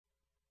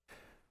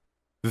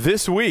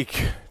This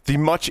week, the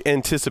much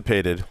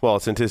anticipated, well,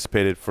 it's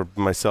anticipated for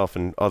myself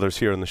and others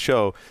here on the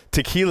show,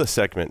 tequila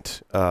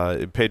segment.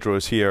 Pedro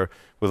is here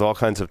with all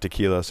kinds of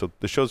tequila, so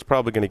the show's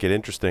probably going to get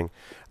interesting.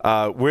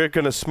 We're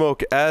going to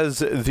smoke, as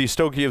the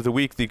Stogie of the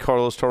Week, the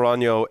Carlos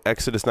Torano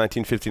Exodus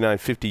 1959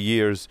 50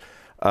 Years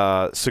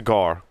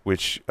cigar,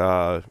 which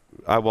I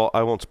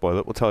won't spoil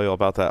it. We'll tell you all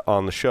about that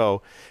on the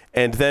show.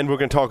 And then we're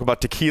going to talk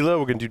about tequila.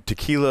 We're going to do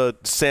tequila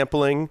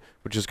sampling,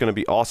 which is going to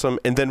be awesome.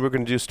 And then we're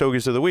going to do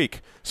Stogies of the Week.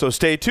 So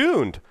stay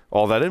tuned.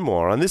 All that and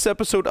more on this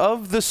episode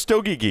of the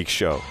Stogie Geeks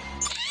Show.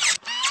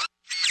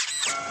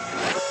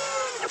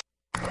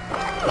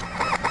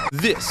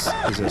 This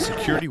is a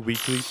Security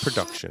Weekly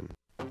production.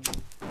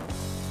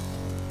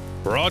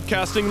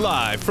 Broadcasting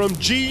live from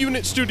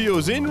G-Unit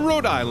Studios in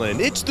Rhode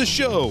Island, it's the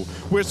show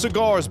where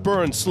cigars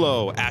burn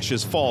slow,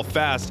 ashes fall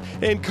fast,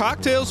 and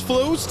cocktails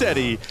flow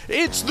steady.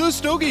 It's the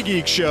Stogie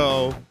Geek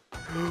Show.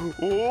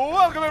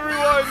 Welcome,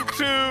 everyone,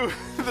 to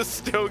the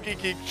Stogie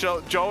Geek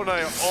Show. Joe and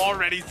I are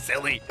already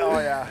silly. Oh,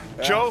 yeah.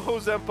 Joe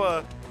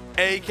Hozempa,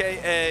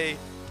 a.k.a.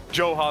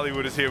 Joe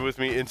Hollywood, is here with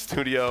me in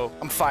studio.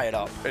 I'm fired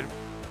up.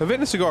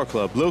 Havana Cigar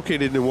Club,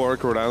 located in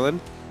Warwick, Rhode Island,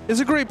 is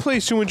a great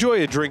place to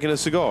enjoy a drink and a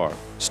cigar.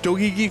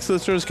 Stogie Geeks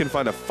listeners can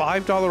find a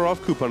 $5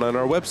 off coupon on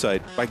our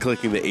website by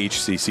clicking the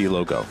HCC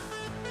logo.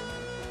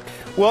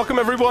 Welcome,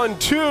 everyone,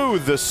 to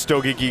the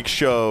Stogie Geek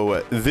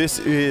Show. This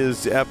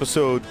is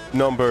episode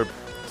number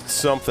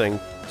something.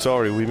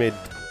 Sorry, we made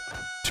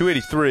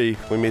 283.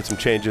 We made some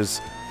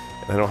changes,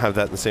 and I don't have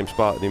that in the same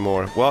spot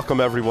anymore.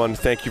 Welcome, everyone.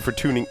 Thank you for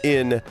tuning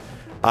in.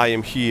 I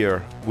am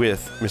here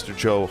with Mr.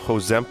 Joe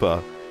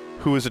Hozempa,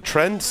 who is a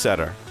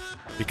trendsetter,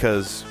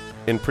 because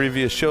in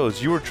previous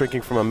shows, you were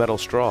drinking from a metal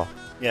straw.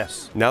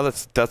 Yes. Now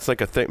that's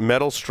like a thing.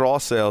 Metal straw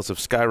sales have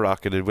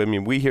skyrocketed. I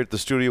mean, we here at the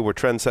studio, we're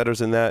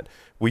trendsetters in that.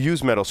 We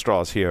use metal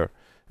straws here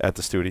at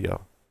the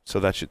studio.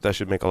 So that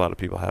should make a lot of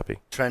people happy.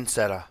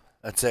 Trendsetter.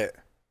 That's it.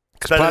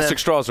 Because plastic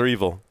straws are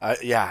evil.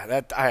 Yeah,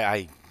 that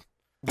I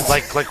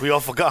like we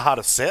all forgot how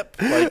to sip.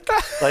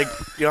 Like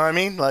you know what I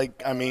mean?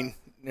 Like, I mean,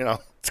 you know,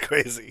 it's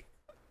crazy.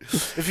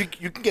 If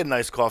you can get an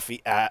iced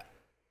coffee at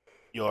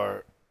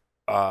your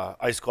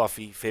iced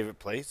coffee favorite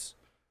place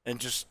and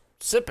just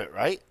sip it,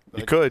 right?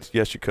 You could.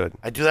 Yes, you could.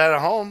 I do that at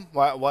home.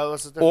 Why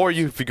was it different? Or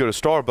if you go to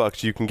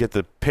Starbucks, you can get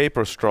the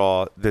paper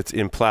straw that's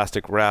in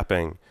plastic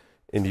wrapping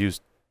and use...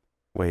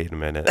 Wait a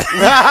minute.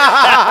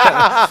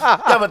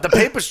 Yeah, but the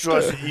paper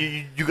straws,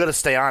 you got to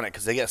stay on it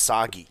because they get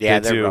soggy. Yeah,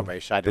 they they're do.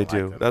 rubbish. I don't They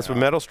do. like them. That's what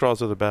metal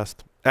straws are the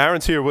best.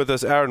 Aaron's here with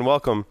us. Aaron,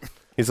 welcome.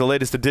 He's the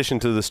latest addition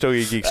to the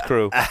Stogie Geeks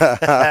crew.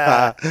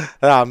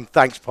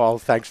 Thanks, Paul.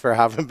 Thanks for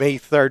having me.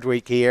 Third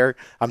week here.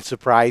 I'm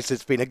surprised.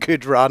 It's been a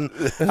good run.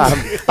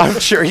 I'm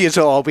sure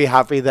you'll all be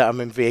happy that I'm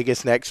in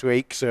Vegas next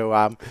week.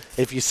 So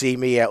if you see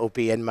me, it'll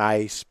be in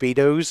my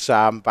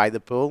Speedos by the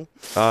pool.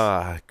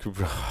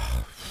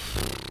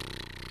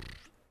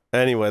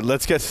 Anyway,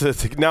 let's get to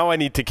the now I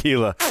need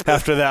tequila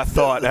after that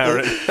thought,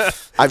 Aaron.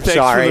 I'm Thanks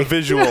sorry. for the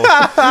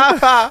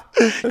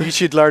visual. You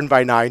should learn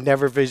by now.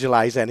 Never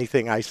visualize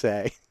anything I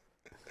say.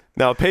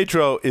 Now,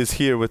 Pedro is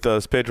here with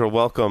us. Pedro,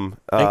 welcome.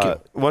 Thank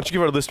you. Why don't you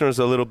give our listeners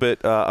a little bit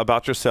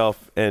about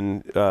yourself?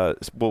 And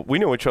well, we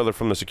know each other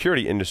from the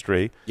security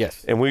industry.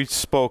 Yes. And we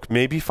spoke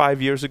maybe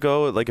 5 years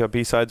ago at like a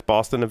B-Sides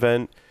Boston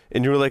event.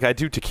 And you were like, I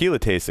do tequila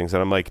tastings.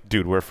 And I'm like,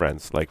 dude, we're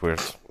friends. Like,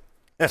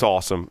 it's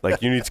awesome.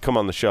 Like, you need to come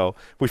on the show.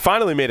 We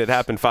finally made it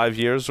happen 5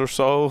 years or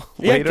so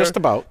later. Yeah, just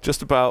about.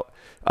 Just about.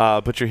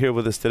 But you're here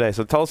with us today.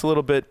 So tell us a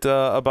little bit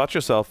about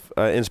yourself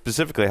and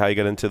specifically how you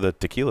got into the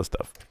tequila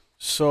stuff.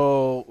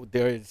 So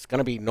there's going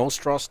to be no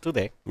straws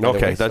today.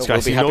 Okay, that's so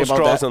I see no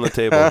straws on the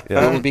table. We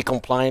Yeah. will be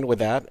compliant with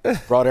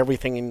that. Brought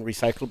everything in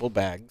recyclable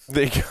bags.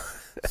 There you go.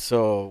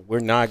 So we're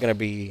not going to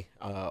be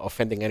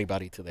offending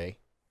anybody today.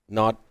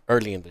 Not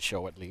early in the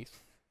show, at least.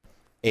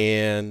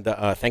 And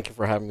thank you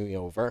for having me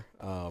over.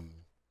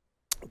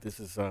 This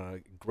is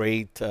a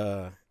great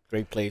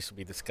place to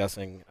be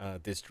discussing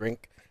this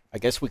drink. I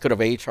guess we could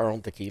have aged our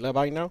own tequila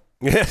by now.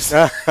 Yes,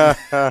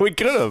 we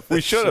could have. We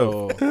should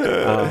have.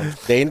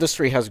 So, the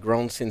industry has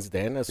grown since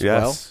then as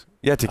well.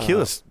 Yeah,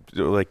 tequila's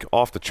like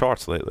off the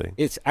charts lately.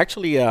 It's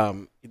actually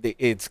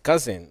its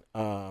cousin,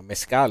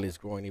 mezcal, is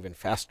growing even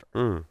faster.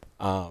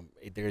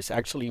 There's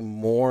actually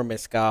more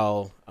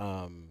mezcal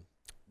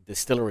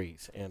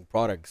distilleries and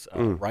products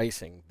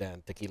rising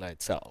than tequila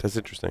itself. That's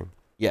interesting.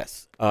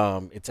 Yes,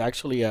 it's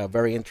actually a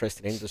very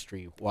interesting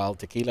industry. While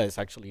tequila is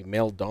actually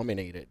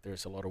male-dominated,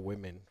 there's a lot of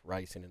women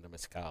rising in the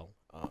mezcal.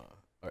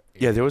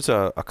 Yeah, there was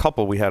a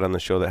couple we had on the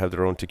show that have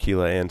their own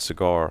tequila and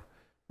cigar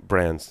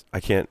brands.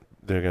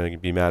 They're going to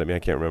be mad at me. I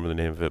can't remember the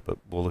name of it, but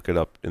we'll look it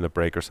up in the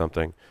break or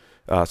something.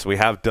 So we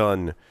have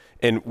done,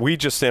 and we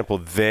just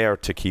sampled their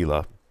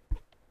tequila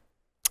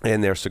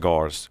and their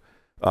cigars,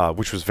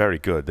 which was very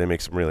good. They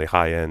make some really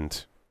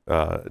high-end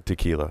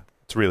tequila.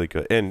 It's really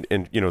good,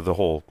 and you know the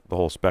whole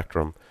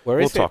spectrum. Where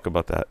is it? We'll talk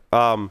about that.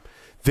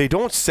 They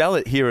don't sell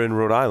it here in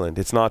Rhode Island.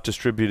 It's not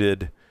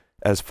distributed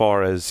as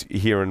far as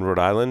here in Rhode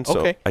Island.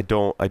 So Okay. I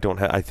don't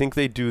have. I think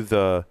they do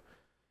the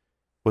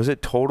Was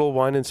it Total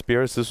Wine and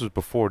Spirits? This was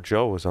before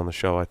Joe was on the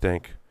show, I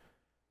think.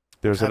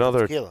 There's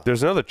another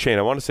chain.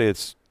 I want to say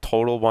it's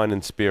Total Wine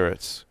and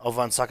Spirits.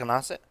 Over on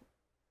Sacanase?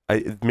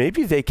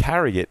 Maybe they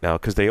carry it now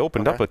because they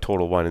opened up a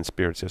Total Wine and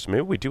Spirits here. So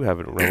maybe we do have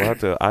it. We'll have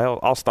to.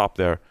 I'll stop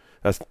there.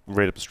 That's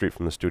right up the street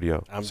from the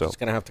studio. I'm just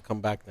gonna have to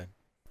come back then.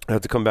 I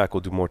have to come back.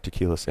 We'll do more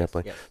tequila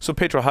sampling. Yes. So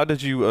Pedro, how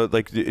did you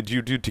did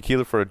you do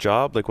tequila for a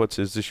job? Like,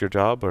 is this your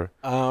job or?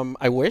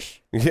 I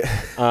wish. Yeah.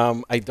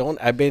 I don't.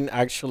 I've been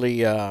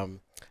actually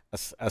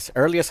as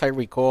early as I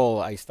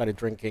recall, I started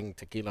drinking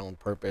tequila on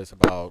purpose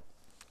about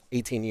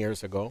 18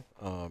 years ago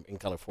in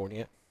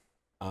California.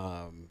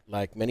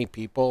 Like many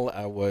people,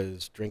 I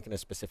was drinking a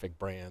specific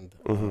brand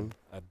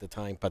at the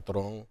time,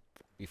 Patron,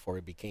 before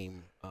it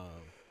became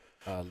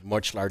a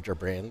much larger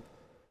brand.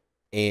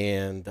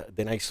 And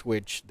then I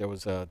switched. There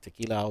was a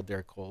tequila out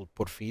there called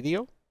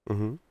Porfidio,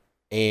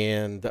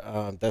 and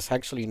that's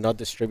actually not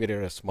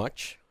distributed as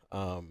much.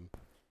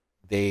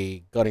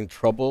 They got in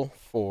trouble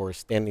for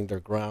standing their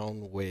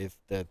ground with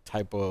the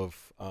type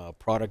of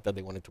product that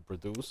they wanted to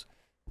produce.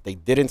 They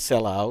didn't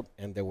sell out,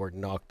 and they were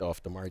knocked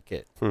off the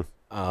market.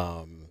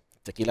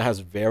 Tequila has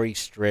very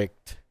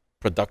strict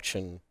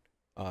production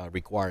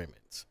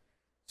requirements.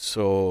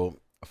 So,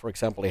 for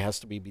example, it has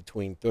to be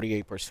between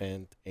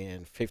 38%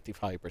 and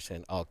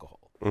 55% alcohol.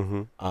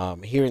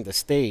 Here in the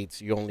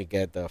States, you only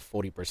get the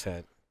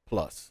 40%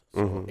 plus,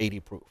 so 80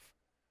 proof.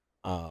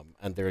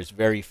 And there's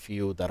very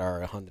few that are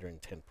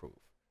 110 proof.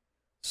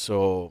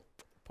 So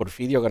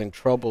Porfidio got in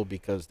trouble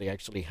because they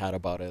actually had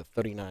about a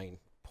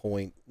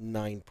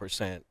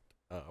 39.9%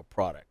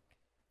 product.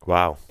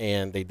 Wow.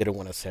 And they didn't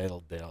want to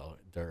sell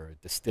their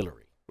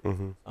distillery.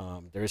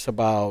 There's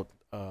about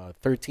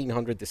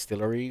 1,300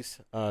 distilleries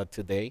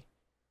today.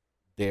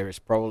 There's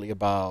probably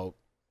about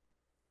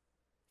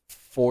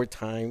 4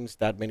 times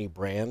that many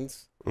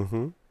brands.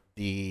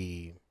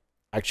 The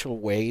actual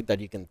way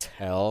that you can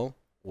tell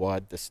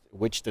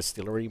which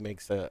distillery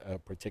makes a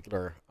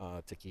particular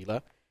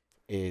tequila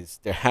is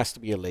there has to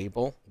be a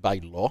label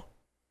by law.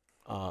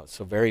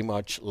 So very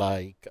much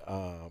like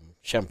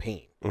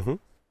champagne.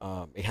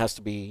 It has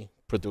to be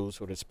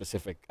produced with a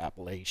specific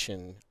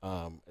appellation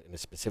in a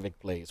specific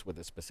place with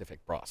a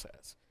specific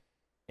process.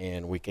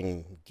 And we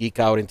can geek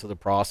out into the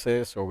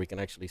process, or we can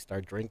actually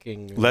start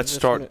drinking. Let's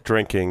start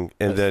drinking,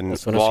 and then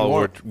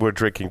while we're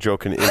drinking, Joe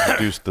can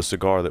introduce the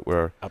cigar that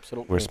we're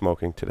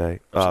smoking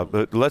today.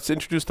 But let's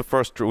introduce the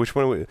first. Which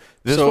one?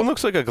 This one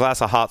looks like a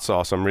glass of hot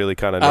sauce. I'm really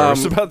kind of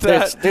nervous about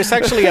that. There's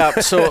actually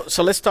so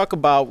let's talk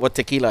about what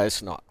tequila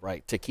is not.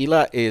 Right,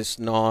 tequila is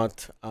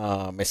not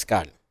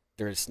mezcal.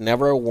 There's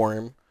never a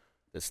worm.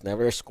 There's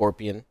never a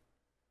scorpion.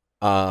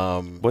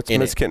 What's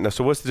mezcal?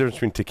 So what's the difference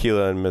between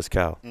tequila and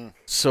mezcal?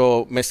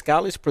 So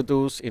mezcal is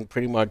produced in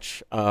pretty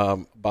much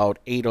about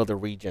 8 other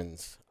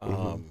regions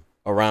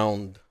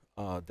around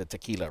the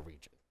tequila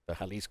region, the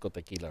Jalisco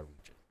tequila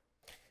region.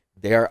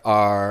 There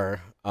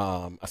are,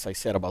 as I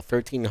said, about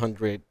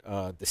 1,300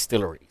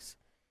 distilleries.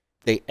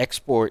 They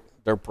export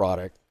their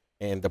product,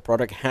 and the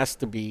product has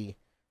to be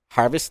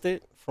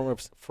harvested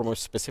from a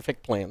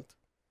specific plant.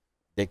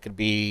 They could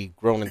be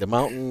grown in the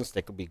mountains.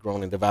 They could be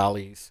grown in the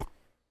valleys.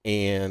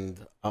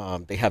 And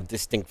they have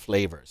distinct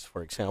flavors.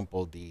 For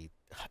example, the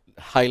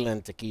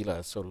Highland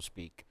tequila, so to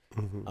speak,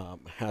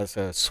 has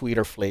a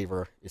sweeter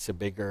flavor. It's a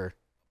bigger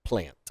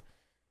plant.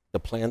 The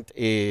plant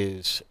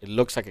it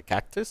looks like a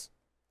cactus.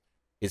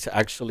 It's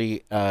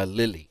actually a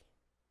lily.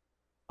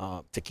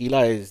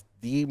 Tequila is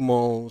the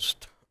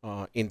most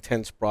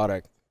intense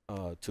product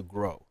to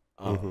grow,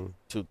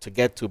 to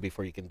get to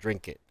before you can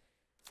drink it.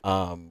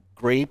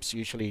 Grapes,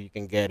 usually you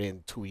can get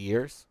in 2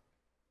 years.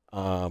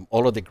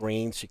 All of the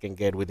grains you can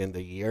get within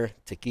the year.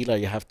 Tequila,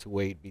 you have to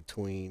wait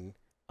between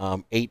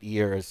 8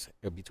 years,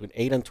 between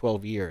 8 and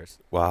 12 years.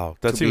 Wow,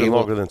 that's even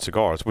longer than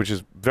cigars, which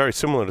is very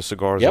similar to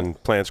cigars.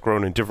 And plants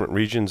grown in different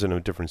regions and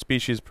of different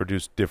species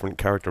produce different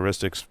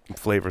characteristics,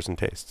 flavors, and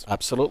tastes.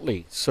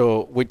 Absolutely.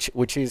 So,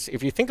 which is,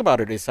 if you think about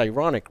it, it's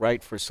ironic,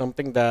 right? For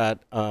something that,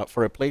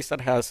 for a place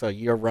that has a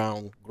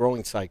year-round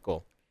growing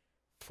cycle,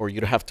 for you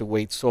to have to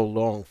wait so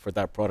long for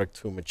that product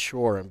to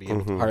mature and be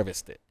able to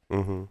harvest it.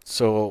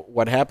 So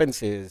what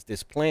happens is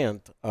this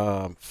plant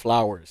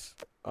flowers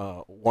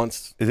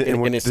once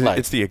in its life.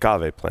 It's the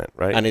agave plant,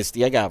 right? And it's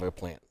the agave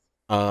plant.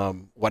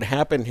 What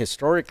happened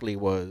historically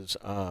was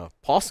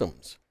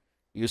possums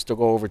used to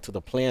go over to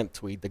the plant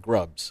to eat the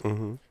grubs.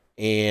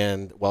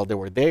 And while they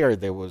were there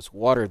was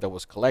water that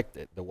was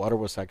collected. The water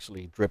was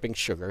actually dripping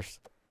sugars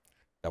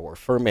that were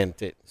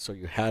fermented. So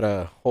you had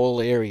a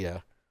whole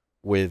area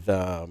with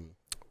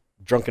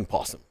drunken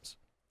possums.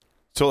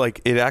 So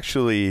like it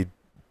actually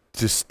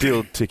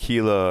distilled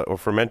tequila or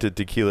fermented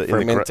tequila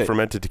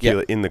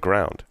in the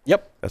ground.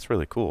 Yep. That's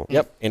really cool.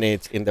 Yep. And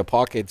it's in the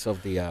pockets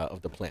of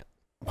the plant.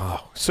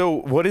 Wow. So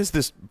what is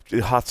this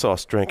hot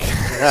sauce drink?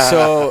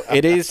 So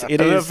it is. I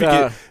want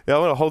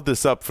to hold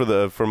this up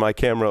for my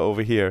camera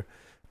over here.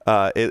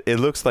 It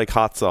looks like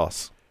hot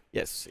sauce.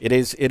 Yes, it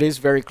is. It is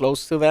very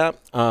close to that.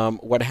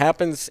 What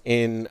happens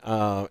in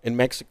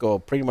Mexico?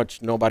 Pretty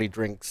much nobody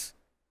drinks,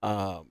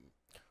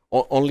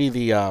 only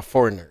the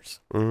foreigners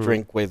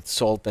drink with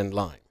salt and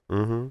lime.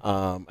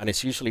 And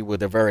it's usually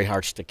with a very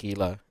harsh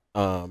tequila.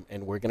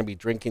 And we're going to be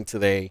drinking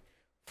today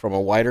from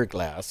a wider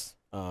glass.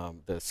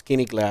 The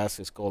skinny glass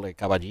is called a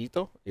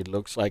caballito. It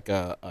looks like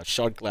a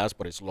shot glass,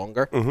 but it's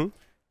longer.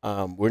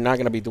 We're not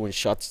going to be doing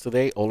shots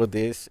today. All of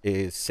this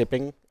is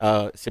sipping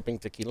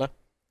tequila.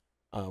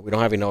 We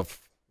don't have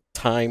enough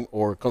time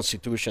or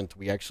constitution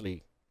to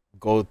actually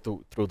go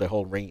through the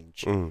whole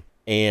range.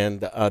 And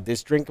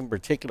this drink in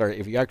particular,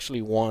 if you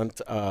actually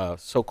want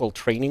so-called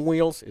training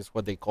wheels, is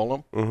what they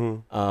call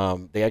them.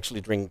 They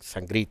actually drink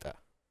sangrita.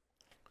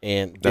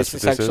 And this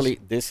is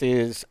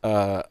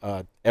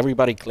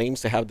everybody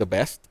claims to have the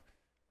best.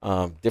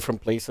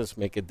 Different places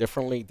make it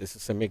differently. This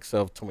is a mix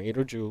of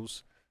tomato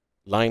juice,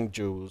 lime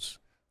juice,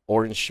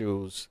 orange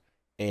juice,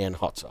 and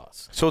hot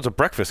sauce. So it's a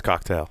breakfast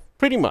cocktail.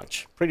 Pretty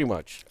much.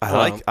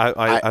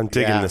 I'm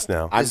digging this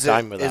now. I'm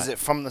fine with that. Is it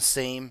from the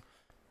same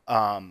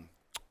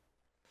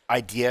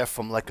idea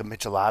from like a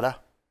michelada?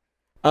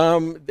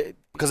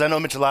 Because I know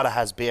michelada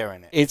has beer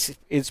in it.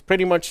 It's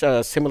pretty much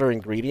similar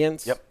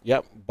ingredients.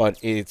 Yep. But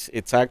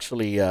it's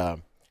actually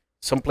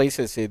some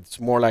places it's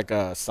more like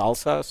a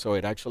salsa, so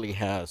it actually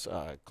has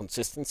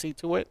consistency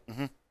to it.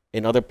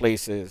 In other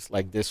places,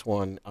 like this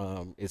one,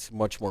 it's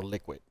much more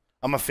liquid.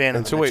 I'm a fan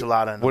of the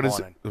michelada in the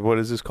morning. What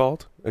is this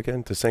called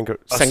again?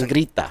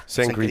 Sangrita.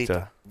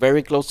 Sangrita.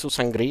 Very close to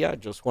sangria.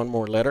 Just one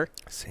more letter.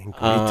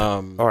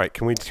 Sangrita. All right,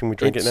 can we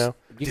drink it now?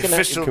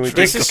 Can we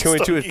do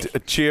a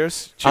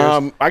cheers?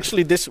 Cheers.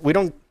 Actually,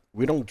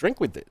 we don't drink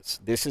with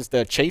this. This is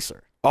the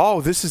chaser.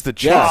 Oh, this is the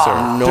chaser.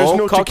 Yeah, There's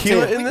no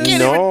cocktail. tequila in this?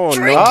 No.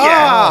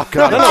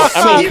 God. No.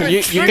 I mean,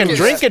 you can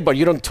drink it, but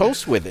you don't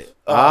toast with it.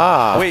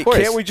 Wait,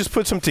 can't we just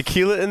put some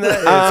tequila in that?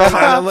 It's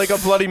kind of like a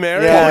Bloody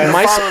Mary. Yeah.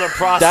 Follow the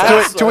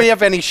process. Do we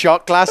have any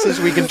shot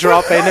glasses we can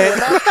drop in it?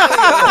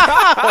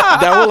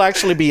 That will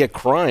actually be a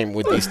crime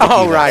with these tequilas.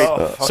 Oh,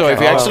 right. So if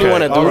you actually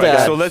want to do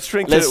that, so let's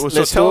drink let's tell do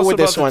us it with about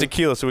this the one.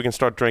 tequila so we can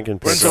start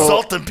drinking. We're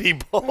insulting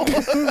people.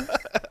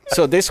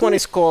 So this one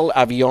is called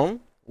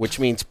Avion, which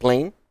means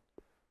plane.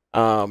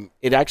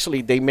 It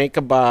actually, they make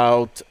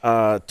about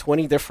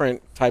 20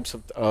 different types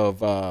of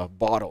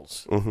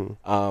bottles.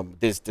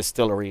 This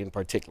distillery in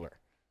particular.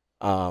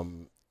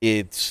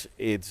 It's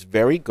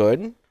very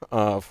good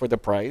for the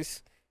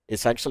price.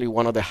 It's actually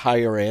one of the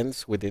higher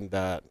ends within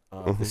that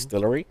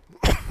distillery.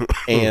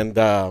 And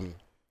I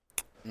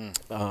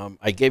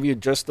gave you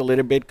just a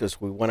little bit because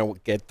we want to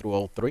get through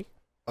all three.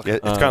 Okay.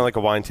 It's kind of like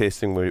a wine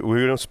tasting.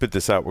 We don't spit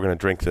this out. We're going to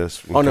drink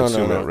this. No.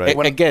 It,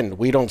 right? Again,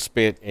 we don't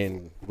spit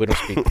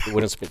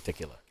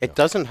tequila. It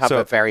doesn't have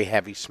a very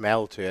heavy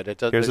smell to it.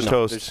 Here's a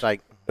toast. It's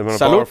like I'm going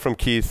to borrow from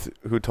Keith,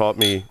 who taught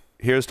me,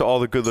 here's to all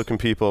the good-looking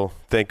people.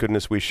 Thank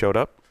goodness we showed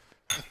up.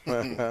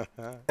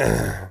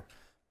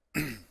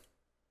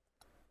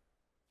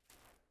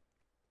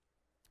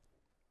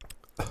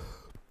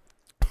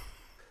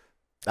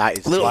 that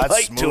is a little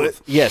light smooth. to it.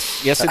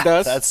 Yes, it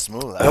does. That's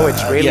smooth. No,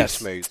 it's really yes.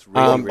 smooth.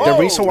 Really, the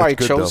reason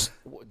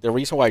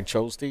why I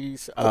chose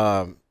these,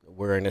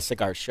 we're in a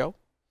cigar show.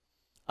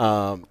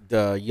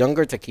 The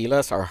younger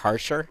tequilas are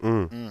harsher,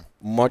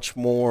 much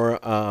more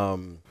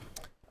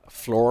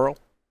floral,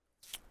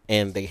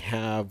 and they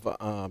have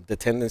the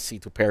tendency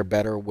to pair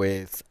better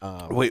with.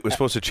 Wait, we're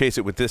supposed to chase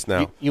it with this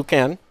now. You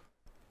can,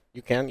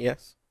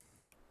 yes.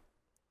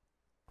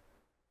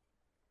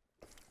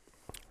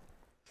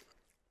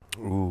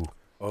 Ooh.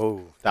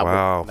 Oh,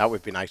 that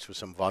would be nice with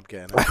some vodka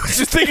in it. I was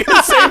just thinking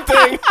the same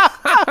thing.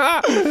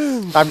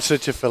 I'm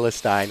such a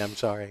Philistine. I'm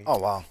sorry. Oh,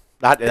 wow.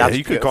 That's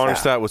you could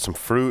garnish that with some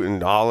fruit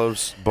and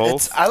olives,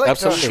 both. I like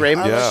Absolutely. the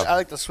Shrimp. I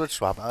like the switch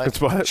swap. I like It's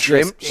what?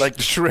 Shrimp. like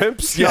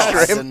Shrimps? yes,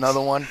 Yes.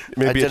 another one.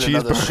 Maybe I a did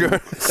another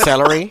cheeseburger.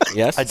 Celery,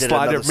 yes. I did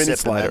Slider, another mini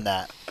sip and then slider.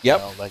 that. Yep.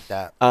 You know, like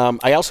that.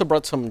 I also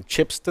brought some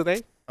chips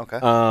today. Okay.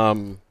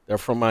 They're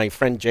from my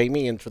friend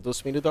Jamie.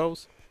 Introduced me to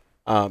those.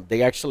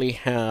 They actually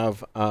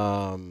have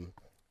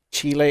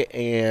chile,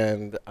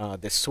 and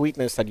the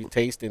sweetness that you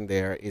taste in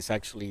there is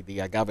actually the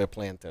agave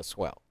plant as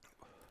well.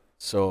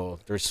 So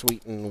they're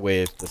sweetened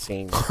with the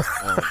same.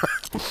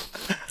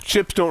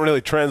 Chips don't really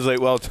translate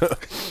well to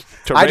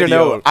I don't radio.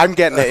 know. I'm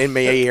getting it in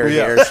my ear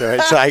here, so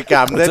it's like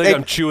It's like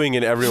I'm chewing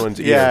in everyone's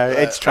ear. yeah,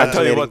 it's I'll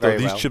tell you translating what, though, very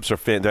these well. chips are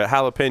fan. They're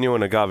jalapeno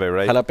and agave,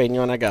 right?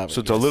 Jalapeno and agave.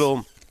 So it's a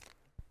little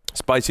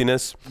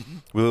spiciness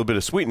with a little bit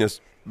of sweetness,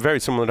 very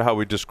similar to how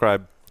we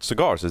describe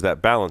cigars. Is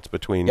that balance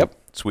between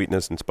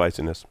sweetness and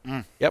spiciness?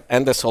 Yep,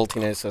 and the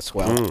saltiness as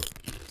well.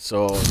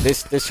 So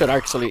this should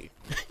actually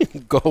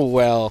go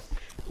well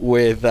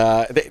with.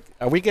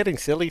 Are we getting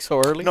silly so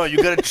early? No,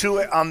 you got to chew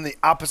it on the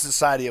opposite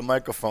side of your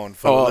microphone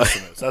for the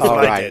listeners. That's All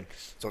what I right. did.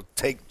 So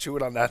chew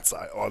it on that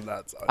side,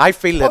 I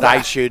feel that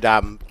I should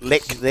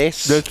lick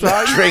this, That's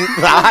right. drink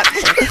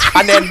that,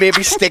 and then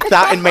maybe stick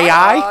that in my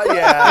eye.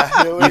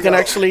 yeah. You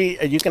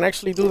can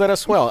actually do that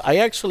as well. I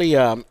actually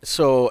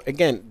so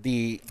again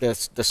the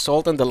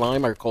salt and the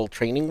lime are called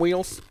training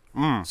wheels.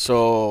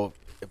 So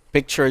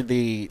picture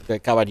the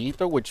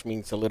caballito, which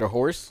means a little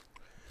horse,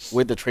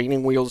 with the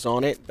training wheels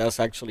on it. That's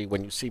actually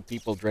when you see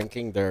people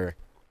drinking, they're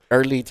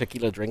early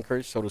tequila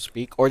drinkers, so to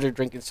speak, or they're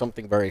drinking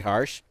something very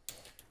harsh,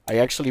 I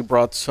actually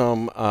brought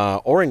some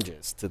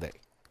oranges today.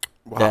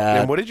 Wow.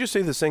 And what did you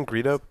say the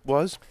sangria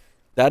was?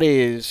 That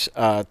is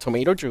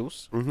tomato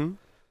juice, Mm-hmm.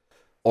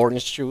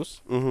 orange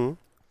juice, Mm-hmm.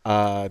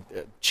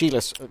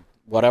 chiles,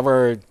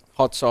 whatever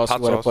hot sauce you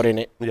want to put in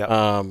it.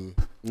 Yeah.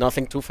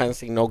 Nothing too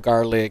fancy, no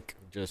garlic,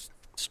 just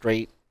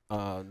straight,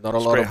 not a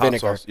lot Straight of hot vinegar.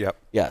 sauce, yep.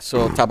 Yeah,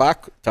 so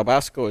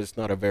Tabasco is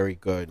not a very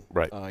good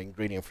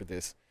ingredient for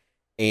this.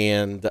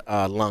 And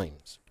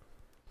limes.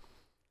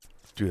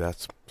 Dude,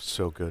 that's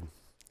so good.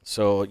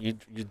 So you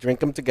drink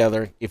them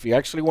together. If you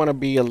actually want to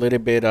be a little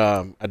bit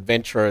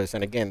adventurous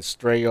and again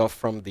stray off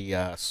from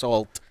the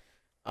salt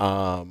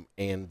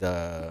and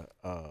the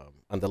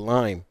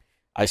lime,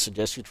 I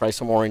suggest you try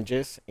some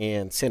oranges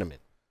and cinnamon.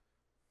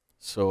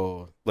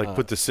 So Like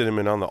put the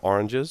cinnamon on the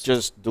oranges?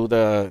 just do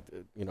the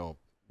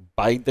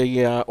bite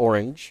the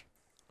orange,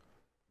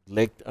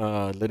 lick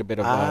a little bit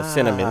of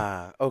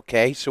cinnamon.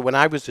 Okay, so when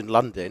I was in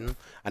London,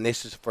 and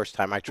this is the first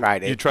time I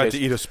tried it. You tried to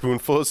eat a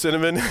spoonful of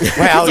cinnamon?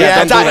 Well,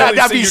 Yeah, yeah. don't do it.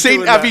 Have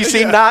you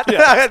seen that?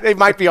 It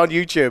might be on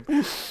YouTube.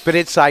 But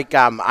it's like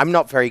I'm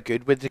not very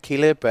good with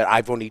tequila, but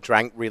I've only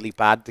drank really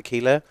bad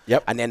tequila.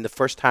 Yep. And then the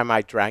first time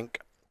I drank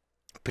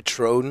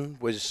Patron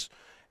was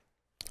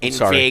in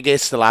Sorry.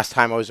 Vegas. The last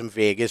time I was in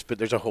Vegas, but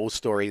there's a whole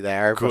story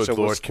there. Good So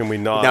Lord, can we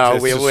not? No,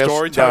 It's we'll the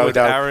story time with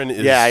Aaron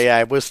is...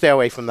 yeah. We'll stay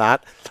away from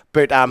that.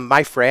 But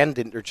my friend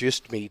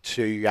introduced me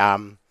to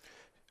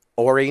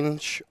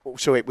orange.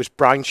 So it was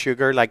brown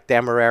sugar, like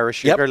Demerara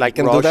sugar, Yep, like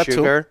you can raw do that too.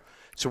 sugar.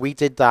 So we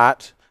did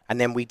that, and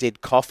then we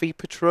did coffee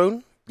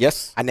Patron,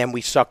 Yes. and then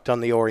we sucked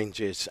on the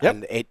oranges, Yep.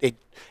 and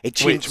it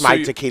changed so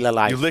my tequila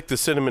life. You lick the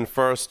cinnamon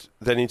first,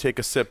 then you take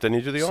a sip, then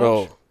you do the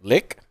orange? So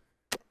lick,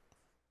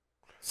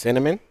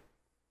 cinnamon,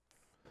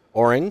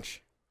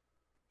 orange,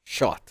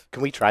 shot.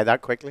 Can we try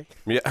that quickly?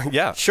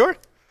 Yeah. Sure.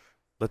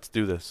 Let's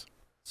do this.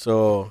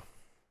 So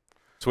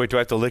So wait, do I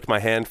have to lick my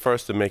hand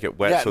first to make it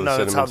wet Yeah, so no, the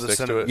that's cinnamon how the sticks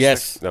to cinnamon it?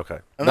 yes, Okay.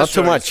 I'm Not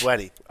sure too it's much.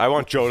 Sweaty. I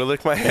want Joe to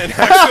lick my hand,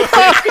 actually.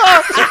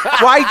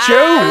 Why,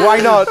 Joe? Why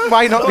not?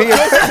 Why not me?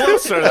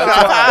 Closer,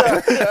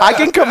 that's why. I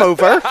can come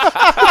over.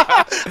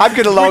 I'm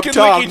gonna We log can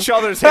Tom. lick each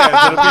other's hands,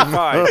 it'll be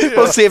fine.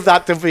 We'll save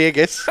that to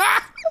Vegas.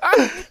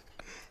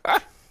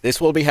 this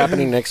will be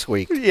happening next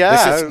week.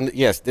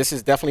 Yeah. This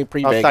is definitely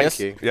Oh, pre-Vegas. thank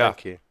you. Yeah.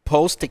 Thank you.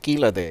 Post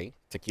Tequila Day.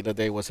 Tequila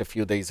Day was a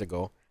few days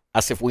ago.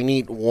 As if we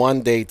need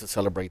one day to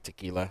celebrate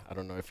tequila. I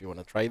don't know if you want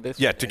to try this.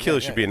 Yeah, tequila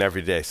should be an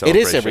everyday It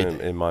celebration is every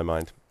day. in my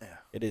mind.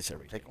 It is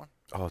every day. Take one.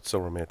 Oh, it's so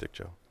romantic,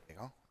 Joe. There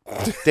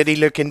you go. Did he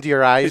look into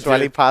your eyes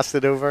while he passed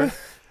it over?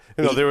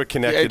 You know, they were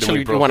connected Actually, and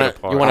we broke you wanna- it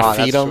apart. you wanna Oh,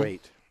 feed that's 'em?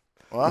 sweet.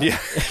 What? Yeah,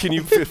 can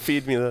you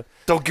feed me the...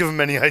 Don't give him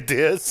any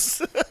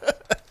ideas.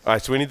 All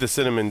right, so we need the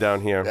cinnamon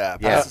down here. Yeah,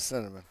 pass Yeah. the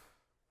cinnamon.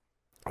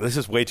 This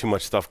is way too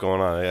much stuff going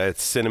on.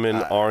 It's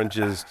cinnamon,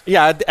 oranges.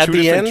 Yeah, at Two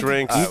the different end,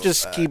 drinks. you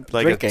just keep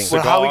like a drinking.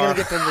 cigar. Well, how are we going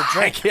to get them to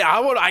I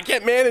drink?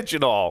 can't manage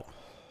it all.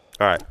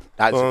 All right.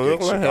 That's a Oh,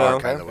 good cigar,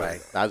 okay. by the way.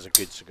 That's a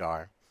good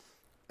cigar.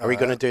 Are we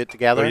going to do it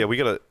together? Oh, yeah, we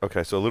got to...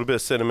 Okay, so a little bit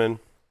of cinnamon.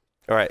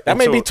 All right. That and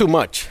may so be too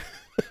much.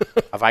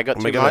 Have I got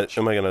Am I too gonna, much?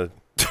 am I going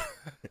to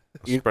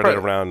You spread it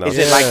pro- around now? Is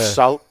it like Yeah.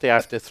 salt? Do I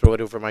have to throw it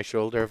over my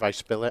shoulder if I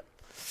spill it?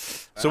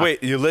 So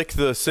wait, you lick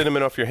the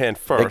cinnamon off your hand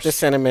Take first. the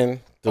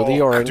cinnamon, do the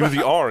orange, Do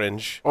the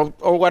orange.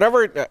 or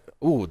whatever.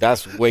 Ooh,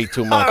 that's way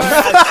too much.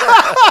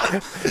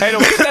 Hey,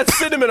 don't get that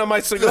cinnamon on my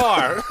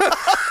cigar.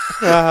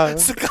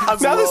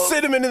 Cigars Now the will-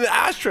 cinnamon in the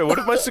ashtray. What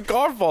if my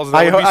cigar falls and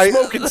I I would ho- be I-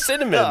 smoking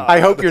cinnamon? I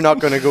hope you're not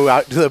going to go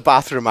out to the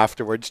bathroom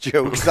afterwards,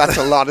 Joe, 'cause that's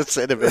a lot of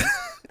cinnamon.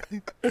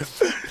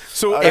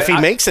 So if he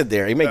makes it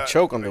there, he may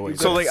choke on the way.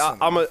 So like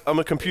I'm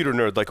a computer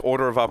nerd. Like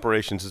order of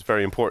operations is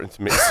very important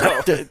to me.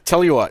 So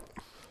Tell you what,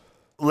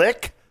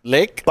 Lick,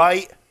 lick,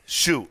 bite,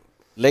 shoot.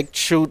 lick,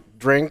 shoot,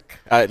 drink,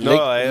 No,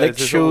 lick, it's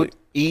just shoot, only-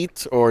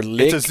 eat, or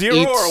lick, it's a 0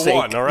 eat, or a sink.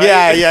 1, all right?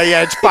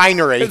 Yeah. It's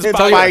binary. It's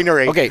binary.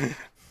 binary. Okay,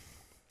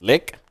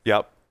 lick,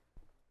 Yep.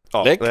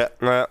 Oh, Lick.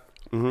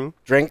 Mm-hmm.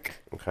 drink,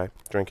 Okay.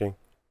 Drinking.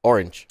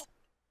 orange,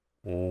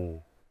 Ooh.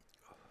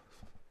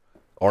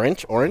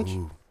 orange.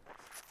 Mm-hmm.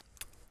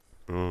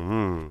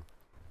 Mm-hmm.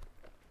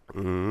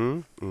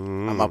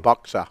 Mm-hmm. I'm a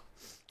boxer.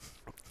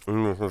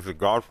 This is the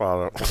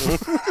Godfather.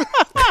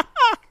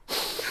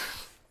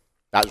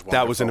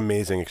 That was an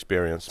amazing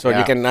experience. So Yeah.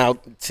 you can now,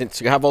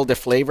 since you have all the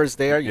flavors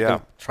there, you Yeah.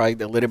 can try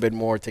a little bit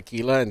more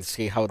tequila and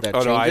see how that Oh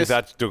no, changes.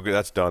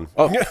 that's done.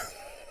 Oh.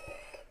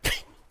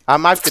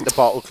 I've got the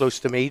bottle close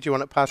to me. Do you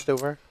want it passed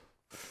over?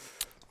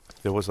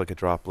 There was like a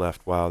drop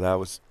left. Wow, that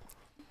was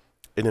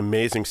an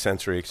amazing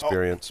sensory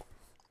experience.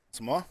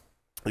 Some more?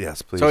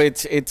 Yes, please. So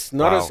it's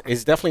not Wow. as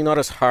it's definitely not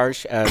as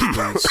harsh as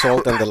the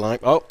salt and the lime.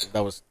 Oh,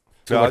 that was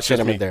too No, much that's just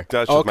cinnamon me. there.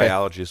 That's just my Okay.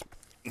 allergies.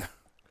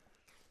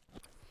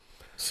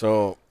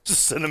 So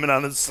Just cinnamon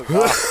on his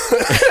cigar.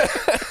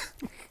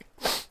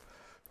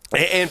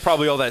 And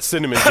probably all that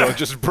cinnamon Joe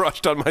just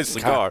brushed on my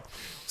cigar.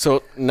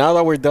 so now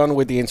that we're done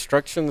with the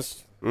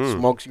instructions, Mm.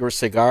 smoke your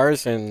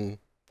cigars and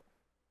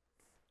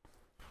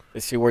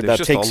Let's see where There's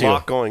that just takes a you.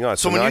 lot going on.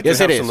 So So when now you- I can Yes,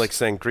 have it some is. like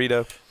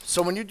sangrita.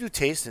 So when you do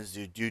tastings,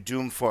 do you do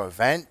them for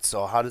events,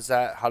 or how does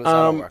that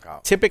all work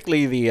out?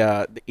 Typically,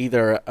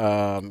 either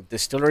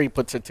distillery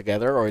puts it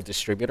together or a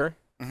distributor,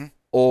 Mhm.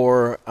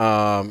 or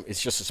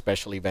it's just a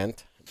special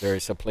event.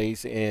 There's a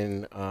place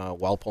in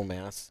Walpole,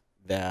 Mass.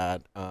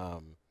 that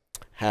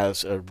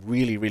has a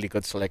really, really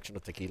good selection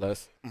of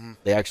tequilas. Mhm.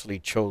 They actually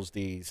chose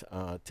these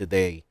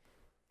today,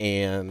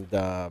 and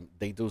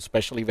they do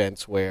special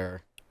events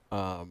where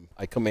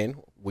I come in,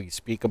 we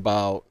speak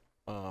about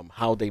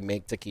how they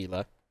make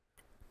tequila,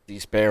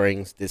 these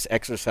pairings, this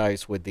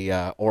exercise with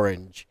the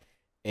orange,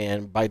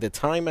 and by the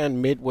time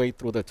I'm midway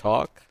through the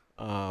talk,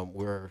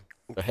 we're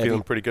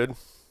Feeling pretty good.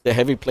 the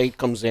heavy plate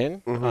comes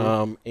in,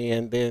 Mhm.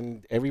 and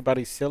then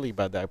everybody's silly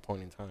by that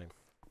point in time.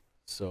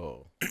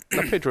 So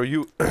Now, Pedro,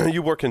 you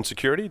you work in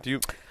security. Do you?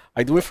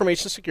 I do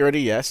information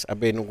security. Yes, I've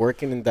been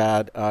working in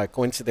that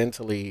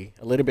coincidentally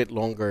a little bit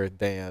longer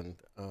than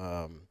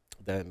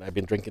I've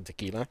been drinking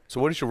tequila. So,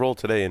 what is your role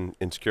today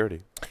in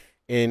security?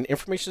 In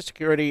information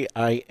security,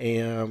 I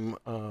am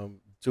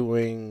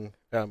doing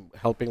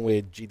helping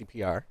with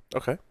GDPR.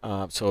 Okay.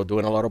 So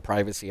doing a lot of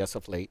privacy as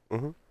of late,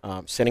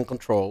 Mm-hmm. setting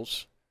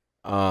controls,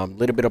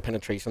 little bit of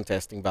penetration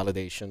testing,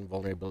 validation,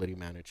 vulnerability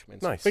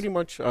management. So Nice. pretty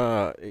much,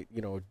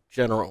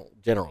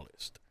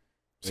 generalist.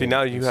 See, in-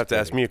 now in you have to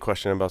ask security. me a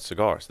question about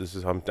cigars. This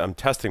is I'm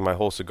testing my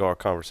whole cigar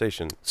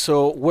conversation.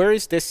 So where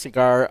is this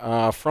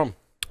cigar from?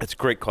 It's a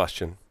great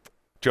question,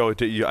 Joe.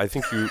 I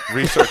think you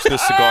researched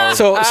this cigar.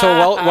 So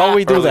while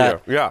we do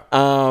that, earlier.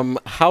 Yeah.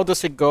 how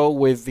does it go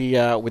with the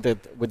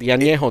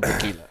añejo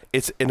tequila?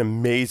 It's an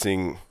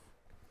amazing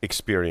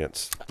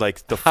experience.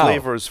 Like the How?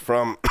 flavors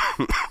from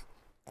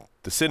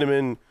the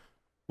cinnamon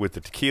with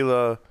the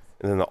tequila,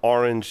 and then the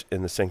orange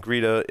and the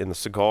sangrita in the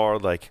cigar.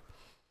 Like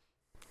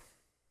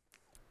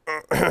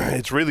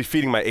it's really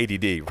feeding my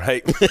ADD,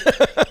 right?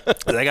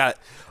 I got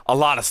a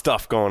lot of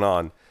stuff going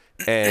on,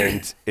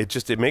 and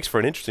it makes for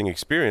an interesting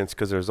experience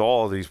because there's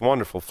all these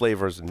wonderful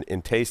flavors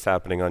and taste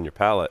happening on your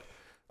palate.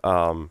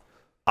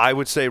 I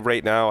would say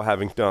right now,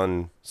 having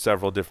done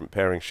several different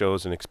pairing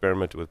shows and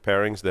experimented with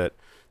pairings, that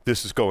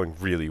this is going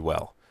really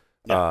well.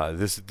 Yeah.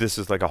 This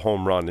is like a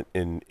home run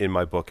in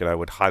my book, and I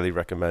would highly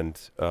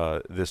recommend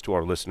this to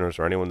our listeners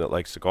or anyone that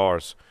likes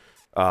cigars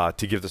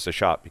to give this a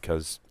shot,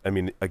 because I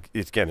mean,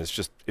 it's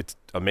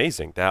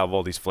amazing to have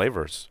all these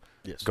flavors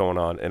Yes. going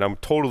on, and I'm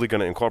totally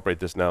going to incorporate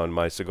this now in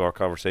my cigar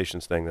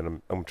conversations thing that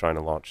I'm trying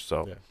to launch.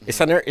 So Yeah.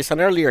 It's an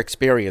earlier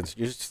experience.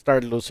 You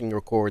start losing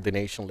your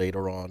coordination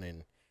later on,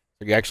 and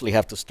so you actually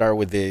have to start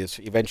with this.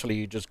 Eventually,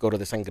 you just go to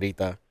the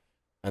sangrita,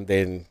 and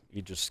then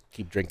you just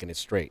keep drinking it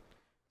straight.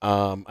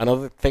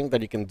 Another thing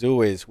that you can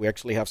do is we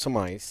actually have some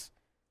ice.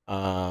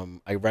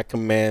 I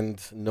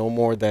recommend no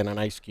more than an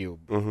ice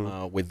cube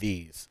with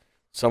these.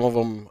 Some of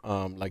them,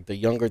 like the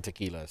younger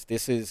tequilas.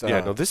 This is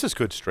this is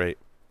good straight.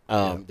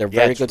 they're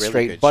Yeah, very it's good really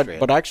straight. good but straight.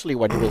 but actually,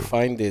 what you will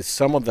find is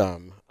some of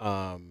them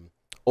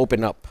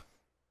open up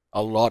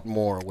a lot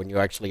more when you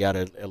actually add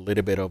a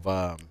little bit of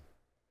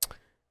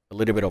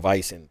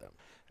ice in them.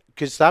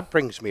 Because that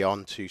brings me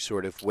on to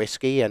sort of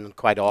whiskey, and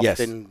quite Yes.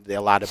 often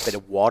they'll add a bit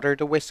of water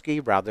to whiskey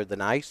rather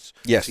than ice.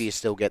 Yes. So you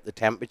still get the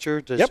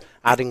temperature. Does Yep.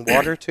 adding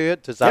water to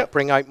it, does that Yep.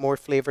 bring out more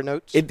flavor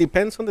notes? It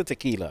depends on the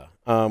tequila.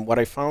 What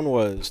I found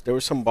was there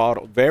were some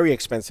very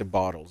expensive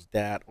bottles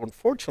that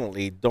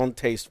unfortunately don't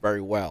taste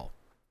very well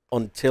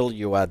until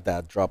you add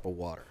that drop of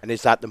water. And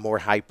is that the more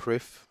high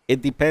proof?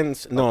 It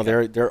depends. No,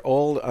 Okay. they're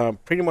all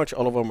pretty much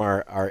all of them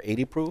are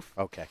 80 proof.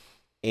 Okay.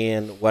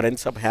 And what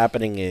ends up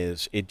happening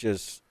is it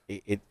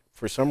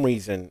for some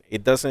reason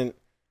it doesn't.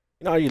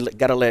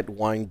 Gotta let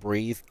wine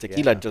breathe.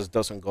 Tequila Yeah. just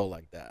doesn't go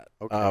like that.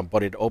 Okay.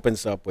 But it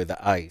opens up with the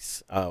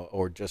ice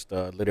or just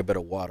a little bit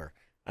of water,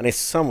 and it's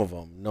some of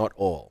them, not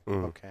all.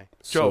 Okay.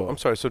 Joe, So- I'm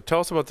sorry. So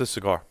tell us about this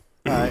cigar.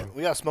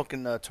 We got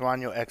smoking the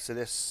Toronto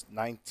Exodus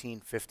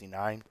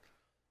 1959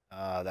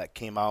 that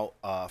came out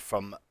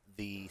from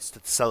to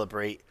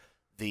celebrate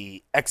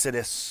the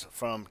exodus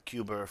from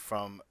Cuba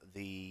from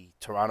the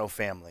Toronto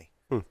family.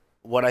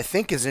 What I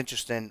think is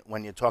interesting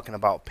when you're talking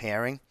about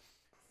pairing,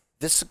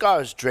 this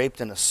cigar is draped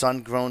in a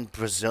sun-grown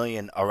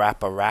Brazilian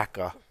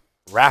Arapiraca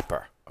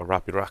wrapper, A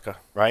rapiraca.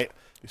 right?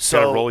 You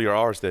gotta roll your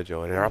R's there,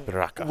 Joe. A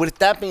rapiraca. With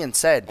that being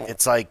said,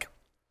 it's like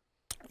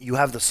you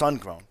have the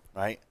sun-grown,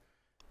 right?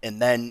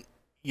 And then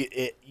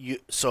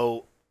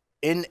so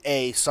in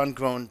a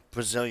sun-grown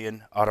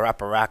Brazilian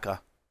Arapiraca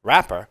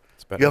wrapper,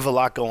 better. you have a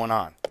lot going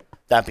on.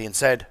 That being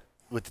said,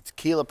 with the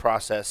tequila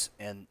process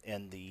and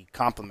the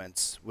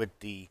complements with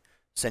the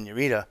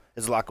senorita,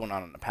 there's a lot going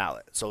on the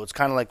palate. So it's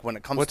kind of like when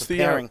it comes What's to the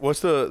pairing.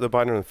 what's the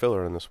binder and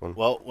filler in this one?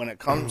 Well, when it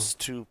comes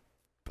to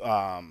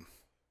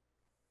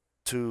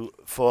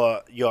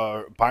for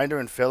your binder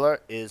and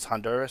filler is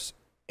Honduras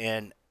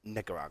and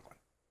Nicaraguan.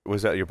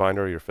 Was that your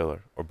binder or your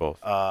filler or both?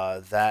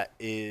 That's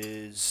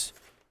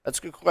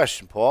a good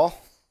question, Paul.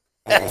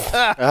 Put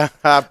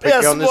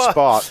Yes, you on the well-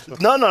 spot.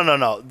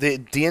 No.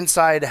 The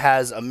inside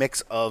has a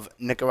mix of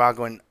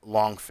Nicaraguan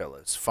long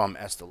fillers from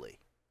Esteli.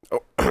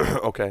 Oh,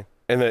 okay.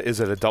 And is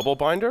it a double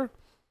binder?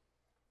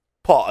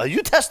 Paul, are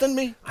you testing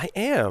me? I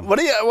am.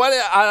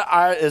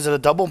 Is it a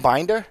double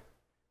binder?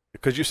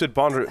 Because you said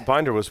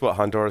binder was what,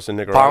 Honduras and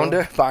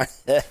Nicaragua?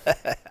 Binder.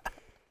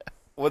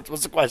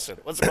 What's the question?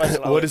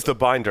 What is the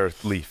binder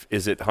leaf?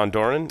 Is it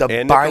Honduran The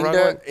and binder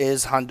Nicaraguan?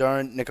 is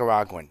Honduran,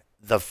 Nicaraguan.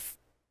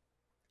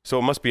 So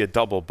it must be a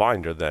double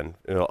binder then.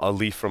 A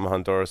leaf from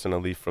Honduras and a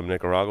leaf from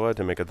Nicaragua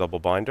to make a double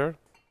binder?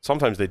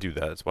 Sometimes they do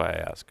that. That's why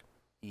I ask.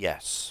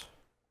 Yes.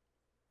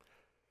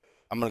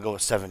 I'm going to go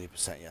with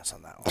 70% yes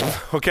on that one.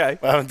 Okay.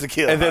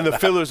 Tequila. And then the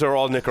fillers are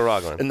all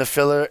Nicaraguan. And the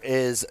filler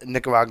is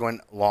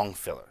Nicaraguan long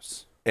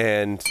fillers.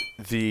 And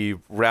the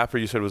wrapper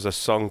you said was a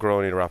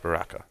Sun-Grown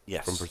Arapiraca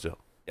from Brazil.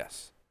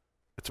 Yes.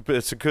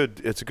 It's a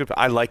good.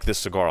 I like this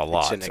cigar a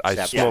lot. I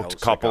smoked a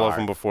couple of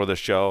them before the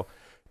show,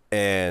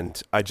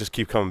 and I just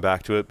keep coming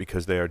back to it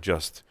because they are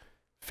just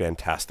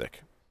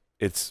fantastic.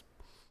 It's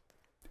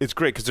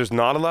great because there's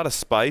not a lot of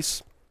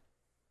spice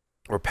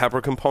or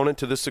pepper component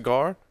to this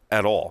cigar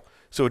at all.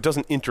 So it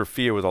doesn't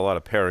interfere with a lot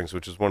of pairings,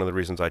 which is one of the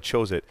reasons I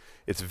chose it.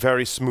 It's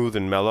very smooth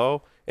and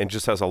mellow and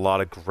just has a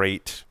lot of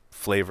great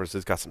flavors.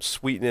 It's got some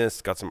sweetness,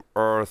 it's got some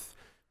earth,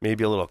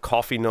 maybe a little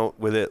coffee note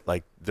with it.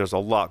 Like, there's a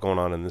lot going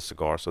on in this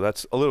cigar. So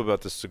that's a little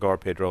about this cigar,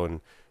 Pedro,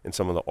 and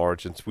some of the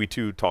origins. We,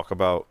 too, talk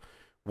about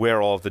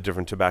where all of the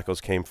different tobaccos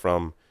came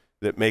from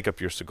that make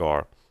up your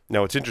cigar.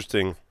 Now, it's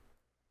interesting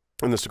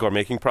in the cigar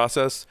making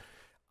process.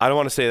 I don't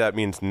want to say that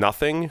means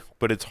nothing,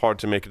 but it's hard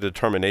to make a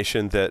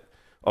determination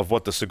of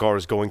what the cigar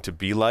is going to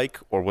be like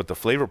or what the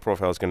flavor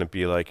profile is going to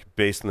be like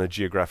based on the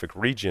geographic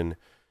region,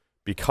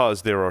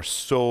 because there are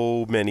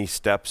so many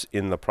steps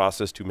in the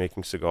process to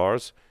making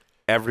cigars.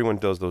 Everyone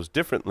does those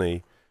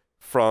differently,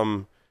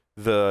 from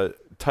the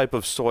type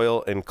of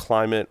soil and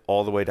climate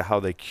all the way to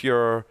how they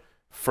cure,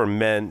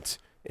 ferment,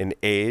 and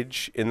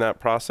age in that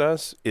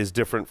process is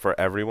different for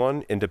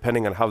everyone, and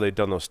depending on how they've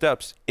done those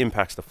steps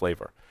impacts the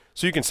flavor.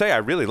 So you can say, I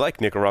really like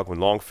Nicaraguan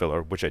long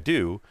filler, which I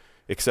do,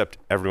 except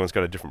everyone's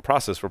got a different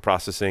process for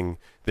processing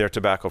their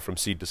tobacco from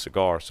seed to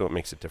cigar, so it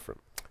makes it different.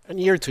 And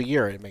year to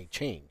year, it may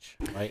change,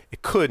 right?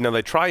 It could. Now,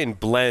 they try and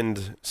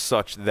blend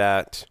such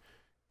that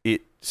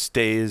it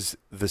stays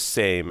the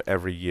same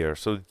every year.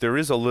 So there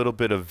is a little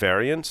bit of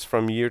variance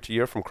from year to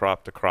year, from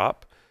crop to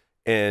crop,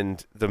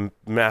 and the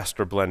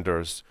master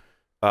blenders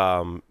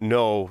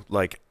know,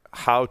 like,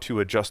 how to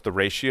adjust the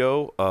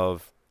ratio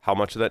of how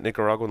much of that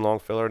Nicaraguan long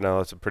filler. Now,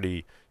 that's a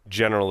pretty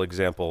general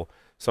example.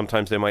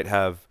 Sometimes they might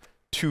have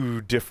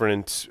two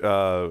different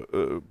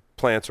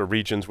plants or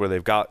regions where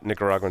they've got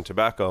Nicaraguan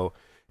tobacco,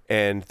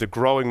 and the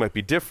growing might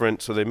be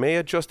different, so they may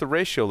adjust the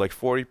ratio, like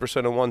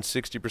 40% of one,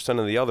 60%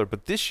 of the other.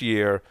 But this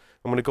year,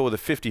 I'm going to go with a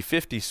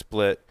 50-50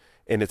 split,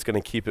 and it's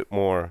going to keep it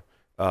more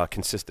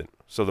consistent.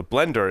 So the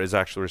blender is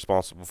actually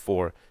responsible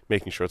for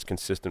making sure it's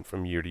consistent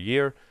from year to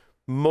year.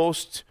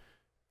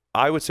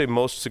 I would say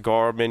most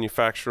cigar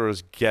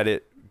manufacturers get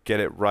it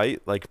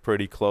right, like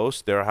pretty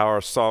close. There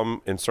are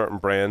some in certain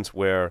brands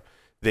where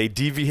they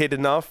deviate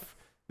enough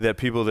that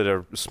people that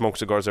are smoke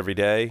cigars every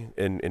day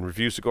and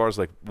review cigars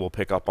will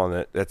pick up on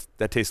it.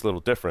 That tastes a little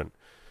different.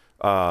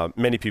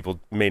 Many people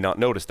may not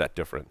notice that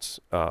difference.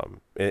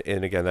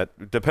 And again,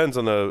 that depends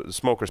on the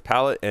smoker's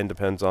palate and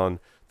depends on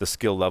the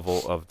skill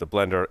level of the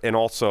blender. And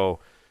also,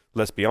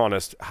 let's be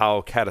honest,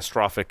 how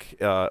catastrophic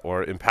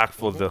or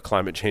impactful the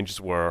climate changes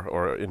were,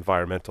 or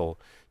environmental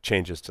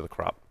changes to the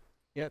crop.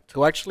 Yeah,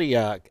 to actually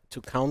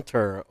to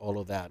counter all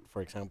of that,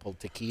 for example,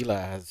 tequila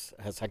has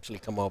actually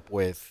come up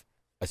with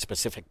a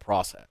specific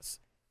process.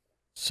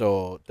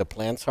 So the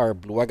plants are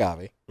blue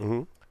agave.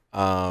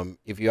 Mm-hmm.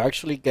 If you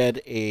actually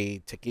get a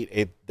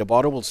tequila, the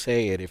bottle will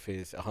say it if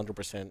it's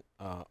 100%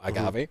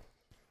 agave.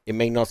 It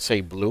may not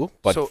say blue,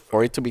 but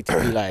for it to be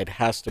tequila, it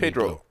has to be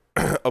blue.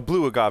 Pedro, a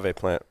blue agave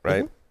plant,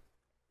 right?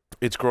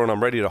 It's grown.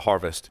 I'm ready to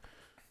harvest.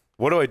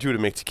 What do I do to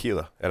make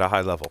tequila at a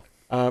high level?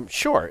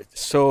 Sure.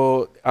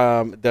 So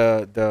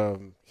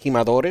the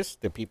jimadores,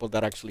 the people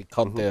that actually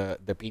cut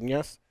the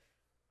piñas,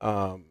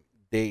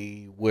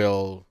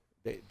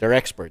 they're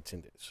experts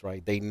in this,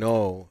 right? They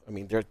know. I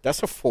mean,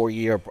 that's a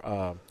 4-year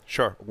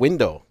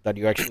window that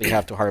you actually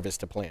have to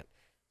harvest a plant.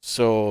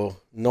 So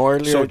no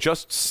earlier. So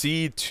just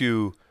seed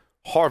to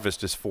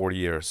harvest is 4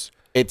 years.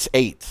 It's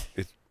 8.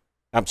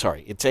 I'm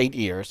sorry, it's 8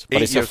 years,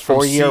 but it's a years from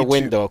 4-year seed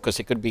window, because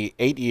it could be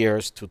 8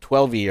 years to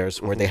 12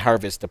 years where they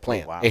harvest the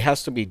plant. It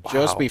has to be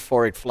just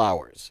before it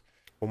flowers.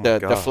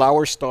 The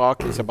flower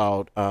stalk is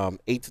about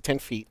 8 to 10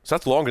 feet. So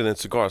that's longer than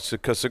cigars,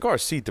 because cigar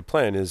seed to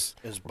plant is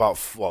about,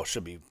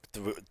 should be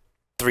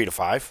 3 to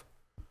 5.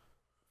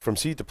 From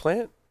seed to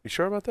plant? You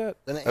sure about that?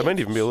 It might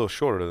even be a little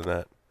shorter than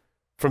that.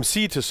 From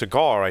seed to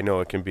cigar, I know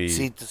it can be.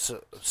 Seed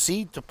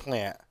to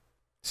plant.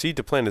 Seed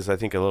to plant is, I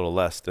think, a little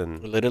less than.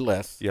 A little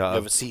less. Yeah,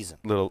 of a season.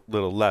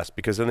 Little less,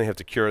 because then they have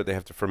to cure it, they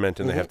have to ferment,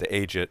 and they have to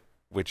age it,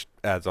 which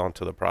adds on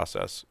to the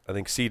process. I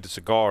think seed to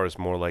cigar is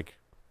more like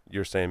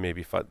you're saying,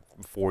 maybe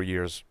 4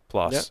 years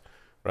plus,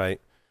 right?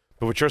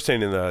 But what you're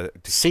saying in the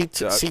seed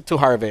to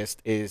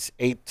harvest is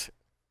 8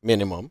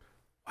 minimum.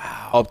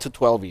 up to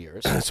 12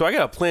 years. So I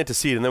got to plant a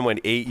seed and then wait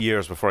 8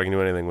 years before I can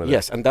do anything with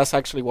Yes, and that's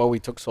actually why we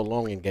took so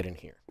long in getting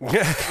here.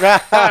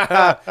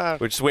 it.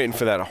 We're just waiting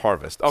for that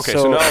harvest. Okay,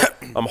 so now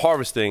I'm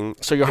harvesting.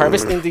 So you're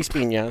harvesting these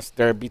piñas.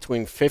 They're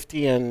between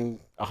 50 and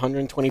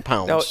 120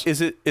 pounds. Now,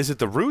 is it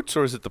the roots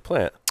or is it the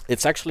plant?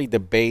 It's actually the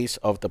base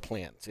of the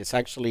plants. It's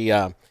actually,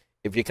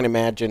 if you can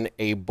imagine,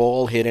 a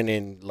ball hidden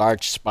in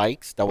large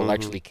spikes that will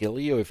actually kill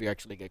you if you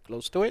actually get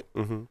close to it.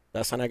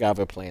 That's an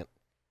agave plant.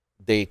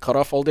 They cut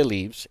off all the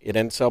leaves. It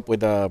ends up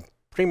with a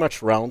pretty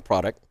much round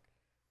product,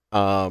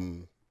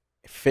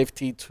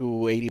 50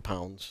 to 80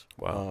 pounds,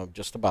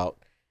 just about.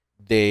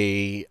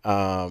 They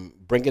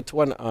bring it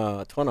to an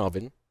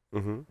oven.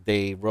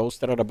 They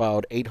roast it at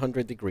about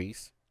 800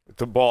 degrees.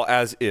 The ball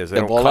as is. They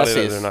The don't ball cut as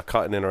it. is. They're not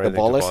cutting in or The anything.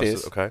 ball The as ball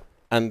is. Okay.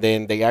 And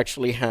then they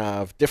actually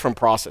have different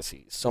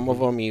processes. Some of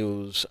them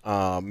use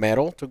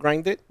metal to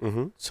grind it.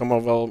 Some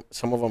of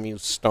them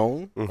use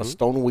stone,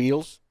 stone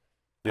wheels.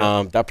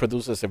 That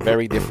produces a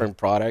very different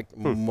product,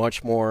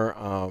 much more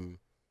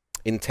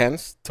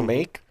intense to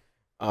make.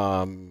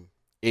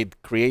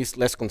 It creates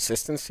less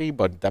consistency,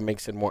 but that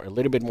makes it a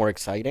little bit more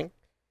exciting.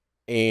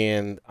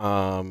 And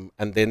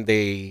then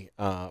they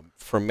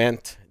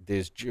ferment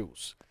this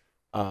juice.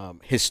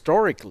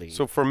 Historically,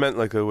 So ferment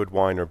like they would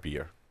wine or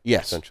beer.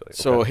 yes. essentially.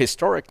 So Okay.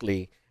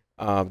 historically,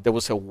 there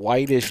was a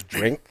whitish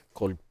drink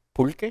called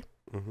pulque,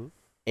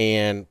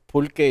 and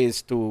pulque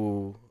is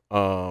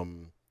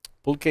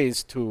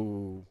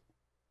to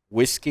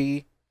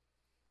whiskey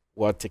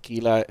what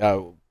tequila.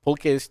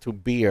 Pulque is to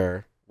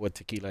beer what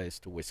tequila is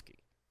to whiskey.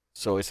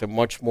 So it's a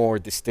much more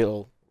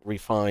distilled,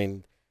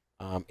 refined,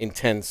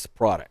 intense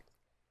product.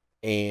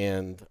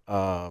 And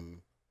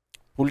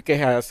pulque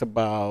has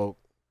about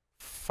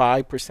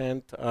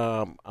 5%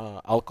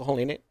 alcohol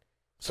in it.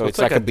 So it's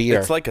like a beer.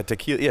 It's like a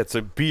tequila. Yeah, it's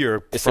a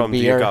beer It's a from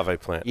beer. the agave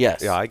plant.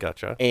 Yes. Yeah, I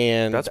gotcha.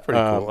 And That's pretty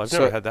cool. I've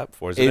never had that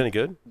before. Is it any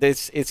good?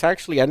 It's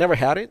actually, I never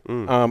had it.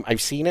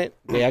 I've seen it.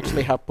 They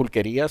actually have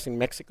pulquerias in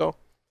Mexico,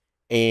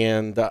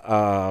 and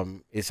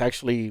it's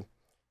actually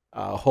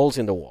holes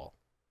in the wall.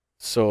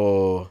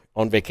 So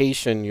on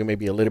vacation, you may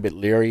be a little bit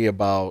leery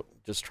about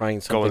just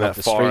trying something Going off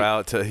that the far street.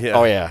 out to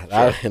Oh yeah,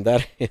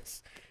 that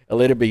is a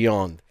little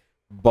beyond.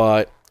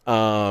 But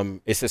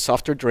it's a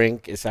softer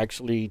drink. It's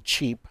actually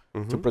cheap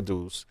to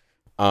produce.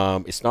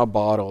 It's not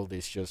bottled.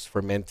 It's just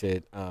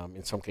fermented.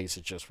 In some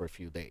cases, just for a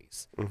few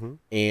days.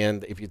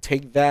 And if you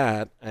take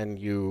that and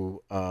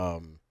you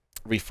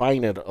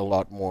refine it a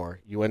lot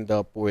more, you end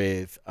up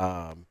with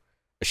a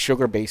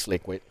sugar-based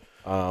liquid,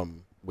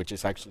 which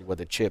is actually what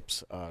the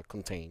chips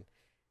contain,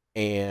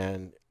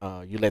 and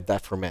you let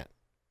that ferment.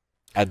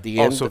 At the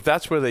end, so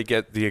that's where they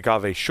get the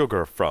agave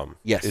sugar from.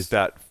 Yes. Is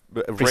that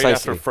right Precisely.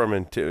 after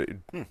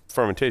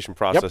fermentation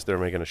process, they're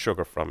making a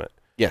sugar from it.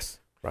 yes,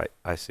 Right,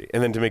 I see.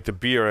 And then to make the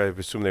beer, I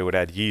assume they would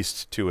add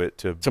yeast to it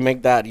to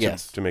make that,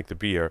 yes, to make the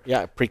beer.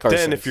 yeah, precursors.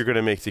 Then if you're going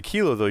to make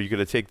tequila, though, you're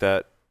going to take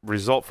that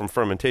result from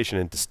fermentation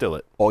and distill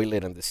it. boil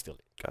it and distill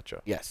it.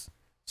 Gotcha. Yes.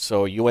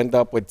 So you end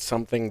up with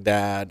something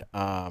that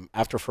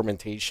after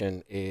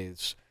fermentation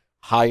is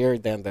higher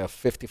than the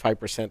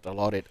 55%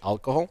 allotted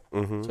alcohol.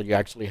 So you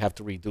actually have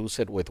to reduce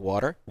it with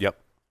water. Yep.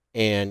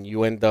 And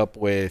you end up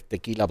with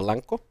tequila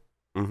blanco.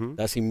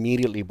 That's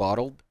immediately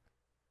bottled.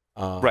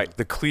 Right.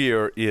 The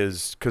clear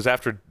is because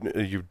after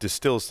you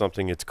distill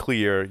something, it's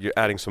clear. You're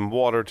adding some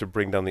water to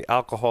bring down the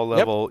alcohol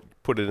level,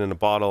 put it in a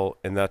bottle,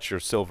 and that's your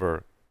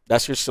silver.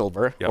 That's your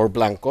silver Yep. or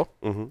blanco.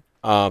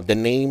 The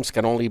names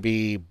can only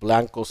be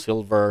blanco,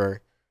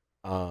 silver.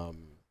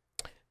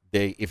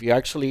 If you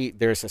actually,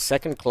 there's a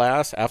second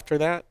class after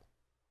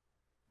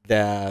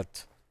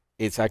that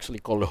it's actually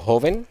called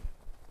joven,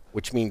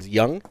 which means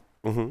young.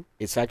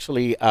 It's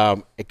actually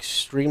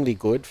extremely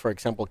good. For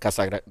example,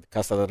 Casa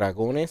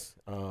Dragones,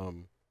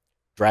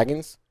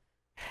 Dragons,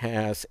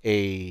 has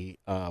a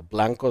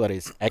blanco that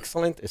is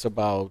excellent. It's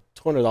about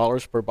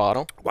 $200 per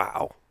bottle.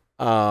 Wow.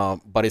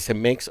 But it's a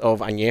mix of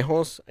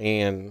añejos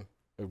and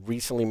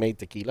recently made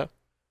tequila.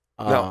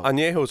 Now,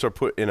 añejos are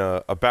put in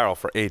a barrel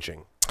for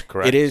aging,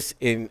 correct? It is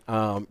in,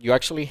 you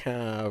actually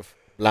have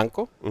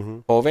blanco,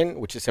 joven,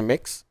 which is a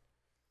mix.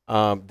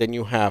 Then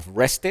you have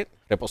rested,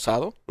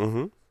 reposado.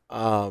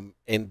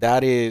 And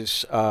that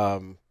is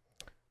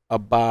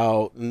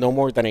about no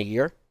more than a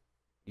year,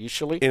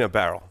 usually. In a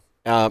barrel.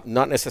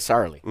 Not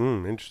necessarily.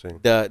 Interesting.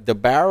 The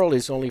barrel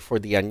is only for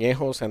the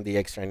añejos and the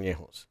extra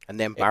añejos. And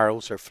then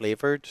barrels are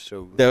flavored,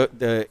 so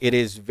It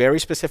is very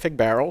specific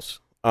barrels.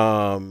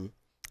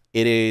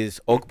 It is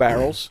oak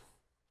barrels,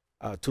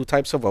 2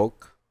 types of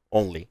oak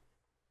only,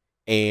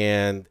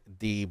 and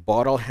the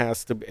barrel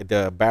has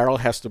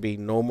to be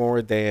no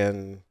more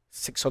than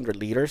 600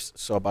 liters,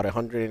 so about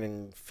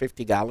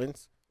 150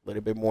 gallons, a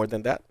little bit more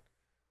than that.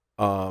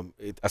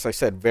 As I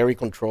said, very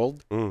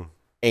controlled.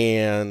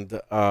 And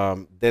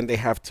then they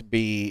have to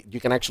be, you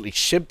can actually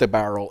ship the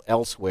barrel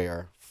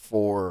elsewhere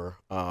for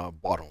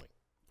bottling.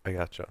 I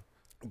gotcha.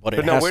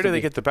 But now, where do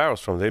they get the barrels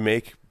from? They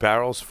make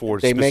barrels for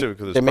they make, specific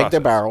to this They make the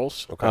process?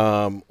 barrels.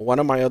 Okay. One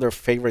of my other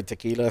favorite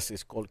tequilas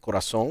is called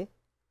Corazon.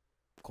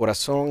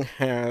 Corazon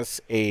has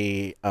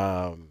a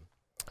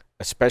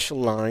a special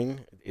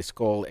line. It's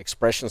called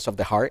Expressions of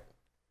the Heart,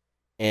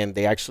 and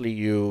they actually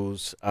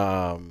use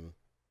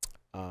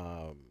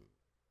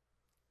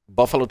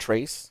Buffalo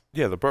Trace,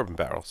 Yeah, the bourbon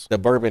barrels. the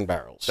bourbon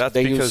barrels. That's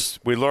they because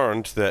we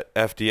learned that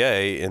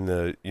FDA in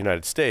the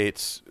United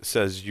States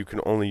says you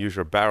can only use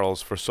your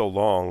barrels for so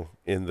long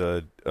in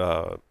the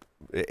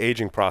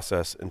aging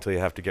process until you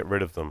have to get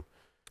rid of them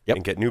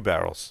and get new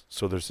barrels.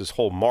 So there's this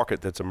whole market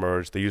that's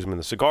emerged. They use them in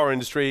the cigar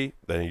industry.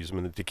 They use them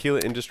in the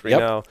tequila industry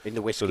now. In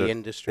the whiskey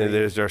industry. And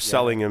they're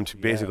selling them to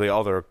basically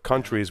other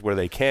countries where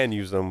they can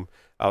use them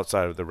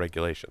outside of the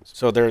regulations.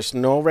 So there's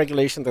no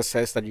regulation that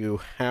says that you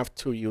have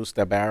to use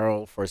the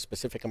barrel for a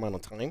specific amount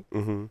of time.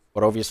 Mm-hmm.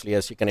 But obviously,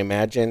 as you can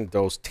imagine,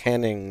 those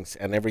tannins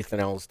and everything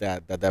else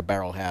that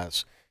barrel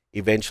has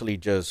eventually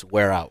just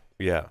wear out.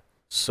 Yeah.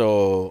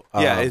 So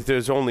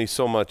there's only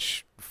so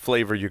much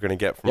flavor you're going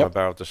to get from a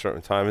barrel at a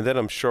certain time, and then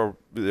I'm sure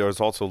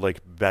there's also like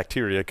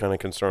bacteria kind of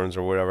concerns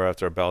or whatever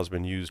after a barrel's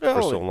been used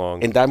for so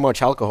long. And that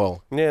much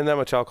alcohol. Yeah, and that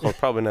much alcohol is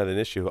probably not an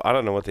issue. I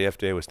don't know what the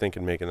FDA was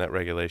thinking making that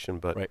regulation,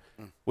 but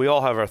we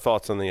all have our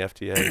thoughts on the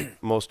FDA.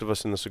 Most of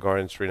us in the cigar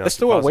industry now. Let's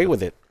do away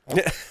with it.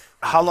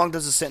 How long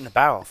does it sit in the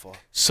barrel for?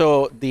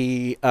 So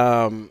the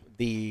Joven,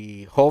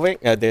 the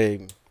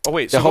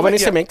wait, the Joven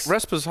is a mix.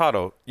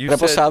 Reposado. You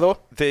Reposado.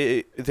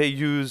 Said they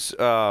use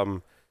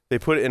they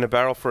put it in a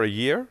barrel for a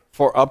year?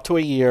 For up to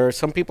a year.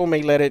 Some people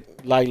may let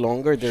it lie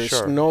longer.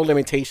 There's no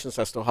limitations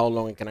as to how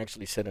long it can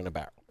actually sit in a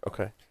barrel.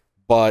 Okay.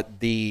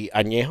 But the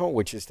Añejo,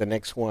 which is the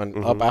next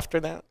one up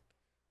after that,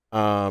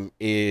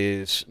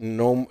 it's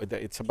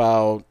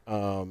about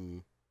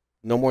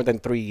no more than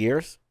 3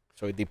 years.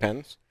 So it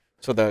depends.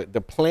 So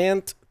the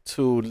plant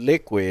to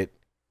liquid,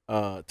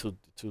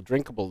 to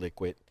drinkable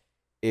liquid,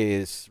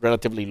 is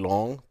relatively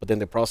long, but then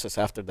the process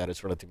after that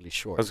is relatively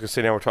short. I was going to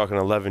say, now we're talking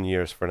 11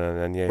 years for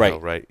an Añejo,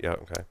 right? Yeah,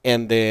 okay.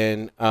 And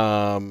then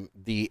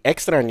the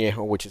Extra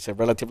Añejo, which is a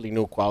relatively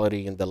new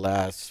quality in the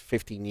last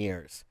 15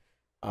 years,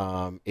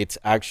 it's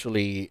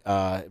actually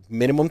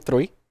minimum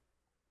 3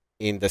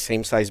 in the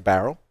same size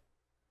barrel.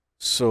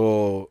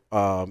 So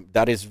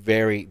that is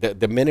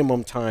the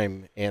minimum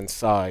time and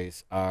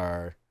size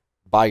are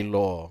by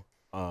law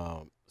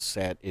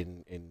set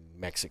in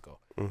Mexico.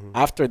 Mm-hmm.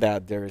 After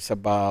that, there is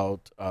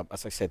about,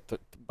 as I said,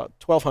 about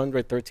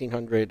 1,200,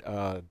 1,300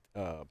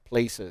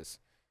 places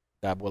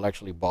that will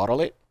actually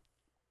bottle it.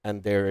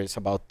 And there is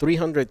about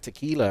 300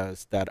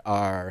 tequilas that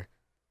are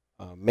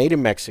made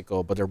in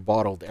Mexico, but they're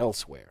bottled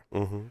elsewhere.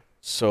 Mm-hmm.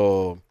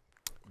 So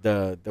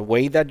the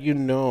way that you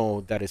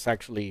know that it's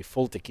actually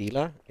full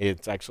tequila,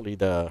 it's actually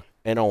the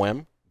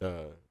NOM,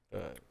 the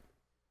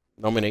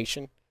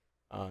nomination,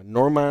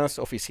 Normas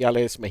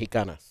Oficiales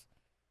Mexicanas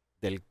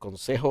del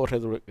Consejo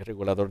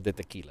Regulador de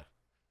Tequila.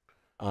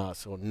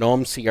 So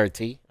NOM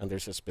CRT, and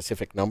there's a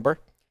specific number,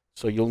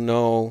 so you'll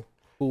know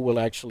who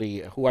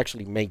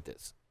actually made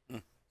this.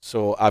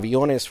 So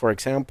Aviones, for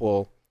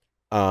example,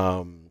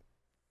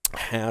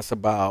 has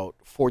about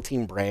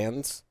 14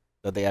 brands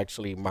that they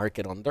actually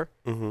market under.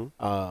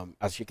 Mm-hmm.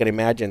 As you can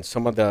imagine,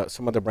 some of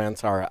the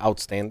brands are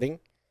outstanding,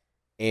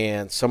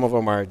 and some of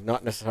them are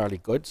not necessarily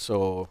good.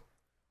 So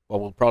what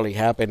will probably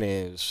happen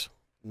is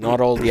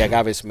not all the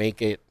agaves make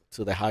it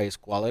to the highest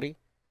quality.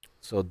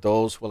 So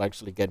those will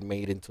actually get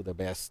made into the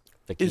best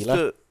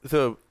tequila. Is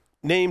the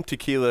name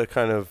tequila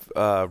kind of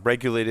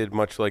regulated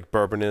much like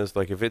bourbon is?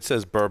 Like if it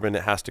says bourbon,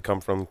 it has to come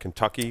from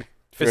Kentucky.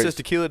 If it says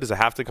tequila, does it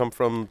have to come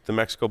from the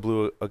Mexico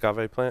Blue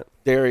agave plant?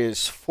 There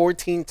is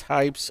 14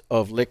 types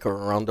of liquor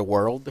around the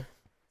world,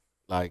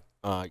 like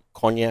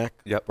cognac,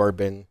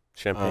 bourbon,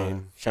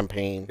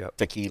 champagne,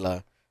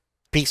 tequila,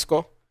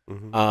 pisco.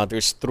 Mm-hmm.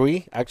 There's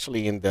 3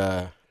 actually in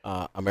the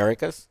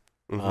Americas.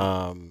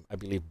 Mm-hmm. I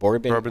believe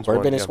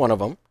bourbon is one of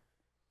them.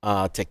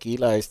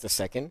 Tequila is the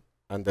second,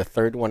 and the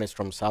third one is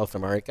from South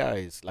America.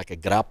 Is like a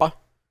grappa.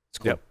 It's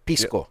called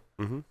pisco.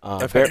 Mm-hmm.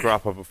 I've had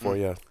grappa before.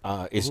 Yeah,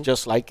 it's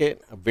just like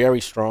it. Very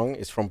strong.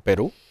 It's from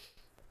Peru.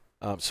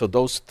 So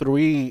those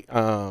three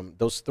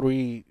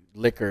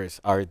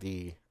liquors are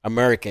the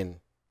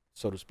American,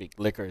 so to speak,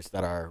 liquors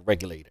that are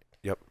regulated.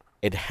 Yep.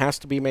 It has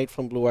to be made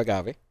from blue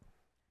agave.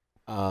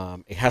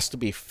 It has to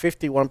be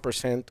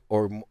 51%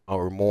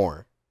 or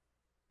more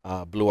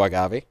blue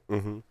agave.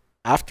 Mm-hmm.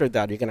 After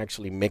that, you can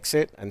actually mix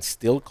it and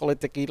still call it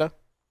tequila.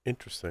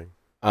 Interesting.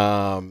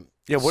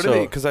 What are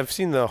they? Because I've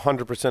seen the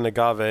 100%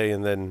 agave,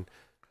 and then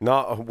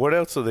not. What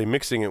else are they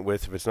mixing it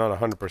with if it's not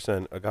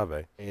 100%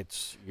 agave?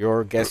 It's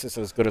your guess is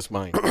as good as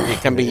mine. It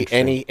can be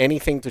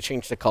anything to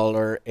change the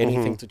color,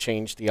 anything to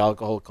change the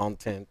alcohol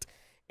content,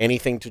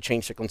 anything to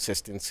change the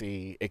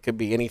consistency. It could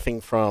be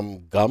anything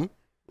from gum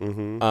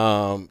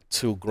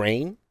to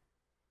grain.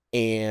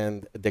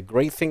 And the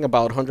great thing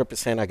about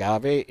 100%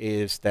 agave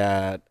is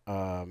that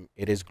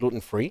it is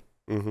gluten-free,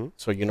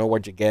 so you know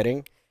what you're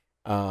getting.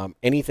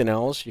 Anything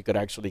else, you could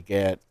actually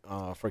get,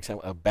 for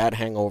example, a bad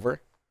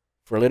hangover.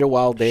 For a little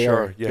while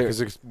there. Yeah,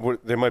 because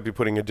they might be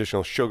putting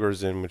additional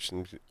sugars in, which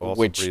also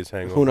breeds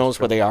hangovers. Who knows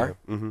what they are.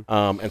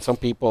 And some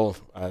people,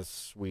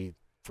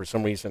 for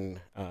some reason,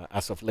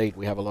 as of late,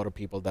 we have a lot of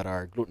people that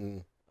are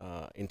gluten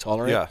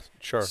intolerant. Yeah,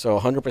 sure. So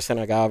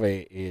 100%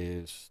 agave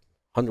is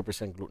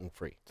 100% gluten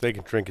free. They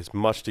can drink as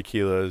much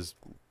tequila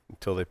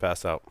until they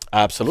pass out.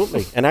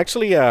 Absolutely. And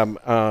actually,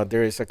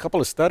 there is a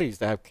couple of studies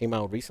that have came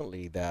out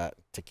recently that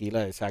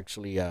tequila is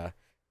actually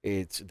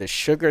it's the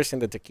sugars in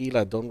the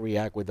tequila don't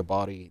react with the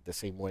body the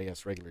same way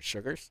as regular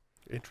sugars.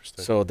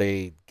 Interesting. So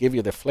they give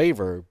you the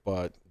flavor,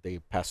 but they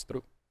pass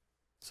through,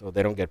 so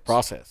they don't get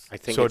processed. I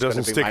think So it it's gonna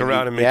doesn't be stick my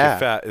around new- and make yeah, you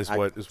fat is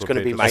what It's going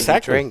to be Pedro my said. new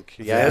Exactly. drink.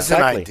 Yeah, There's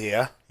exactly. an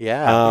idea.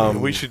 yeah.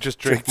 We should just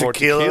drink Drink more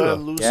tequila, tequila.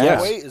 lose Yeah.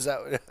 some weight. Is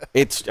that?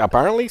 It's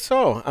apparently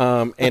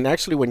so. And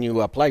actually, when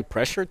you apply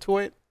pressure to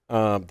it,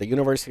 the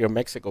University of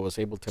Mexico was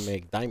able to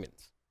make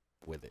diamonds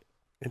with it.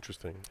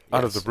 Interesting.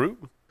 Out of the Yes.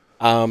 root?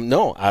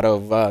 No, out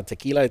of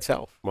tequila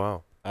itself,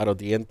 Wow. out of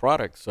the end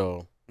product.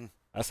 So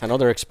that's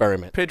another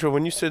experiment. Pedro,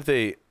 when you said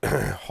they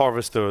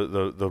harvest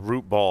the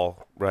root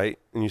ball, right?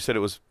 And you said it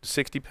was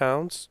 60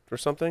 pounds or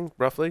something,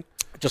 roughly?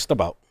 Just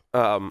about.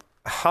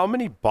 How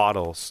many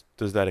bottles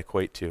does that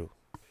equate to?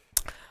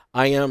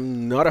 I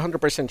am not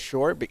 100%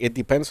 sure, but it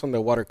depends on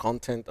the water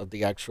content of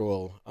the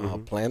actual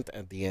plant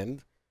at the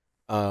end.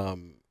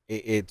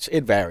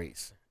 It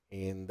varies,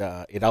 and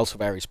it also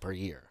varies per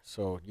year.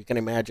 So you can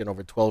imagine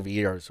over 12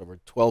 years, over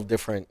 12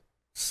 different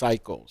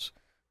cycles,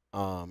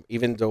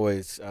 even though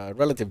it's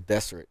relative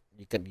desert,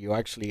 you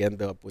actually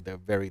end up with a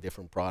very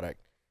different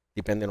product,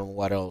 depending on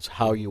what else,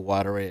 how you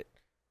water it,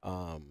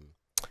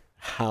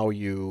 how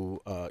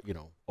you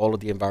all of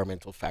the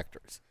environmental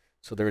factors.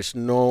 So there's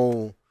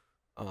no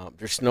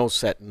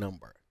set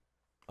number.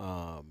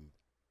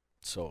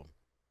 So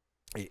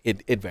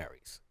it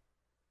varies.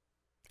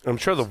 I'm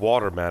sure the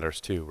water matters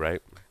too,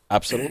 right?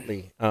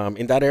 Absolutely.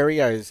 In that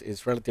area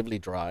is relatively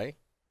dry.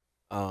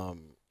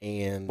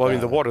 And Well, I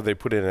mean, the water they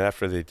put in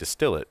after they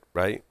distill it,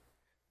 right?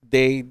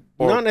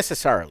 Not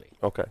necessarily.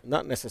 Okay.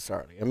 Not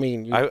necessarily. I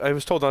mean, I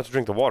was told not to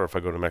drink the water if I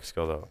go to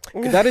Mexico,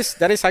 though. that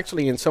is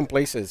actually in some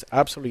places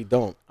absolutely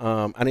don't.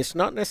 And it's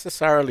not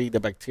necessarily the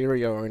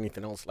bacteria or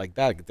anything else like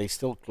that. They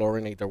still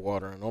chlorinate their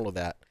water and all of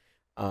that.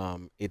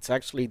 It's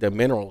actually the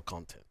mineral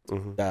content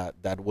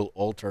that will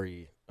alter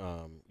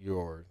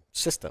your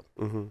system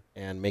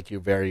and make you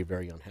very,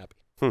 very unhappy.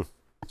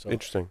 So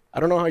Interesting. I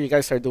don't know how you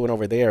guys are doing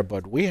over there,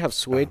 but we have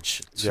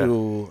switched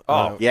to.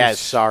 Yeah,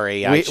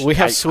 sorry. We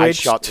have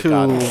switched shot the to.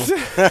 gun.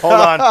 Hold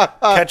on,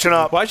 catching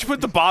up. Why'd you put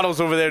the bottles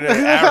over there near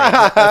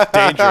Aaran? That's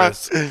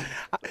dangerous.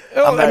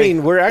 I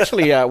mean, we're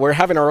actually we're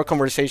having our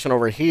own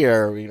over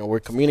here.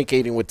 We're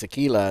communicating with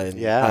tequila, and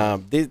Yeah.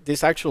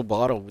 this actual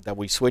bottle that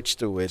we switched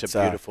to, It's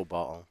a beautiful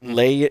bottle.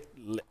 Leyenda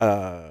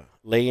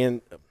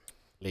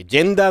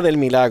del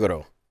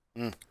Milagro.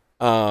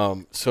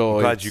 So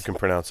Glad you can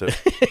pronounce it.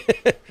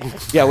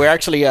 yeah, we're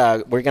actually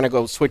we're gonna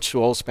go switch to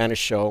all Spanish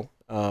show,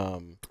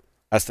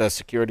 as the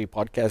security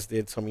podcast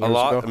did some years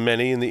ago.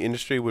 Many in the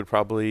industry would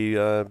probably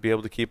be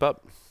able to keep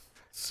up.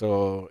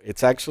 So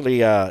it's actually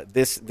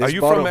this. Are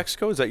you bottle, from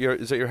Mexico? Is that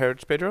your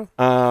heritage, Pedro?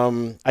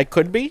 I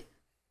could be.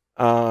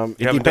 You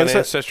haven't done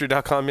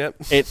Ancestry.com yet?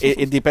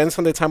 It depends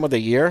on the time of the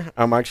year.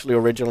 I'm actually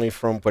originally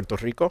from Puerto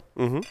Rico.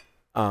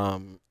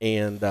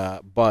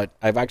 But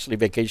I've actually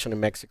vacationed in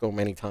Mexico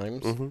many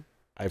times.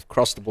 I've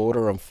crossed the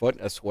border on foot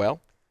as well,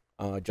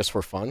 just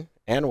for fun,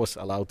 and was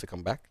allowed to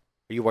come back.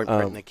 You weren't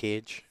put in a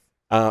cage?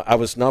 I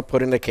was not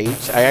put in a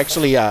cage. I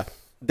actually,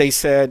 they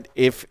said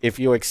if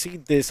you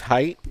exceed this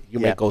height, you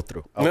may go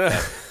through. Okay.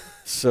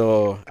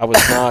 So I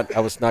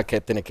was not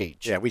kept in a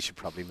cage. Yeah, we should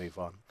probably move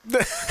on.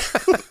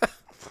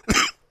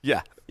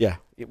 Yeah,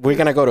 we're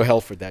gonna go to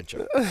hell for that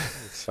joke.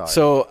 Sorry.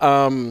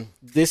 So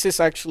this is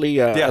actually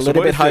a so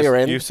little what bit is higher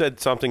this? end. You said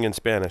something in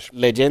Spanish.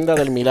 Leyenda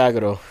del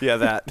Milagro. Yeah,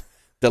 that.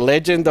 The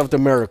legend of the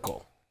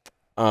miracle.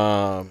 The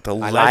I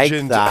like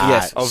legend that.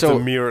 Yes, of so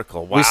the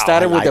miracle. Wow. we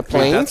started with the that.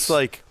 planes. That's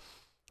like,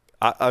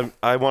 am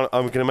I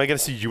gonna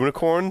see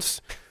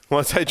unicorns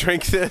once I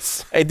drink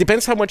this? It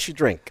depends how much you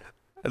drink.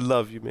 I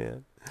love you,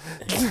 man.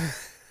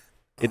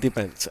 It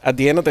depends. At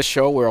the end of the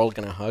show, we're all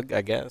gonna hug,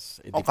 I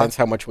guess. It depends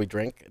how much we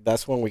drink.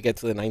 That's when we get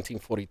to the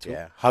 1942.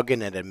 Yeah,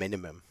 hugging at a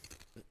minimum.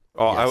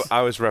 Oh, Yes.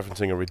 I was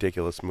referencing a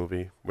ridiculous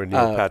movie where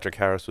Neil Patrick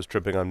Harris was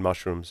tripping on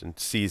mushrooms and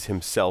sees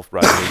himself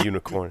riding a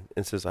unicorn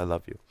and says, "I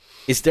love you."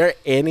 Is there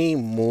any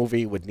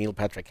movie with Neil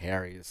Patrick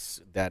Harris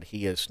that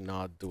he is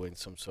not doing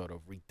some sort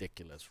of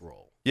ridiculous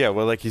role? Yeah,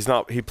 well, like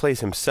he plays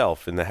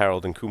himself in the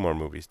Harold and Kumar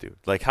movies, dude.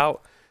 Like how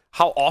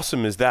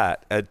awesome is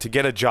that to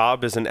get a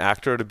job as an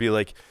actor to be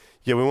like,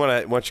 yeah, we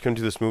want you to come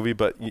do this movie,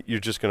 but you're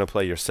just gonna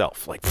play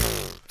yourself. Like,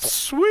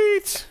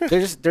 sweet.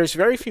 There's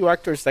very few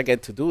actors that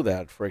get to do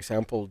that. For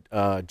example,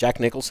 Jack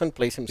Nicholson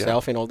plays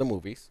himself in all the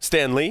movies.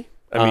 Stan Lee.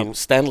 I mean,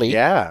 Stan Lee.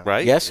 Yeah.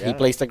 right? Yes, he Yeah.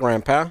 plays the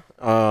grandpa.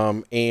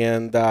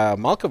 And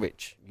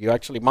Malkovich.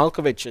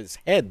 Malkovich's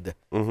head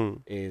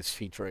is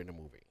featured in the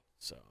movie.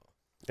 So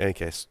In any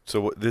case,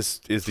 so this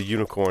is the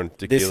unicorn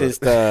tequila. this is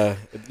the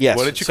yes.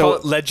 What did you call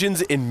it?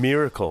 Legends in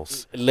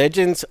Miracles.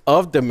 Legends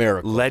of the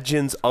Miracle.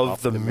 Legends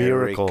of the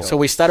Miracle. So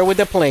we started with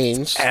the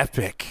planes.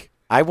 Epic.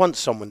 I want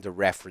someone to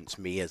reference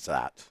me as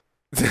that.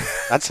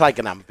 That's like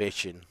an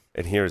ambition.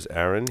 And here's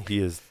Aaron. He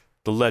is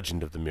the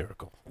legend of the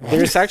miracle.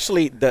 There's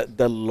actually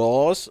the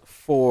laws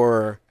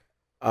for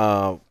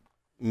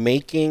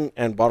making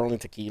and bottling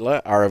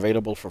tequila are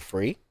available for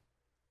free.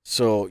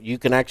 So you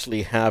can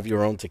actually have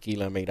your own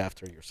tequila made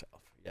after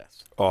yourself.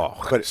 Yes. Oh,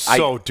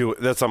 But do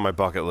it. That's on my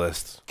bucket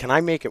list. Can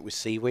I make it with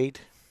seaweed?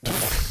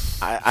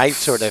 I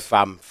sort of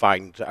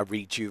found a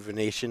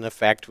rejuvenation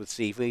effect with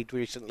seaweed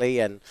recently,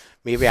 and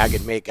maybe I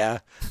could make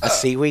a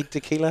seaweed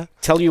tequila.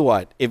 Tell you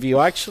what, if you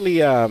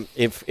actually,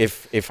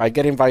 if I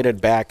get invited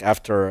back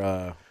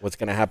after what's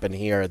going to happen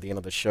here at the end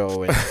of the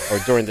show or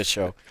during the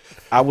show,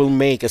 I will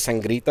make a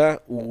sangrita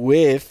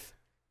with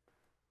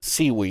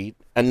seaweed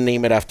and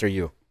name it after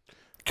you.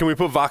 Can we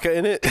put vodka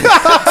in it?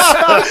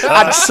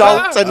 And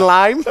salt and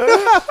lime.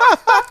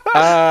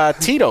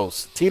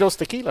 Tito's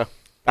tequila.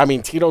 I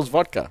mean, Tito's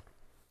vodka.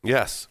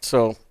 Yes.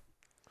 So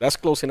that's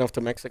close enough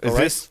to Mexico, Is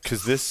right? this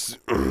because this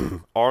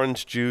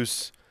orange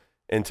juice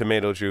and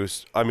tomato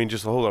juice? I mean,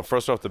 just hold on.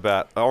 First off the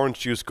bat, orange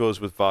juice goes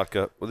with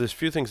vodka. Well, there's a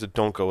few things that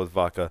don't go with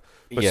vodka,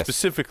 but Yes.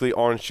 specifically,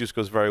 orange juice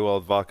goes very well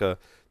with vodka.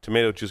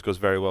 Tomato juice goes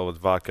very well with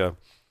vodka.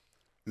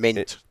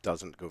 Mint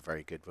doesn't go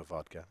very good with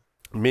vodka.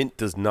 Mint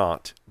does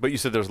not. But you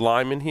said there's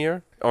lime in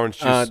here. Orange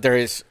juice There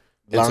is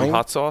and some lime,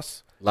 hot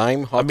sauce.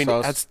 hot I mean,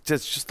 sauce.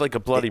 that's just like a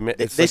bloody mint.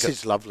 This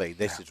is lovely.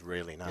 This is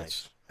really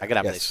nice. I could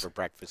have Yes. this for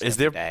breakfast Is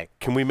every there? day.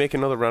 Can we make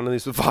another round of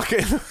these with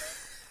vodka?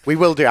 We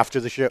will do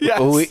after the show.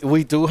 Yes.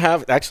 We do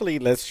have, actually,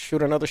 let's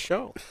shoot another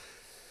show.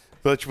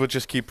 But we'll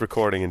just keep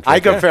recording and I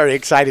drinking. got very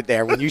excited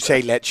there when you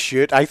say let's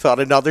shoot. I thought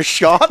another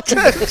shot.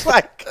 It's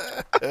like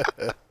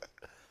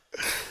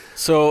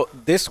So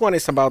this one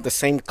is about the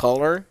same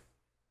color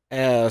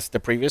as the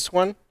previous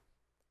one.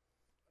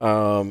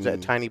 is it a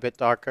tiny bit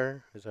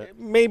darker? Is it?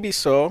 Maybe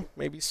so,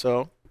 maybe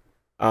so.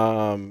 But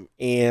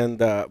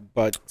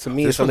to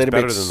me, This it's a one's little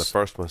better bit than the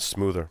first one.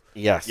 Smoother.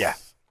 Yes. Yeah.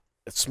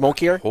 It's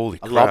smokier. Holy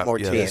A crap! lot more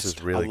yeah, taste. This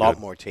is really a lot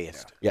good. more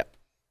taste.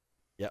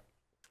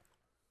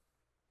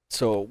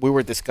 So we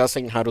were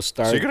discussing how to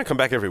start. So you're gonna come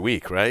back every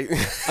week, right?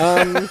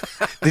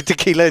 The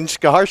tequila and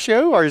cigar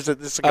show, or is it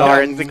the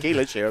cigar and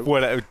tequila show?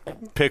 What?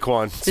 Pick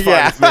one. It's fine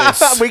Yeah,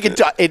 with me. we can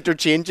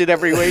interchange it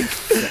every week.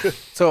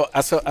 So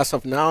as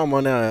of now, I'm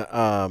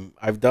gonna.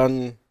 I've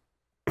done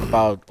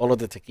about all of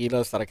the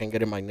tequilas that I can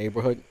get in my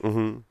neighborhood.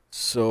 Mm-hmm.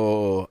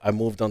 So I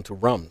moved on to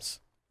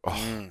rums.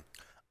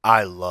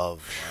 I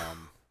love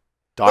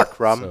Dark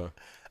rum. So,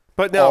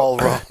 But now, all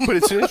rum. but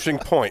it's an interesting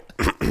point.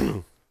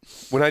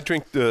 When I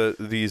drink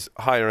these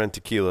higher end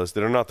tequilas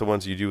that are not the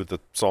ones you do with the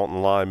salt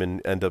and lime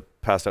and end up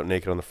passed out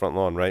naked on the front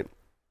lawn, right?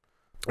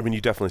 I mean,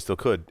 you definitely still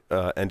could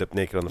end up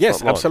naked on the yes,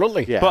 front lawn.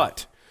 absolutely. Yeah.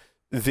 But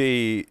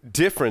the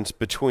difference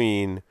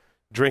between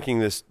drinking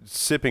this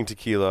sipping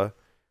tequila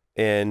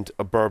and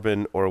a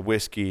bourbon or a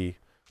whiskey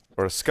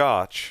or a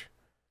scotch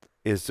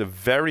is a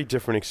very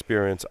different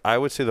experience. I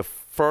would say the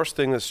first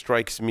thing that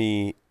strikes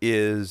me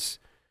is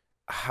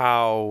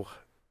how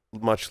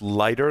much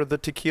lighter the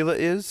tequila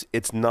is.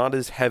 It's not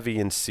as heavy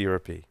and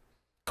syrupy.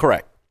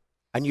 Correct.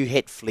 And you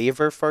hit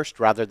flavor first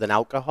rather than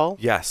alcohol?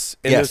 Yes.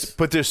 And Yes.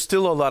 but there's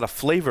still a lot of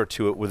flavor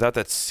to it without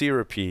that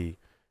syrupy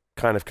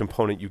kind of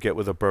component you get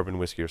with a bourbon,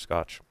 whiskey, or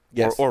scotch.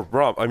 Yes. Or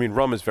rum. I mean,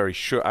 rum is very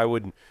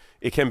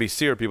it can be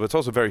syrupy, but it's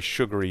also very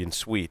sugary and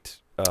sweet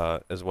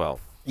as well.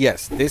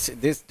 Yes,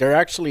 they're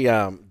actually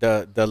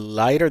the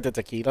lighter the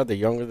tequila, the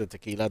younger the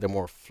tequila, the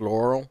more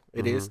floral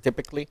it is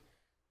typically.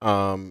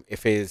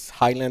 If it's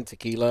Highland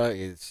tequila,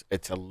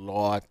 it's a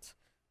lot.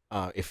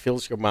 It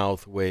fills your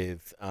mouth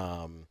with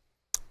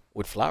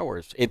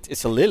flowers.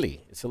 It's a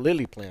lily. It's a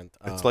lily plant.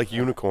 It's like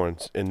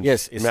unicorns and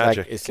yes, it's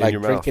magic like it's in like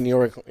your drinking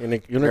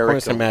unicorns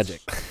Miracles. and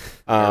magic.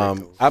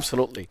 Miracles.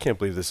 Absolutely. Can't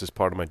believe this is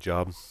part of my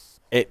job.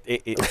 It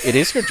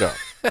is your job.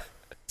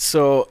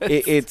 So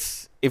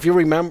it's if you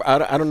remember,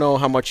 I don't know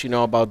how much you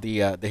know about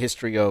the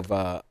history of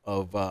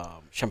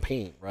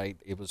champagne, right?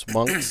 It was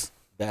monks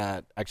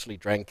that actually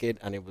drank it,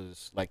 and it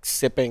was like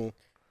sipping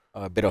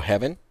a bit of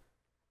heaven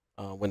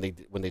when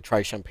they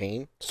try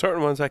champagne.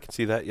 Certain ones I can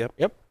see that.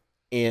 Yep.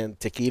 And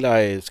tequila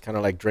is kind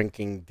of like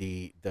drinking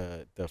the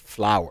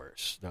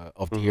flowers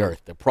of the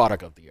earth, the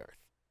product of the earth,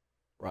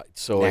 right?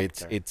 So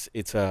Nectar.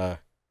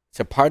 it's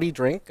a party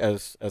drink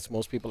as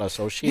most people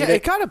associate Yeah,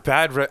 it got a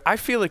bad. I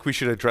feel like we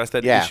should address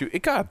that Yeah. issue.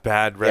 It got a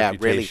bad Yeah, really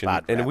reputation,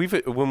 bad and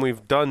rep. when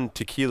we've done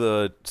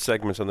tequila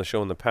segments on the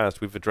show in the past,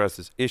 we've addressed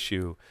this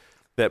issue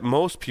that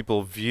most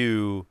people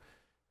view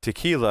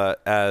tequila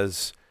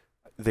as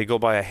they go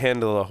buy a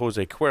handle of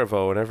Jose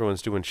Cuervo and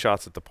everyone's doing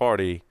shots at the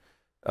party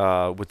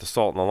with the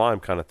salt and the lime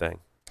kind of thing.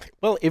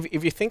 Well,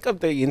 if you think of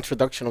the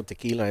introduction of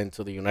tequila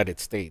into the United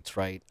States,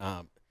 right?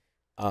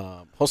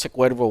 Jose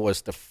Cuervo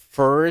was the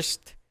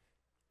first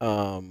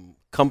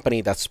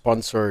company that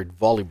sponsored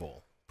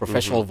volleyball,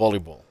 professional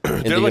volleyball in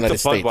They're the like United the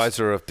States.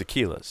 Budweiser of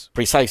tequilas.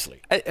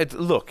 Precisely.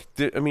 Look,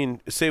 I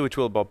mean, say what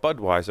you will about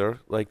Budweiser,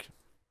 like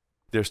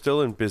they're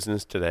still in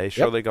business today.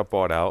 Sure, Yep. they got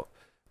bought out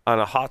on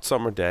a hot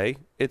summer day.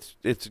 It's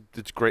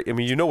great. I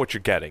mean, you know what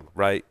you're getting,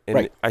 right? And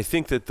Right. I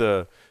think that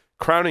the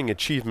crowning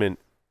achievement,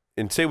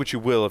 and say what you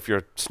will if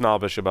you're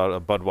snobbish about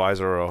a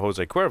Budweiser or a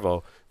Jose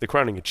Cuervo, the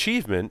crowning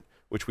achievement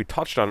which we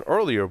touched on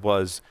earlier,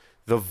 was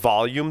the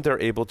volume they're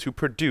able to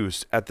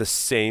produce at the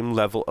same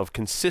level of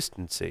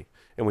consistency.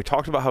 And we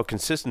talked about how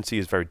consistency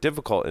is very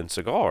difficult in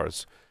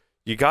cigars.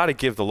 You got to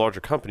give the larger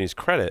companies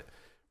credit.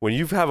 When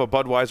you have a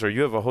Budweiser,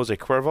 you have a Jose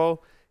Cuervo,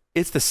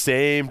 it's the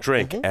same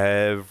drink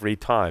every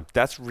time.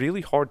 That's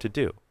really hard to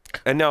do.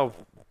 And now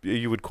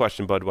you would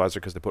question Budweiser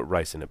because they put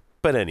rice in it.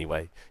 But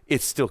anyway,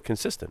 it's still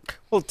consistent.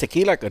 Well,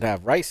 tequila could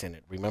have rice in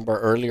it. Remember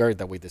earlier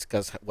that we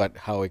discussed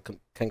how it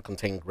can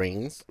contain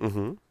grains?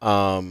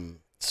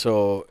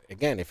 So,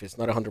 again, if it's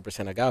not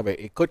 100% agave,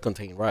 it could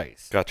contain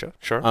rice. Gotcha.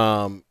 Sure.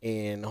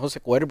 In Jose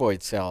Cuervo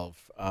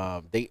itself,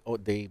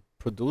 they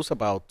produce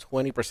about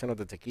 20% of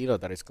the tequila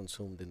that is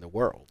consumed in the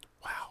world.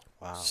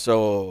 Wow.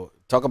 So,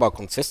 talk about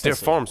consistency. Their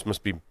farms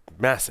must be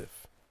massive.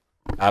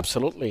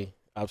 Absolutely.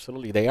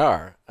 Absolutely, they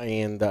are.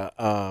 And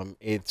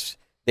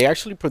they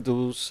actually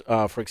produce,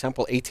 for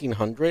example,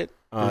 1800.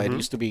 It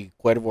used to be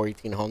Cuervo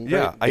 1800.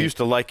 Yeah, I used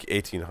to like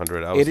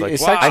 1800. I was like,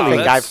 it's wow, actually- I think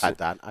I've that's, had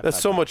that. that's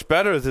so much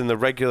better than the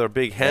regular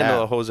big handle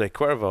Yeah. of Jose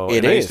Cuervo. It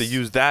and I used to is.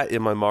 use that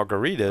in my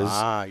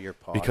margaritas You're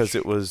posh. because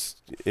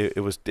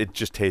it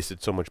just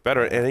tasted so much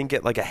better, and I didn't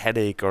get like a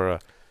headache or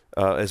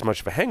as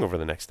much of a hangover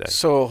the next day.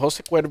 So,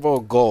 Jose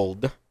Cuervo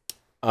Gold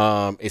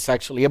is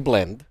actually a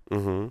blend.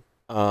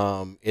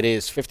 It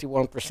is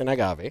 51%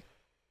 agave,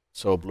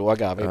 so blue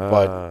agave,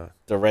 but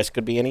the rest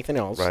could be anything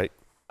else. Right.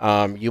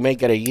 You may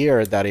get a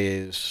year that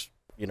is,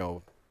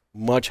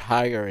 much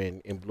higher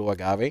in blue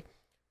agave,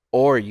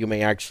 or you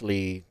may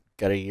actually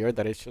get a year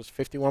that is just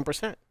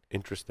 51%.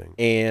 Interesting.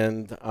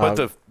 And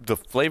But the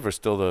flavor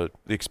still, the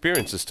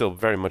experience is still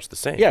very much the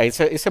same. yeah,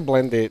 it's a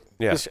blended.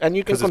 Yeah, And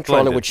you can 'cause it's control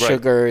it blended, with right.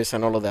 sugars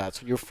and all of that,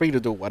 so you're free to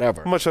do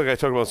whatever. Much like I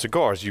talked about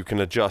cigars, you can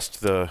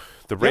adjust the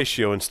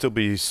ratio and still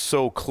be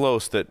so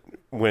close that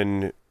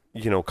when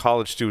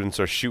college students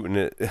are shooting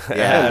it,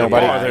 at a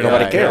nobody- bar, they're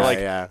nobody not- cares. They're, like,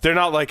 Yeah. they're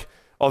not like,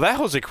 oh, that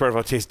Jose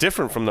Cuervo tastes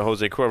different from the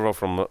Jose Cuervo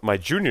from my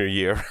junior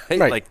year.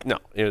 Right. Like, no,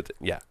 I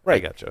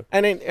Right. gotcha.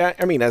 And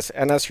I mean, as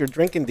you're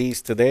drinking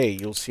these today,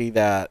 you'll see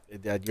that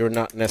you're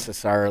not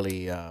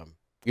necessarily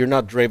you're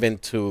not driven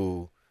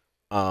to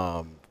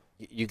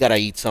you gotta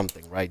eat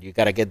something, right? You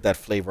gotta get that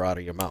flavor out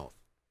of your mouth.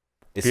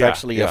 It's Yeah,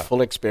 actually yeah. a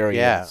full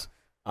experience.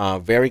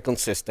 Very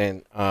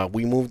consistent.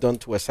 We moved on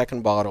to a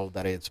second bottle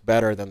that is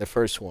better than the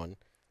first one.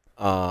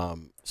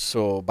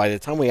 So by the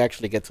time we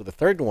actually get to the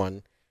third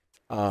one,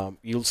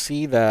 you'll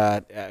see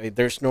that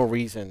there's no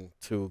reason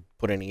to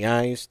put any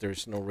ice.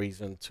 There's no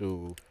reason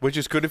to. Which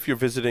is good if you're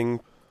visiting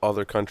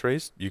other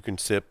countries. You can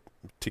sip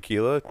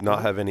tequila,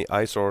 not have any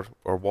ice or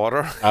water.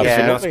 If you're not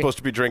Absolutely. supposed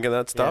to be drinking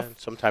that stuff. Yeah,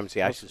 sometimes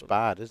the ice is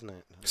bad, isn't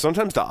it?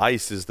 Sometimes the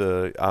ice is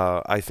the.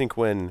 I think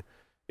when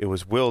it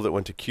was Will that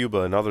went to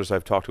Cuba and others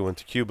I've talked to went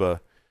to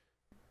Cuba,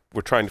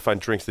 we're trying to find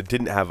drinks that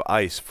didn't have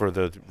ice for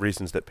the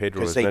reasons that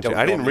Pedro 'Cause was they mentioning.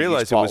 don't I didn't normally use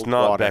realize it was bottled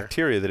not water.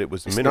 bacteria, that it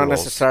was It's minerals. not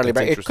necessarily,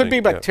 That's but it could be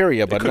interesting. Yeah.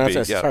 bacteria, but It could not be, yeah.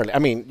 necessarily. I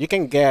mean, you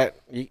can get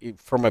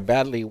from a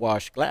badly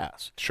washed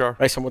glass, Sure.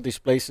 right? Some of these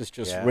places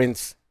just Yeah.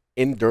 rinse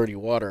in dirty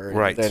water, and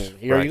Right. then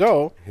here right. you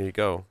go. Here you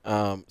go.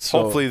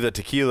 So Hopefully the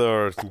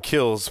tequila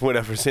kills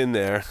whatever's in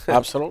there.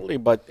 absolutely,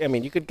 but I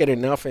mean, you could get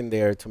enough in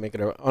there to make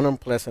it an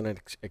unpleasant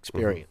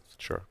experience.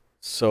 Sure.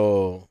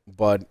 So,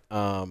 but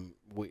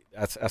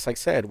as I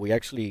said,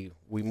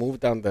 we moved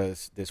down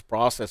this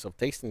process of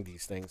tasting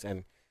these things,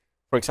 and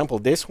for example,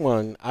 this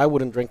one I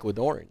wouldn't drink with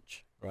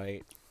orange,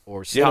 right?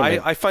 Or Yeah,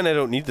 cinnamon. I find I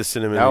don't need the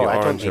cinnamon No, and I the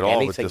don't orange need at all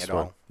with anything this at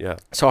one. all. Yeah.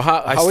 So how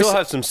I is still it-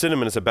 have some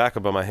cinnamon as a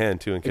backup of my hand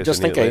too in case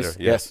just I in need it case,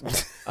 later.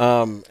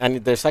 yes.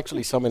 And there's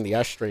actually some in the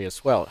ashtray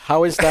as well.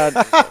 How is that?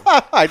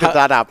 How did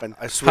that happen?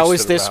 I switched How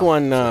is it this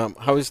around. one?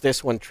 How is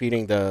this one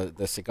treating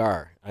the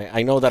cigar?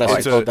 I know that as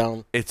It's I go a-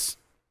 down. It's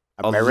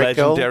A a miracle?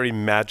 legendary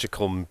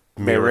magical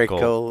miracle.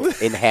 Miracle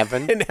in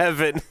heaven. In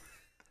heaven.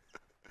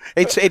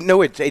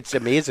 It's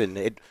amazing.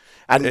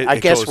 And It- I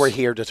it guess goes- we're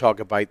here to talk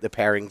about the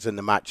pairings and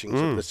the matchings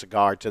of the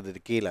cigar to the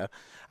tequila,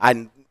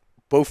 and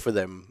both of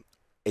them,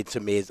 it's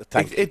amazing.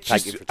 Thank you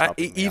for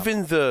topping me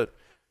up.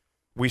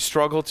 We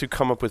struggle to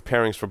come up with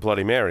pairings for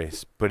Bloody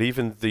Marys, but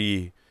even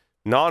the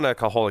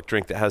non-alcoholic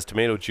drink that has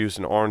tomato juice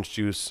and orange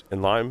juice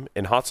and lime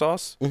and hot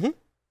sauce Mhm.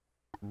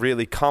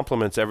 really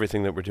complements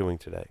everything that we're doing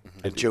today.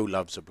 And Joe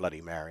loves a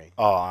Bloody Mary.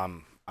 Oh,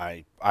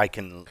 I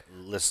can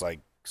list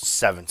like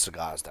 7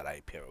 cigars that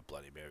I pair with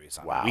Bloody Marys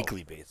on Wow. a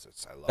weekly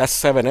basis. I love. That's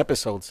 7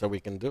 episodes that we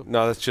can do.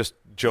 No, that's just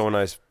Joe and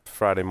I's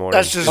Friday morning.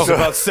 That's just- It's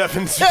about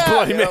 7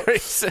 Bloody you know.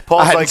 Marys.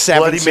 Paul's had like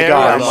 7 Bloody Mary.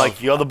 cigars. I'm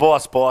like, you're the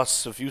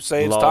boss. If you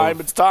say it's Love- time,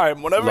 it's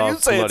time. Whenever you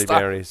Love say Bloody it's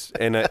time. Marys.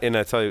 And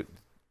I tell you,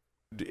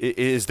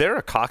 is there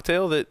a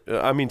cocktail that,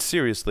 I mean,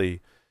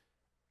 seriously,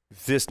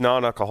 this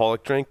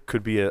non-alcoholic drink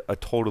could be a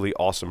totally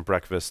awesome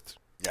breakfast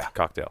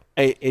cocktail.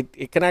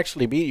 It can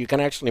actually be. You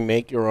can actually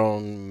make your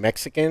own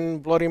Mexican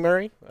Bloody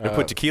Mary. And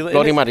put tequila in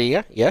Bloody it?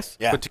 Maria, yes.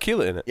 Yeah. Put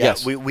tequila in it. Yeah,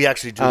 Yes. we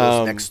actually do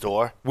those next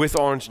door. With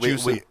orange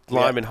juice we- and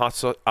lime yeah. and hot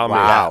sauce. I'm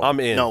Wow. in. I'm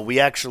in. No, we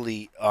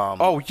actually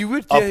Oh, you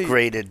would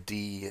upgraded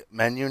the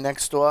menu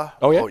next door.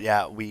 Oh, yeah?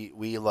 yeah.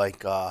 We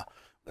like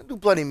we'll do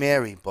Bloody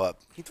Mary, but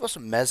can you throw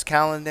some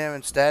mezcal in there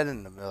instead?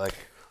 And they're like,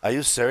 "Are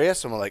you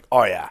serious?" And we're like,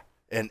 "Oh yeah,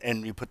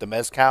 and you put the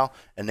mezcal,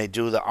 and they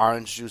do the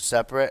orange juice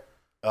separate,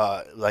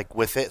 like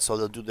with it. So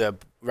they'll do the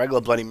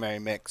regular Bloody Mary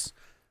mix,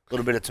 a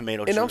little bit of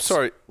tomato juice. And I'm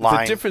sorry,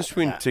 lime, the difference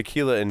between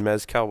tequila and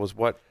mezcal was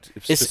what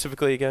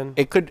specifically again?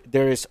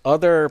 There is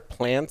other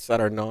plants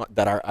that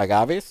are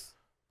agaves,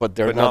 but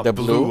they're not the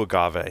blue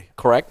agave.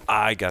 Correct.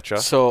 I gotcha.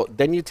 So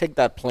then you take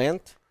that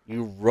plant,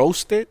 you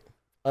roast it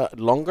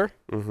longer,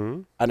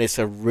 and it's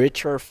a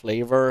richer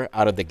flavor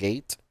out of the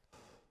gate.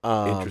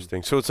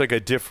 Interesting. So it's like a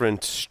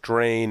different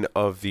strain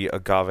of the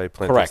agave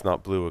plant. Correct. That's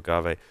not blue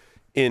agave.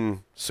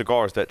 In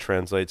cigars, that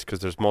translates because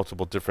there's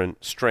multiple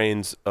different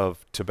strains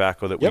of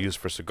tobacco that we use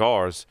for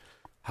cigars.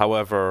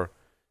 However,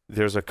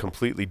 there's a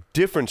completely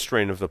different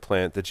strain of the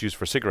plant that's used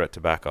for cigarette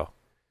tobacco.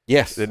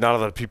 Yes. Not a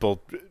lot of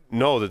people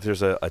know that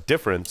there's a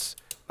difference,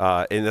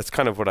 and that's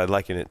kind of what I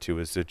liken it to,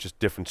 is they're just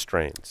different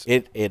strains.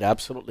 It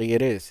absolutely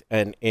it is,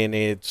 and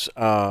it's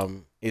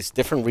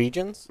different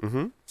regions,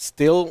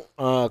 still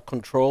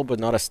controlled but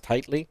not as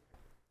tightly.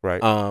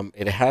 Right.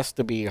 It has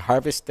to be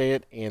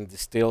harvested and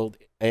distilled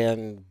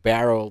and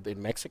barreled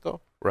in Mexico.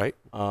 Right.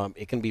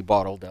 It can be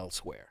bottled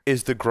elsewhere.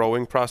 Is the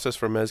growing process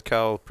for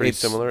mezcal pretty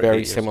similar? It's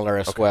very similar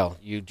as well.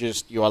 You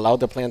allow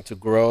the plant to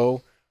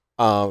grow,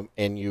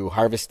 and you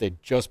harvest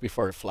it just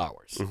before it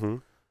flowers.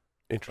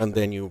 Interesting. And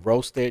then you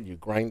roast it, you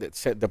grind it.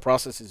 The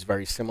process is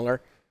very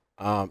similar,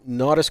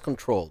 not as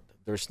controlled.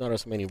 There's not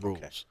as many rules.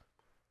 Okay.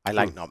 I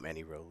like not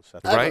many rules.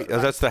 Right?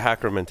 That's the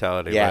hacker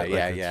mentality, Yeah,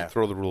 right? yeah.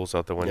 Throw the rules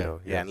out the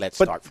window. Yeah, and let's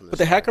start from the But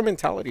the start. hacker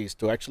mentality is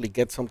to actually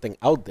get something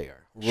out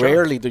there. Sure.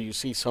 Rarely do you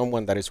see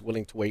someone that is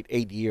willing to wait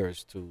 8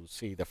 years to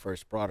see the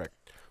first product.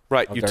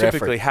 Right. Of You their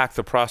typically effort. hack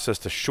the process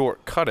to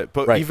shortcut it.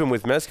 But Right. even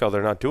with mezcal,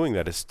 they're not doing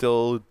that. It's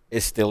still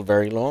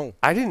very long.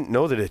 I didn't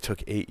know that it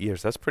took 8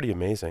 years. That's pretty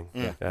amazing.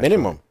 actually.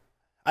 Minimum.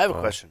 I have a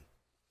question.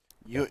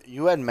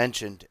 You had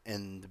mentioned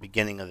in the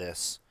beginning of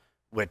this,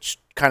 which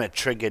kind of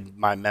triggered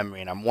my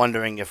memory, and I'm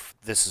wondering if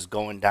this is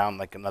going down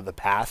like another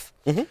path.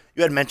 You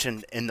had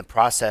mentioned in the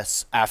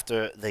process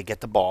after they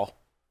get the ball,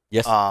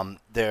 Yes.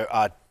 there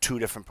are two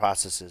different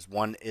processes.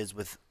 One is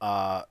with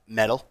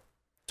metal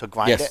to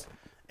grind Yes. it,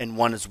 and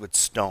one is with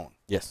stone.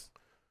 Yes.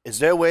 Is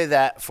there a way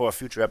that for a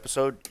future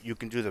episode you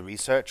can do the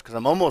research? Because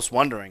I'm almost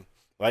wondering,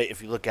 right?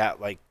 If you look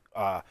at like,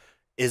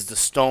 is the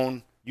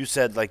stone? You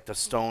said like the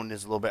stone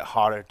is a little bit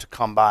harder to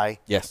come by.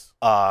 Yes.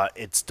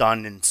 It's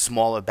done in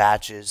smaller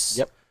batches.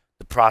 Yep.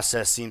 The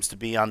process seems to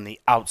be on the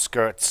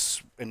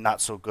outskirts and not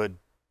so good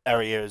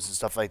areas and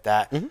stuff like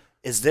that.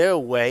 Is there a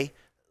way?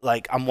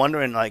 Like, I'm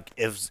wondering, like,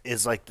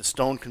 is like the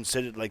stone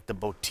considered like the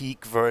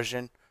boutique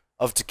version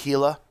of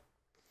tequila?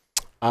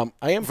 I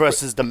am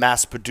versus the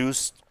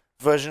mass-produced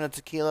version of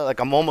tequila. Like,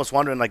 I'm almost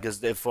wondering, like,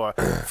 is if for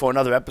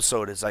another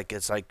episode, it's like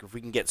if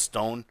we can get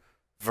stone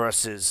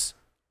versus.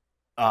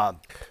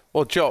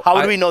 Well, Joe,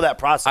 how do we know that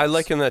process? I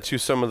liken that to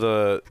some of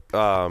the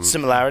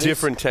similarities,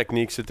 different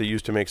techniques that they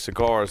use to make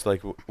cigars.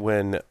 Like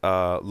when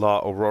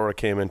La Aurora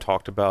came and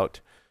talked about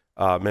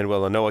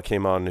Manuel Anoa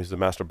came on, who's the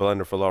master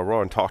blender for La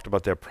Aurora, and talked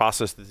about their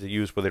process that they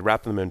use where they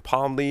wrap them in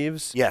palm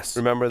leaves. Yes.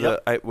 Remember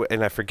Yep.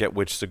 and I forget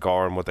which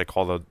cigar and what they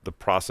call the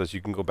process.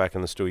 You can go back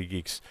in the Stogie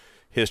Geeks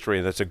history,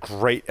 and that's a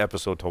great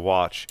episode to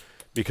watch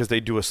because they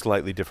do a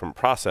slightly different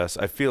process.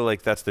 I feel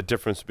like that's the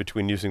difference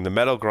between using the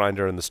metal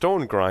grinder and the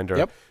stone grinder.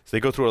 Yep. So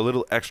they go through a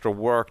little extra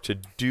work to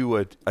do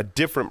a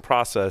different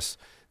process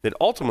that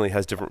ultimately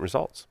has different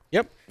results.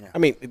 Yep. Yeah. I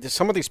mean,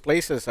 some of these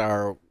places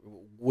are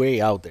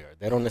way out there.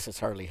 They don't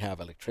necessarily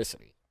have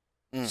electricity.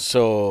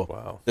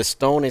 So the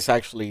stone is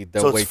actually the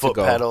way to go. So it's foot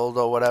pedaled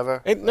or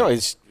whatever? No,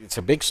 it's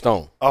a big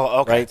stone. Oh,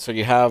 okay. Right? So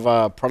you have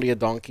probably a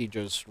donkey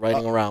just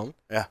riding around.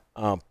 Yeah.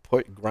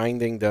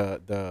 Grinding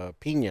the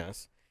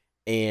piñas,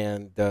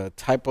 and the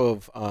type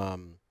of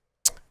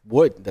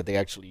wood that they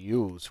actually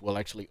use will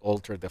actually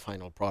alter the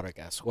final product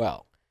as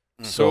well.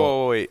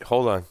 So wait,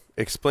 hold on.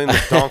 Explain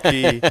the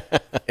donkey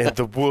and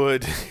the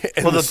wood.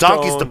 And well, the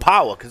donkey's the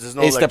power because there's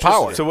no it's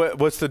electricity. the power. So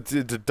what's the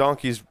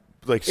donkey's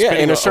like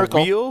spinning in a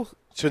circle. wheel?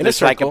 So in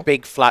there's a like a circle.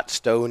 big flat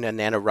stone and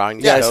then a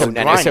round Yeah, stone.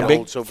 it's a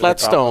big flat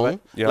stone,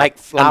 like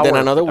flour and then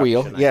another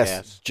wheel. production, I Yes,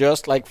 guess.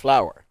 just like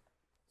flour.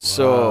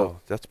 So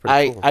Wow, that's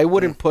pretty cool. I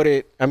wouldn't put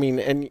it. I mean,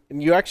 and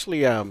you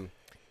actually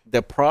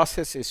the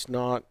process is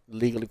not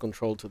legally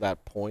controlled to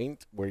that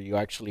point where you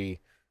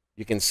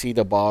can see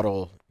the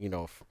bottle,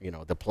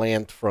 the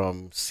plant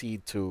from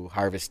seed to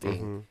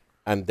harvesting,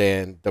 and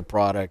then the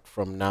product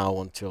from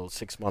now until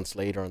 6 months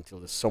later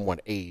until it's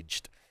somewhat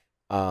aged.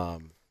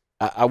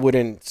 I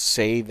wouldn't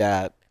say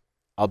that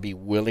I'll be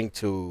willing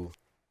to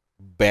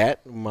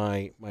bet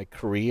my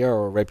career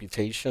or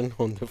reputation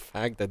on the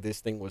fact that this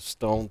thing was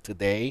stoned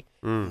today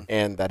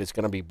and that it's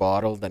going to be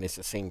bottled and it's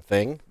the same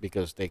thing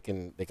because they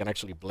can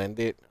actually blend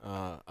it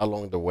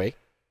along the way.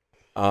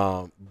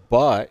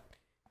 But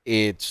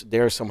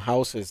there are some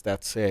houses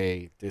that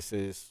say this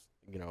is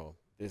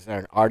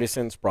an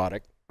artisan's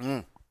product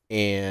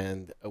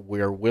and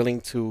we're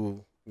willing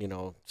to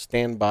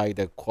stand by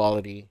the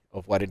quality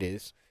of what it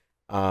is.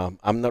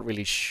 I'm not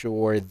really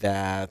sure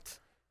that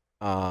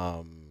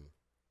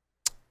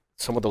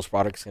some of those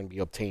products can be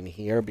obtained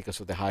here because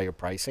of the higher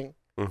pricing.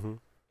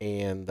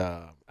 And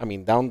I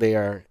mean, down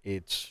there,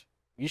 it's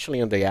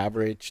usually on the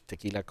average,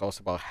 tequila costs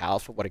about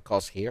half of what it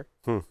costs here.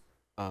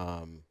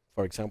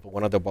 For example,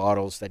 one of the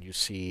bottles that you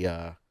see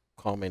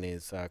common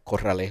is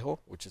Corralejo,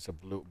 which is a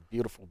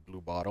beautiful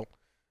blue bottle.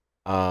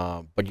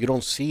 But you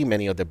don't see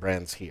many of the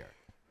brands here.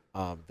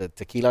 The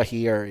tequila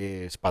here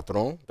is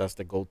Patron. That's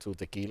the go-to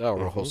tequila,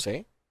 or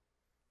Jose.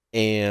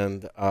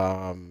 And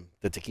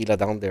the tequila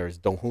down there is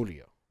Don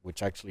Julio,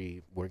 which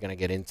actually we're going to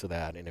get into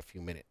that in a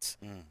few minutes.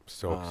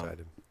 So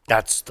excited.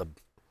 That's the...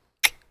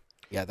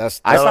 Yeah,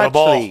 that's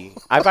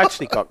I've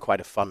actually got quite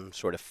a fun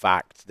sort of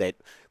fact that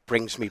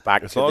brings me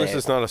back as to long as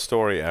it's not a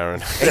story,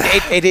 Aaron.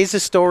 it is a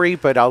story,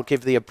 but I'll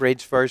give the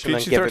abridged version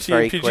and give it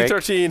very quick.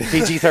 PG-13.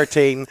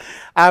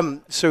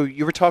 PG-13. So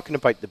you were talking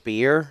about the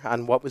beer,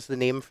 and what was the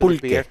name for the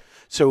beer?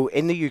 So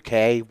in the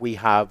UK, we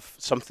have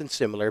something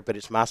similar, but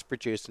it's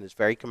mass-produced and it's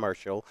very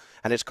commercial,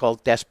 and it's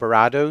called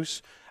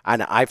Desperados.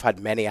 And I've had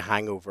many a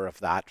hangover of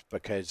that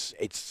because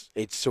it's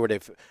sort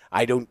of,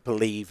 I don't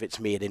believe it's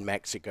made in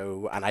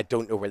Mexico, and I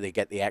don't know where they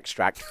get the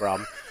extract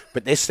from.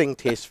 But this thing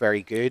tastes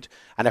very good.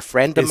 And a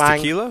friend of mine...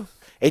 tequila?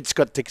 It's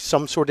got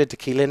some sort of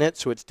tequila in it,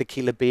 so it's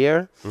tequila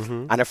beer.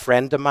 And a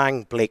friend of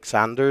mine, Blake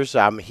Sanders,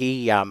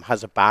 he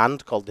has a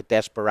band called the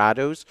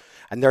Desperados,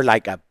 and they're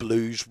like a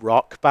blues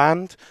rock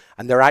band.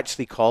 And they're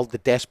actually called the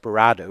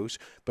Desperados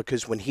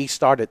because when he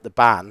started the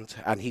band,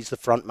 and he's the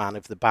front man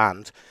of the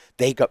band,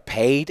 they got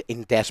paid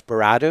in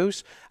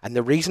Desperados. And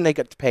the reason they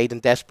got paid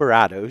in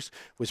Desperados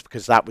was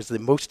because that was the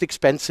most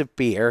expensive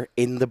beer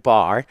in the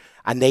bar,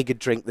 and they could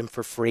drink them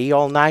for free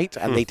all night,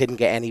 and they didn't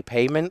get any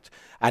payment.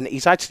 And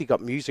he's actually got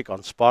music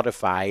on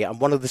Spotify,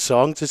 and one of the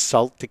songs is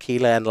Salt,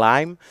 Tequila, and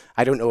Lime.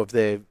 I don't know if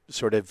the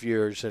sort of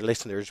viewers or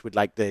listeners would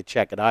like to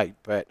check it out,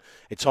 but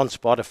it's on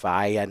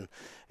Spotify, and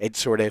it's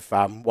sort of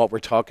what we're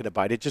talking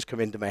about. It just came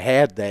into my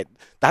head that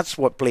that's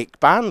what Blake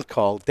band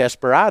called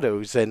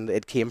Desperados, and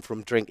it came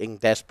from drinking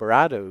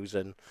Desperados,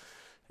 and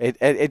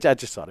I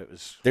just thought it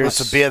was... There's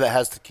a beer that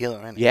has tequila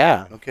in it.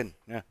 Yeah. No kidding.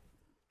 Yeah.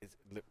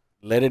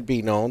 Let it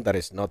be known that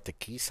it's not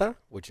tequila,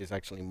 which is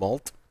actually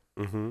malt.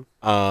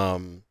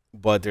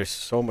 But there's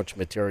so much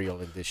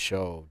material in this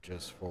show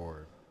just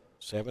for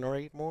 7 or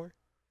 8 more.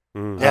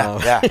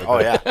 Yeah. Oh,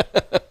 yeah.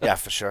 Yeah,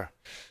 for sure.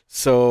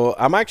 So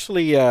I'm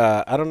actually,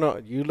 I don't know.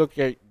 You look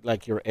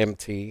like you're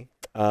empty.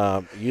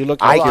 You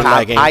look like you're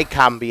lagging. I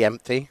can be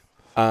empty.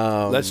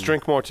 Let's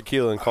drink more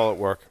tequila and call it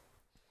work.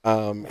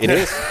 It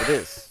is.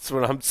 That's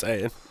what I'm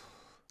saying.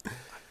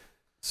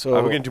 So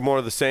are we going to do more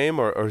of the same,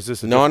 or is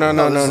this a no?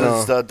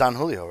 This is Don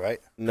Julio, right?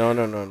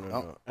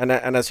 No. And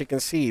as you can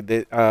see,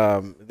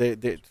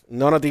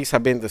 none of these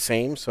have been the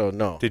same, so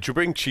no. Did you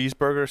bring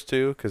cheeseburgers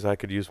too? Because I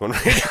could use one.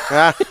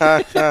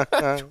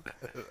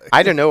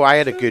 I don't know. I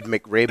had a good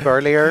McRib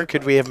earlier.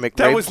 Could we have McRib?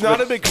 That was not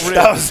a McRib.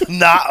 That was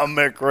not a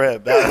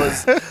McRib.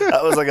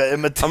 That was like an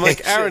imitation. I'm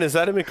like, Aaron, is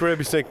that a McRib?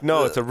 He's like,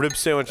 no, it's a rib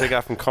sandwich I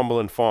got from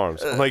Cumberland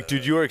Farms. I'm like,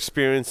 dude, you're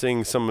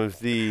experiencing some of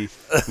the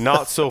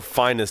not so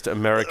finest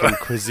American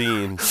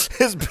cuisines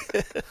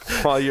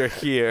while you're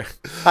here.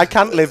 I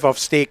can't live off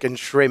steak and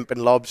shrimp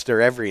and lobster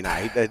every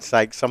night. It's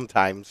like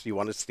sometimes you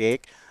want a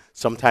steak,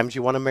 sometimes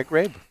you want a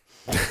McRib.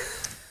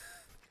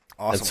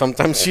 Awesome. And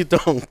sometimes you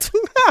don't.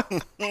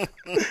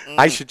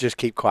 I should just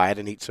keep quiet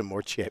and eat some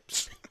more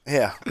chips.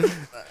 Yeah.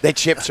 The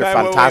chips are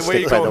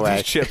fantastic, by the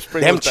way.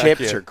 Them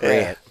chips are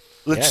great.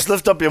 Yeah. Just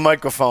lift up your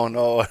microphone.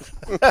 Oh.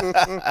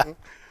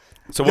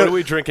 So what are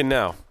we drinking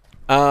now?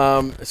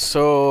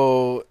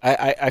 So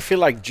I feel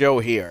like Joe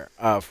here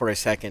for a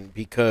second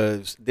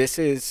because this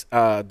is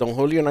Don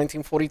Julio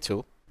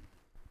 1942.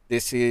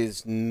 This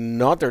is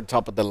not their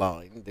top of the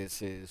line.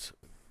 This is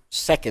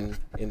second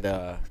in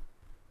the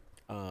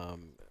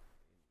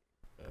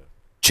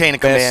chain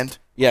of command.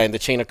 Yeah, in the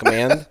chain of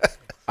command.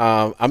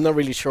 I'm not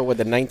really sure what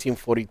the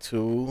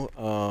 1942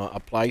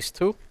 applies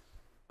to.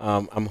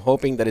 I'm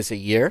hoping that it's a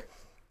year.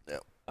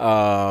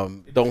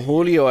 Don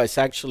Julio is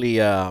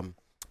actually...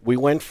 we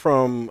went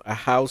from a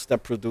house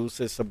that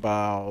produces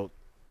about,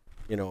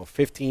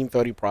 15,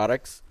 30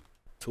 products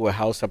to a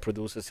house that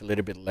produces a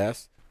little bit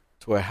less,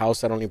 to a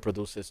house that only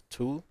produces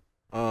 2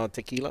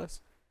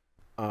 tequilas.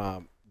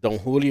 Don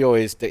Julio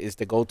is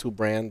the go-to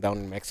brand down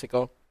in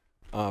Mexico.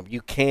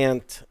 You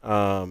can't.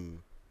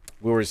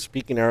 We were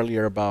speaking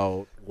earlier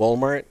about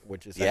Walmart,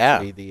 which is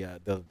actually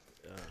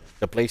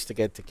the place to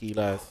get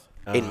tequilas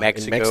in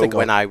Mexico.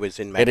 When I was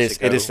in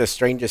Mexico, it is the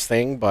strangest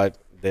thing, but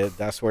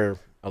that's where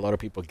a lot of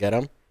people get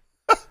them.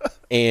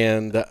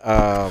 And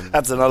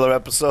that's another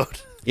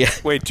episode. Yeah.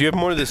 Wait, do you have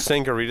more of this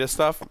Sangarita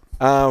stuff?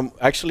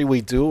 Actually,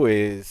 we do.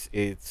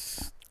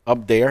 It's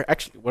up there.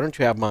 Actually, why don't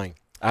you have mine?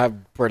 I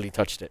have barely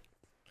touched it.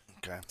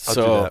 Okay. I'll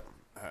do that.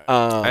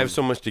 I have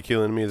so much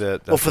tequila in me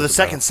that. Well, for the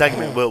second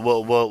segment,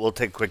 we'll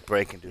take a quick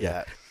break and do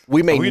that.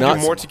 We may not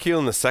do more tequila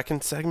in the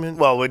second segment.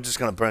 Well, we're just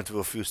gonna burn through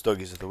a few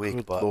Stogies of the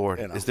week. But Lord,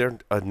 is there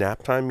a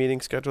nap time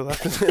meeting scheduled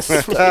after this?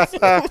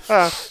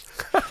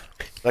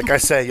 Like I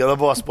say, you're the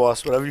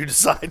boss, whatever you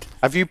decide.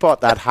 Have you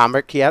bought that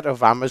hammock yet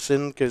of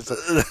Amazon? Because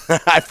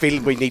I feel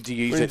we need to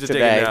use it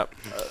today.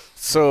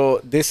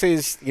 So this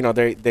is,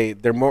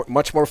 they're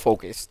much more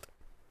focused.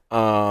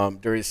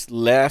 there is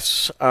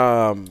less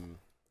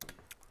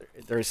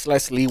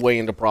leeway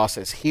in the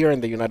process. Here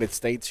in the United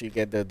States, you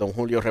get the Don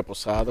Julio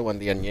Reposado and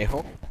the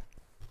Añejo.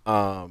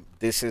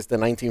 This is the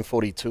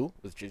 1942,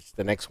 which is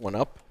the next one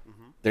up.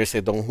 There's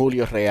a Don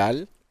Julio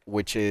Real,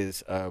 which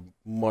is a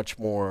much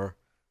more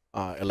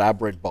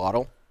elaborate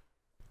bottle.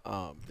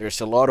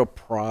 There's a lot of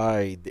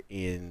pride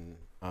in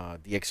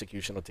the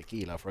execution of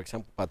tequila. For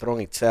example, Patron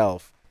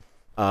itself,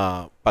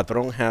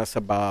 Patron has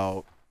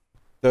about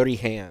 30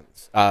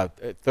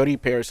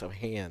 pairs of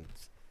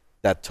hands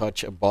that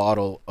touch a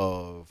bottle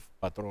of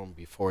Patron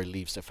before it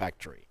leaves the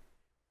factory.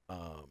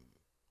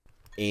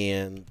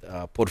 And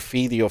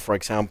Porfidio, for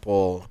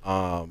example,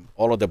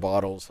 all of the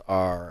bottles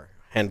are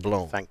hand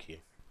blown. Thank you.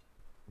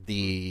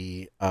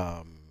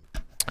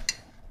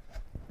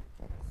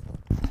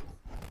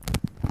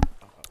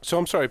 So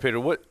I'm sorry, Pedro.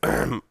 What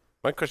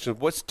my question is,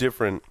 what's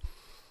different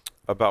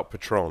about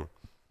Patron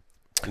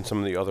than some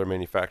of the other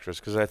manufacturers?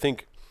 Because I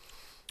think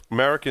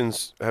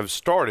Americans have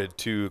started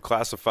to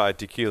classify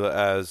tequila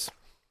as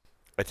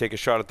I take a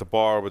shot at the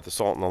bar with the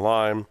salt and the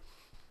lime,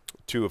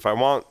 to if I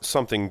want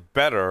something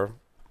better,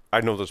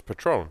 I know there's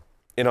Patron.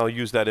 And I'll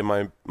use that in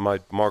my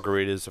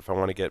margaritas if I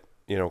want to get,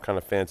 kind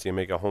of fancy and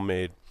make a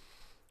homemade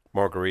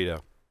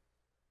margarita.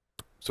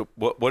 So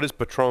what is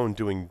Patron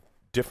doing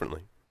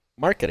differently?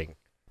 Marketing.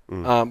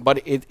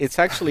 But it's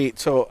actually,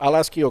 so I'll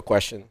ask you a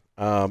question,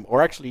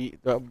 or actually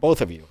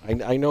both of you.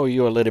 I know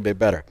you a little bit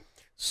better.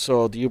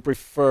 So do you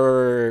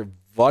prefer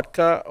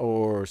vodka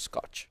or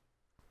scotch?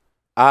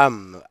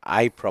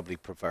 I probably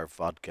prefer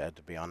vodka,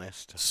 to be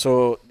honest.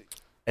 So,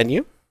 and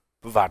you?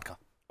 Vodka.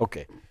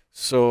 Okay.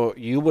 So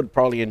you would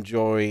probably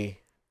enjoy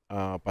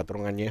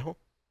Patron Añejo.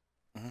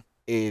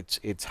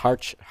 It's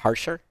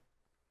harsher.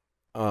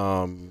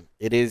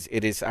 It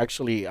is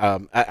actually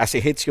as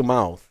it hits your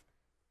mouth,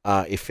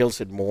 it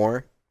fills it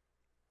more,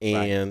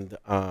 and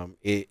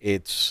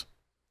it's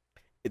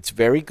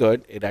very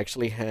good. It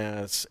actually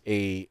has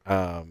a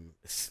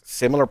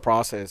similar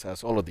process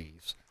as all of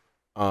these,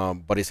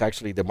 but it's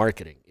actually the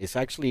marketing. It's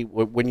actually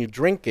when you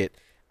drink it.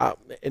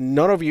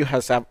 None of you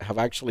have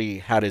actually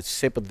had a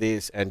sip of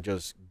this and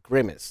just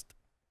grimaced,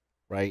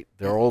 right?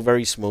 They're all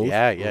very smooth.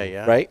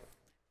 Yeah. Right?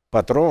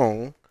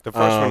 Patron. The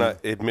first one,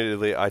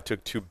 admittedly, I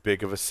took too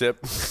big of a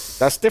sip.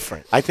 That's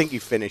different. I think you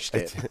finished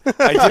it.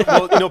 I did.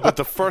 Well, no, but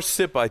the first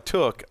sip I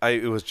took,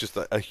 it was just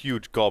a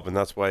huge gulp, and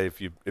that's why if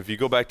you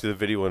go back to the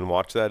video and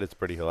watch that, it's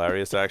pretty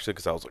hilarious actually,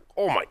 because I was like,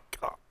 oh my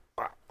god.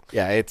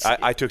 Yeah,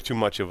 I took too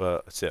much of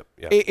a sip.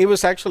 Yeah. It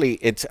was actually,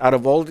 it's out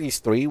of all these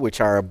three, which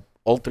are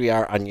all three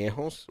are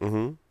añejos.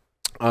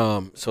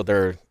 So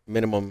they're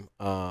minimum.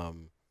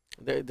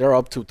 They're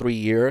up to 3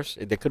 years.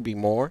 They could be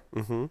more.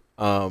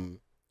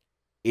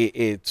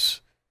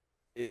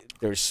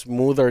 They're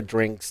smoother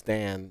drinks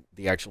than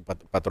the actual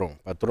Patron.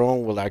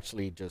 Patron will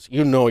actually just,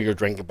 you're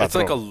drinking Patron. It's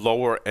like a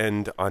lower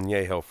end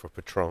añejo for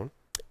Patron.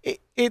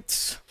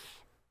 It's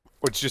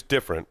just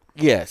different.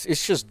 Yes,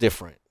 it's just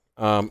different.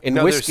 In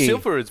now, whiskey, their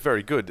silver is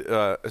very good.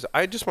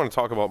 I just want to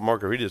talk about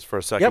margaritas for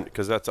a second,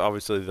 because that's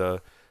obviously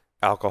the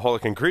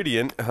alcoholic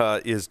ingredient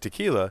is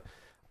tequila.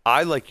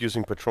 I like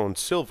using Patron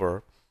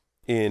Silver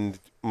in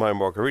my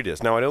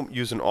margaritas. Now, I don't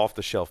use an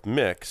off-the-shelf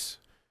mix,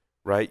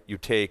 right? You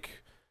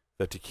take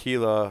the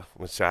tequila,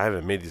 which I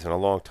haven't made these in a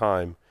long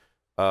time,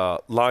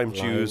 lime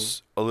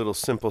juice, a little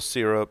simple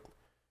syrup,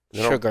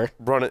 sugar.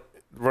 Run it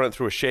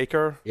through a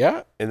shaker.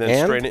 Yeah. And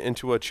then strain it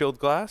into a chilled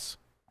glass.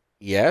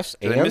 Yes.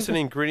 Did I miss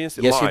any ingredients?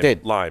 Yes, lime. You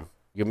did. Lime.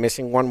 You're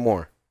missing one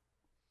more.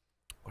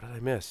 What did I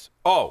miss?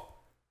 Oh.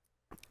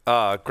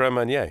 Grand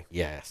Marnier.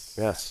 Yes.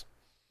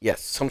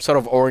 Yes. Some sort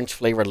of orange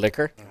flavored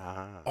liquor.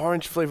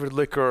 Orange flavored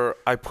liquor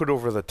I put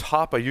over the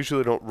top. I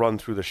usually don't run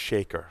through the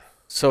shaker.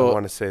 So I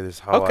want to say this is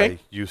how I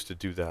used to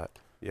do that.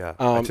 Yeah.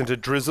 I tend to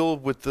drizzle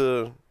with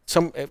the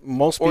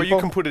most people. Or you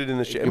can put it in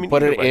the shaker.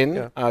 Put it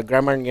in.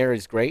 Grand Marnier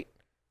is great.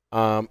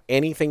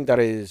 Anything that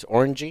is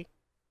orangey.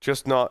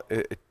 Just not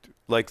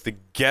like the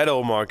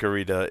ghetto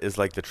margarita is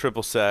like the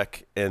triple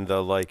sec and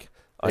the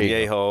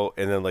añejo,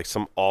 and then like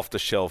some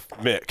off-the-shelf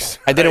mix.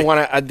 I didn't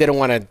want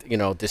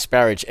to,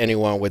 disparage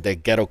anyone with the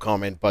ghetto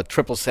comment, but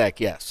triple sec,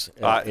 yes,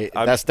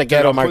 that's the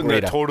ghetto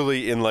margarita.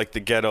 Totally in like the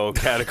ghetto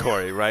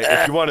category, right?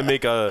 If you want to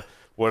make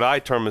what I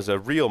term as a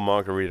real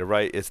margarita,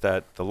 right? It's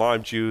that the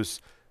lime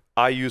juice.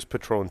 I use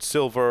Patron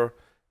Silver,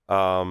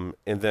 and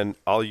then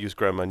I'll use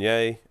Grand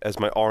Marnier as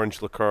my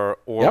orange liqueur.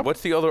 Or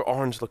what's the other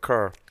orange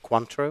liqueur?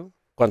 Cointreau.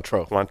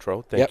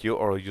 Thank you.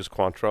 Or I'll use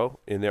Cointreau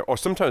in there. Or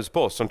sometimes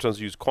both. Sometimes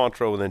I use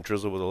Cointreau and then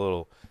drizzle with a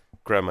little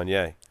Grand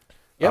Marnier.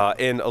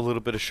 And a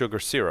little bit of sugar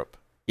syrup.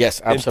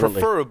 Yes, absolutely. And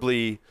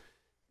preferably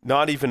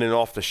not even an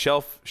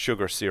off-the-shelf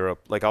sugar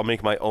syrup. Like I'll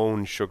make my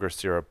own sugar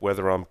syrup,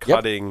 whether I'm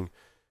cutting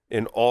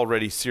an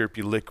already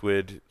syrupy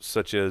liquid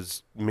such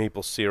as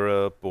maple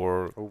syrup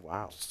or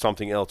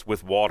something else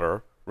with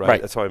water, right?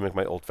 That's how I make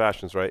my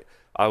old-fashions, right?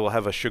 I will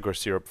have a sugar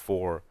syrup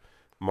for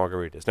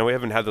margaritas. Now, we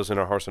haven't had those in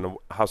our house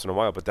in a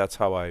while, but that's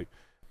how I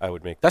I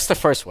would make. That's the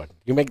first one.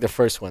 You make the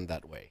first one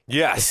that way.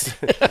 Yes.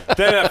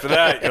 Then after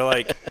that, you're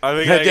like, I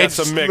think I got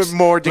some mix.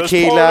 More Let's pour it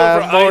tequila,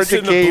 over more ice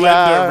in the tequila.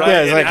 blender, right?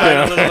 Yeah, it's And like,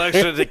 add a little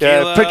extra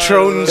tequila.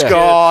 Patron's Yeah.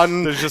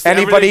 gone. There's just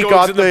Anybody everything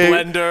got goes in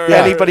the blender.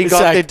 Anybody got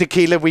Exactly. the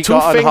tequila we 2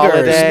 got on fingers,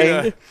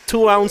 holiday?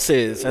 2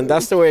 ounces, and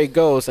that's the way it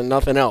goes, and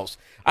nothing else.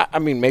 I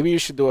mean, maybe you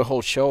should do a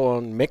whole show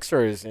on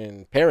mixers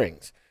and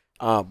pairings.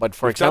 But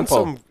for We've done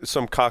example,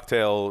 some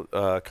cocktail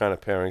kind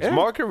of pairings. Yeah.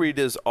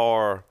 Margaritas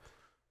are,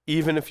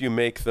 even if you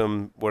make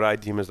them what I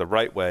deem as the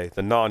right way,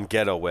 the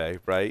non-ghetto way,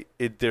 right?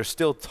 They're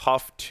still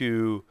tough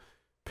to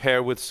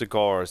pair with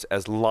cigars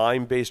as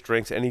lime-based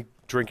drinks. Any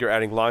drink you're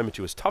adding lime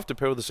into is tough to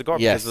pair with a cigar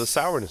because of the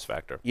sourness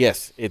factor.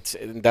 yes,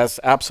 that's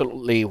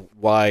absolutely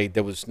why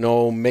there was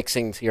no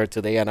mixings here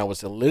today, and I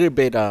was a little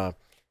bit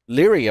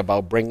leery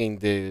about bringing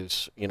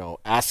this,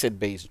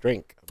 acid-based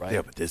drink. Right?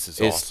 Yeah, but this is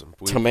It's awesome.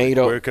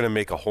 tomato- We're going to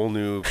make a whole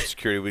new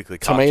Security Weekly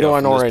cocktail Tomato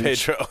and from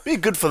this orange. Pedro. Be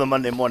good for the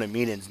Monday morning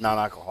meetings,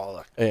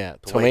 non-alcoholic. Yeah,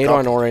 To wake tomato up.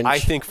 and orange. I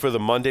think for the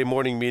Monday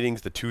morning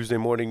meetings, the Tuesday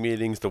morning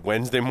meetings, the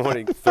Wednesday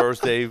morning,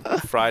 Thursday,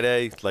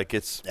 Friday, like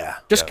it's... Yeah.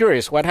 Just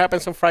curious, what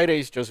happens on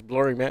Fridays? Just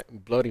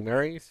Bloody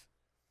Marys?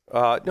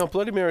 No,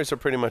 Bloody Marys are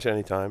pretty much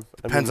any time.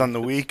 Depends on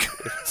the week.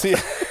 See,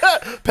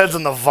 Depends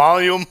on the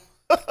volume.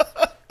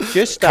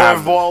 Just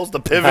Curveballs, the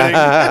pivoting.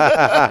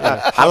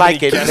 I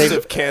like it. guests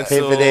have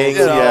canceled. Pivoting,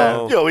 You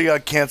know, yeah. yo, we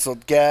got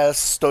canceled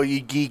guests, Stogie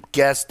Geek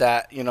guests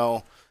that,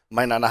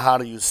 might not know how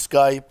to use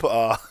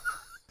Skype.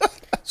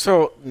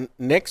 So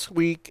next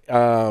week,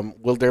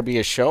 will there be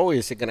a show?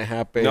 Is it going to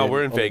happen? No,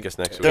 we're in Vegas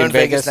next week. They're in In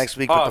Vegas Vegas? next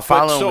week, but the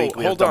following week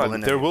we have hold on.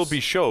 double There will interviews. be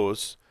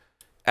shows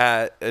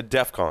at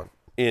DEF CON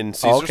in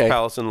Caesar's okay.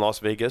 Palace in Las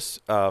Vegas,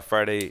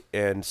 Friday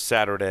and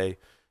Saturday.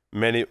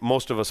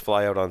 Most of us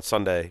fly out on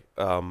Sunday.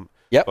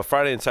 Yep. But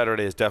Friday and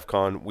Saturday is DEF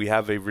CON. We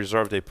have a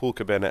reserved a pool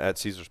cabana at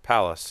Caesar's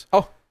Palace.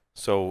 Oh.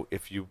 So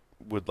if you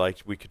would like,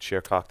 we could share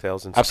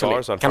cocktails and Absolutely.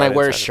 cigars on Can Friday I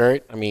wear a and Saturday.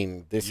 shirt? I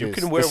mean, this You is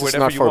can wear this is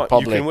whatever not you for want.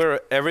 public. You can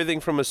wear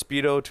everything from a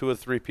Speedo to a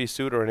 3-piece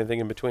suit or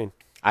anything in between.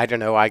 I don't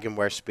know. I can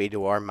wear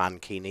Speedo or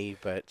Mankini,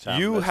 but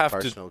You that's have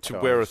personal to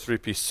wear a choice.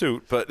 3-piece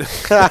suit, but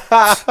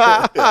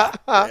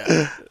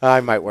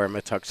I might wear my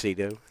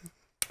tuxedo.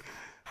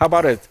 How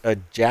about a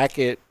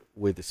jacket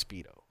with a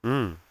Speedo?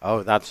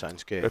 Oh, that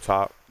sounds good. it's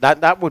hot.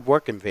 That would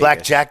work in Vegas.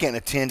 Black jacket and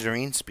a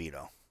tangerine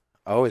Speedo.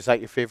 Oh, is that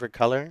your favorite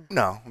color?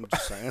 No, I'm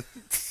just saying.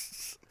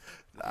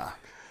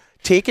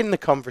 Taking the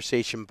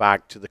conversation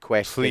back to the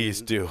question.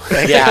 Please do.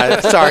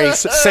 Yeah, sorry.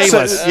 Save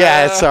us.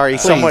 Yeah, sorry.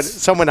 Please.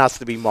 Someone has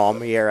to be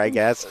mom here, I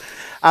guess.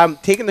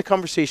 Taking the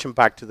conversation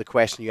back to the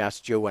question you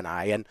asked Joe and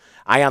I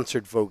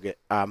answered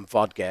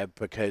vodka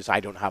because I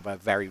don't have a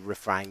very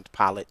refined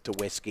palate to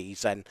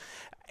whiskeys. And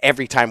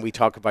every time we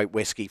talk about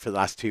whiskey for the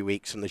last 2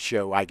 weeks on the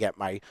show, I get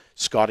my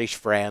Scottish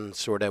friends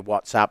sort of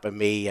WhatsApping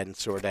me and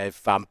sort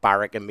of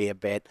barracking me a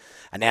bit.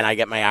 And then I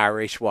get my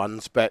Irish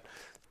ones. But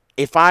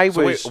if I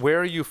So was... wait,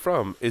 where are you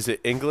from? Is it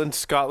England,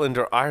 Scotland,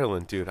 or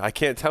Ireland, dude? I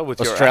can't tell with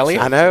Australia?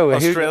 your accent. I know.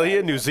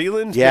 Australia, New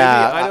Zealand?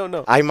 Yeah, Maybe? I don't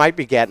know. I might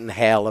be getting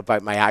hell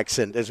about my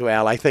accent as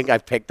well. I think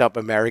I've picked up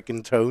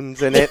American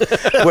tones in it,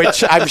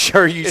 which I'm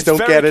sure you It's don't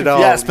very get at all.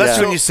 Yeah, especially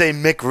Yeah. when you say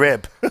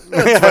McRib.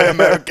 That's very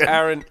American.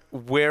 Aaron,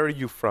 where are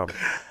you from?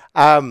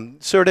 I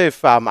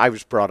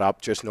was brought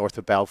up just north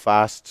of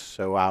Belfast,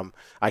 so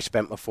I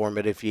spent my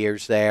formative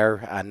years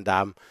there, and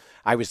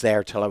I was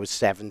there till I was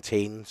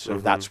 17, so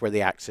that's where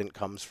the accent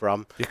comes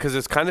from. Because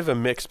it's kind of a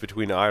mix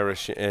between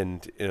Irish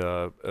and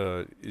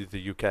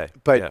the UK.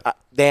 But yeah.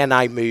 then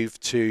I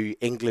moved to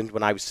England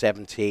when I was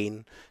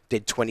 17,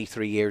 did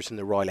 23 years in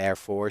the Royal Air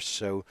Force,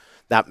 so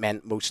that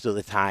meant most of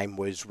the time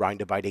was round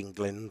about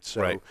England.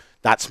 So Right.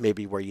 that's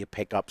maybe where you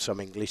pick up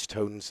some English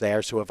tones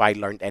there. So if I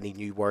learned any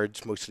new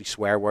words, mostly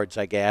swear words,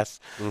 I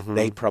guess,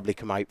 they'd probably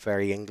come out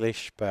very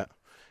English. But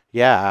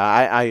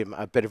yeah, I'm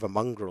a bit of a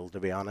mongrel, to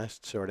be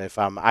honest. Sort of.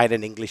 I had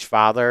an English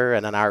father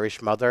and an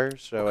Irish mother,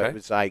 so Okay. it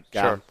was like...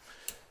 Sure.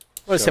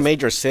 Well, it's a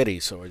major city,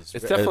 so it's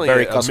definitely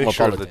very a mixture of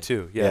cosmopolitan. the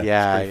two. Yeah,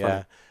 Yeah, it's pretty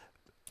yeah.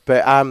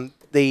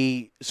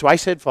 But so I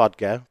said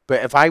vodka,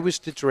 but if I was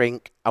to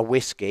drink a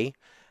whiskey,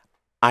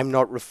 I'm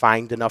not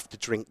refined enough to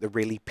drink the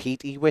really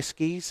peaty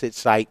whiskeys.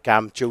 It's like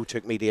Joe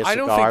took me to a I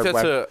cigar. don't think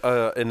where-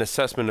 that's an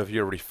assessment of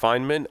your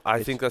refinement.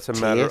 I think that's a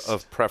matter taste.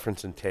 of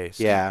preference and taste.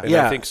 Yeah. And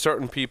Yeah. I think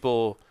certain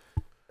people...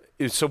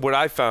 So what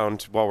I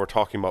found while we're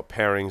talking about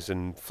pairings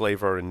and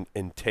flavor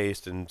and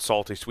taste and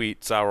salty,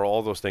 sweet, sour,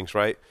 all those things,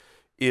 right,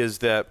 is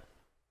that,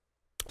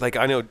 like,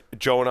 I know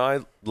Joe and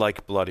I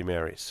like Bloody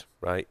Marys,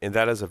 right? And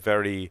that has a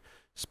very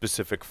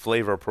specific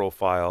flavor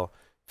profile,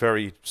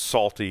 very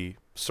salty,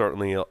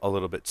 certainly a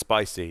little bit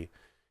spicy.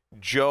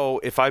 Joe,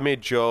 if I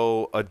made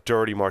Joe a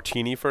dirty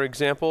martini, for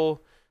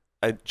example,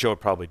 Joe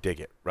would probably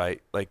dig it,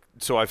 right? Like,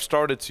 so I've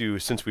started to,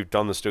 since we've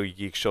done the Stogie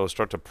Geeks show,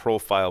 start to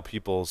profile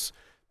people's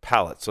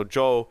palates. So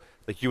Joe,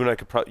 like you and I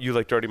could you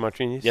like dirty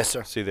martinis? Yes,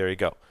 sir. See, there you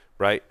go,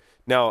 right?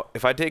 Now,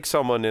 if I take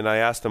someone and I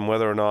ask them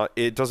whether or not,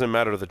 it doesn't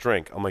matter the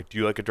drink. I'm like, do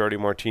you like a dirty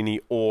martini?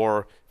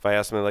 Or if I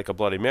ask them, they like a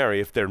Bloody Mary,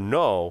 if they're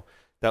no,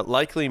 that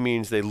likely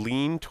means they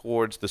lean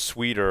towards the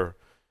sweeter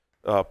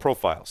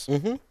profiles.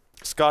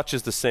 Scotch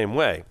is the same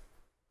way.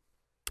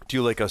 Do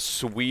you like a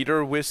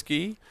sweeter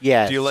whiskey?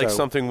 Yeah. Do you like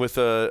something with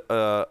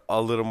a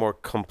little more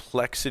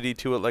complexity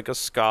to it, like a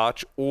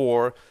Scotch,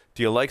 or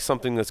do you like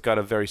something that's got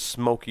a very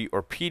smoky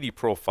or peaty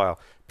profile?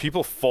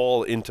 People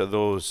fall into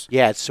those.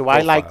 Yeah, so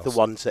I like the profiles.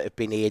 ones that have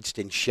been aged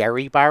in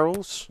sherry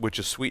barrels. Which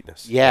is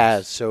sweetness.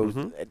 Yeah,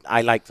 so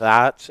I like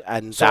that.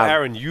 And So,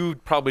 Aaron, you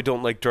probably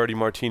don't like dirty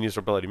martinis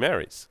or Bloody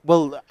Marys.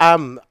 well,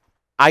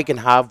 I can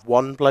have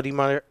one Bloody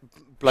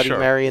Sure.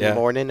 Mary in Yeah. the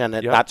morning, and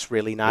Yep. that's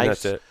really And nice.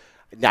 that's it.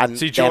 And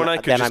See, Joe and I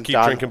could just I'm keep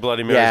done. drinking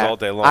Bloody Marys all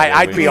day long.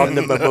 I'd be on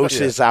the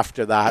mimosas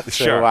after that. So,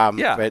 Sure.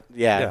 Yeah. But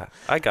yeah. Yeah,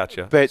 I got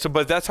you. But-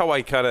 But that's how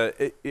I kind of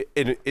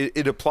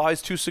it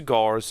applies to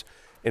cigars,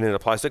 and it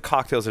applies to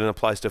cocktails, and it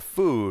applies to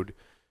food.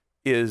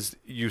 Is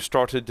you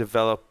start to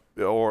develop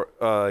or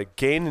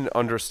gain an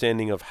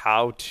understanding of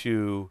how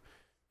to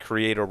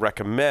create or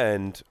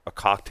recommend a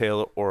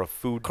cocktail or a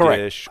food Correct.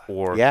 dish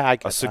or Yeah, I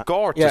get a that.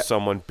 cigar Yeah. to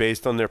someone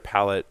based on their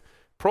palate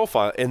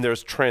profile. And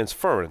there's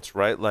transference,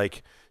 right?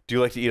 Like, do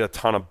you like to eat a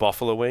ton of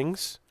buffalo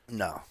wings?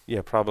 No.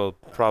 Yeah,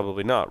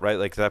 probably not, right?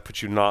 Like that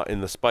puts you not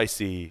in the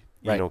spicy,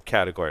 Right.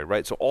 category,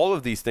 right? So all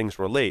of these things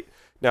relate.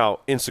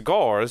 Now, in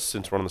cigars,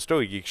 since we're on the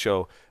Stogie Geek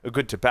show, a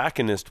good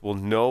tobacconist will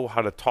know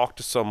how to talk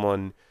to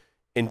someone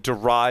and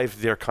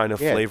derive their kind of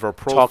Yeah, flavor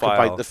profile. talk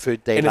about the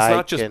food they and like. it's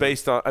not just and-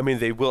 based on. I mean,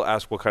 they will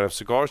ask what kind of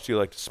cigars do you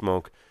like to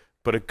smoke,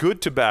 but a good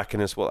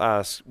tobacconist will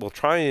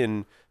try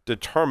and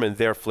determine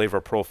their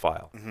flavor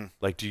profile.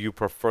 Like, do you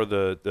prefer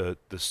the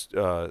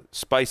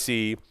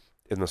spicy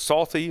and the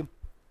salty,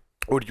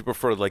 or do you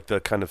prefer like the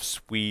kind of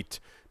sweet,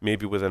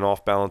 maybe with an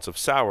off balance of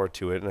sour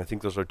to it? And I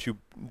think those are two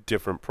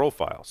different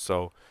profiles.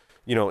 So,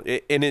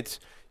 and it's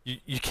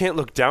you can't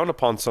look down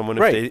upon someone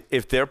Right.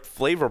 if their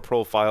flavor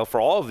profile for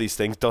all of these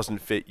things doesn't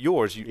fit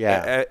yours.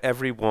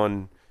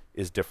 Everyone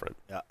is different.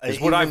 Yeah. Is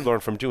what I've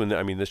learned from doing that.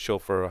 I mean, this show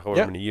for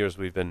however many years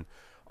we've been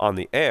on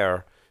the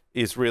air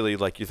is really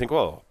like you think,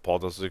 well, Paul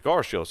does a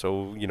cigar show,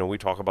 so we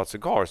talk about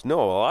cigars.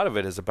 No, a lot of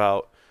it is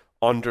about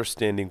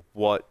understanding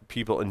what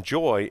people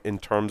enjoy in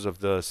terms of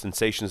the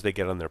sensations they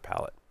get on their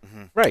palate.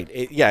 Right.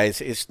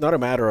 It's not a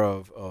matter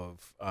of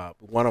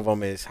one of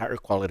them is higher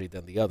quality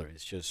than the other.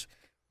 It's just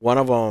one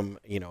of them,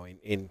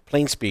 in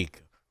plain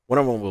speak, one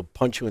of them will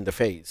punch you in the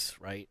face,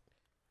 right?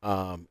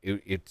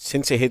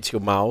 Since it hits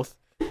your mouth,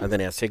 and then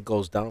as it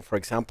goes down, for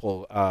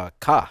example,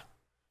 Ka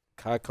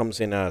comes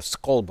in a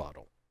skull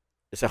bottle.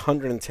 It's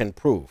 110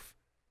 proof.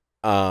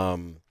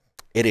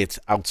 It is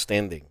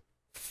outstanding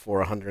for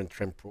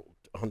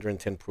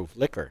 110 proof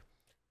liquor.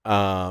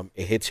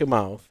 It hits your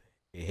mouth,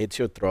 it hits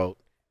your throat,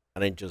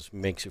 and it just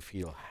makes you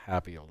feel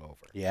happy all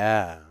over.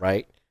 Yeah.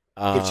 Right.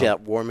 Gives you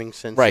that warming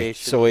sensation. Right.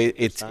 So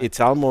It's it's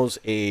almost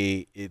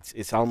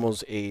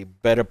a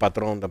better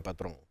patron than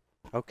patron.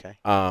 okay.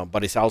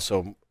 But it's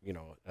also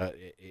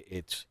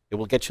it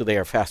will get you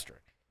there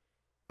faster.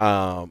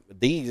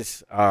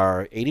 These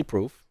are 80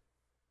 proof.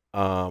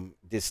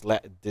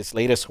 This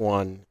latest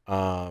one,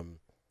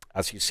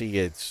 as you see,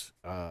 it's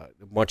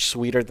much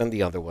sweeter than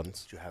the other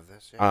ones. Did you have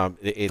this? Yeah.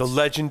 It's, The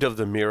Legend of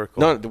the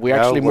Miracle. no, we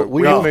actually we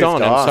we moved moved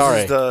on. on. I'm sorry.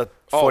 This is the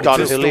Don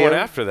this is the Julio? one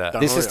after that.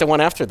 Don This is the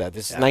one after that.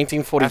 This is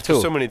 1942. After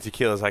so many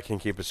tequilas, I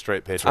can't keep it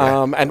straight, Pedro.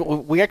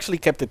 And we actually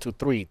kept it to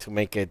 3 to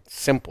make it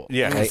simple.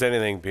 yeah, right? because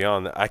anything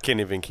beyond that, I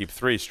can't even keep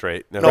 3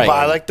 straight. No, Right. but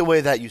I like the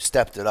way that you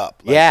stepped it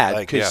up. Like- Yeah,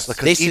 like, because yeah.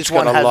 this each has got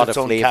one a has lot its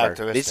of own flavor. This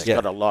characteristic. has Yeah.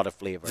 got a lot of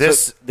flavor.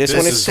 This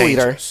one is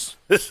sweeter.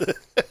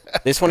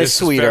 This one is This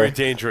sweeter. is very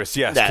dangerous,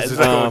 yes, Yeah, because it's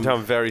it's, going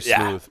down very yeah.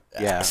 smooth.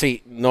 yeah.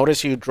 See,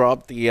 notice you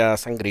dropped the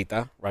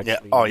sangrita, right? Yeah.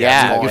 Oh,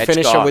 Yeah, yeah. You it's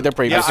finish it gone. with the Yeah,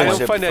 previous I one.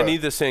 don't find I prefer-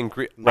 need the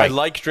sangria. I Right.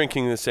 like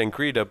drinking the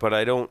sangrita, but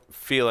I don't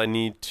feel I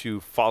need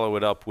to follow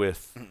it up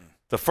with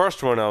the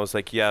first one. I was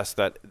like, yes,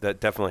 that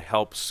definitely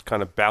helps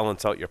kind of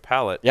balance out your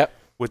palate. Yep.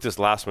 With this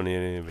last one, you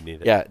didn't even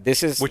need it. Yeah,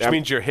 this is Which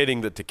means you're hitting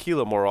the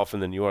tequila more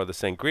often than you are the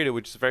sangrita,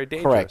 which is very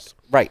dangerous. correct.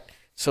 Right.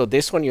 So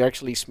this one you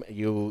actually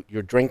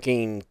you're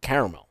drinking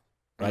caramel,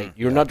 right?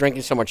 You're not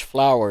drinking so much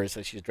flowers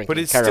as you're drinking But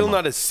it's caramel. still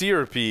not as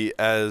syrupy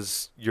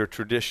as your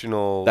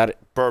traditional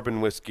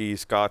bourbon whiskey,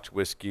 Scotch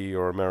whiskey,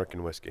 or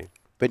American whiskey.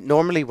 But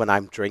normally when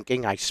I'm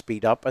drinking, I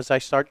speed up as I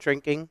start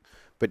drinking.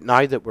 But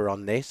now that we're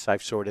on this,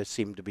 I've sort of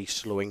seemed to be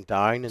slowing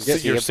down and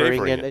Yes, you're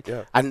savoring savoring it,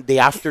 yeah. And the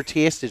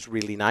aftertaste is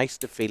really nice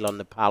to feel on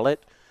the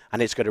palate.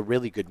 And it's got a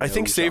really good I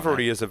think nose on it.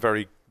 savory is a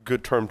very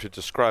good term to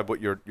describe what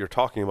you're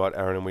talking about,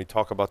 Aaron, and we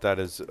talk about that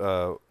as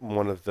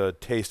one of the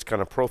taste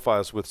kind of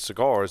profiles with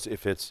cigars.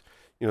 If it's,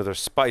 they're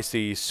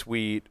spicy,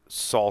 sweet,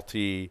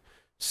 salty,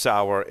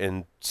 sour,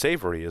 and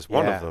savory is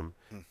one of them.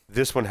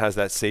 This one has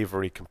that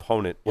savory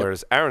component,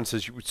 whereas Aaron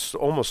says you would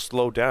almost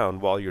slow down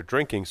while you're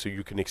drinking so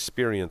you can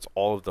experience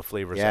all of the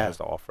flavors it has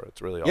to offer.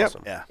 It's really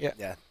awesome. Yeah. Yeah.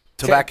 Yeah.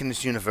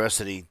 Tobacconist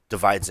University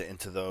divides it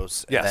into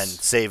those. Yes. And then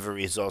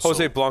savory is also.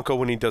 Jose Blanco,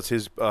 when he does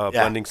his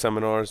blending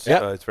seminars,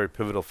 it's a very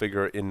pivotal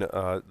figure in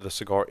the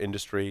cigar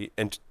industry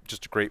and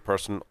just a great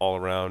person all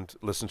around.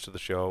 Listens to the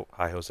show.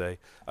 Hi, Jose.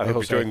 I hope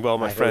Jose. you're doing well,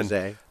 my Hi, friend.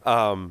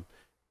 Jose.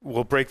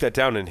 We'll break that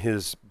down in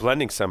his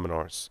blending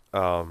seminars.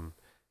 And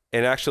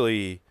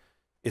actually,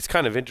 it's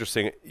kind of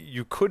interesting.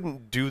 You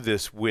couldn't do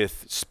this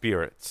with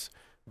spirits,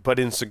 but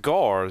in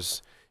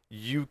cigars,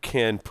 you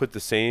can put the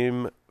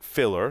same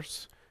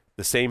fillers,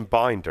 the same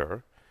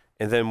binder,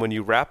 and then when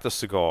you wrap the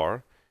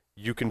cigar,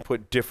 you can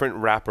put different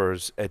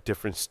wrappers at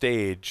different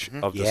stage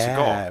of the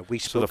cigar. We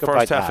So the spoke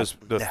first about half that. is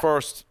the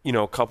first,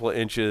 couple of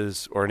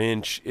inches or an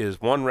inch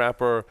is one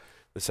wrapper.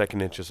 The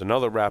second inch is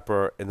another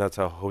wrapper, and that's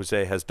how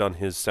Jose has done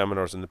his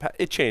seminars in the past.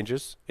 It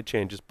changes,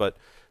 but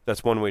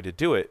that's one way to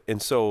do it.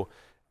 And so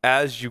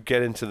as you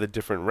get into the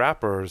different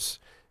wrappers,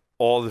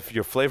 all of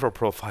your flavor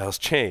profiles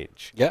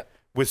change. Yeah.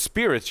 With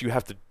spirits, you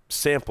have to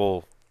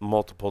sample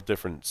multiple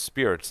different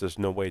spirits. There's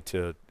no way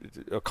to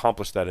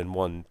accomplish that in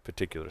one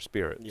particular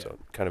spirit. Yeah. So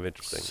kind of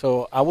interesting.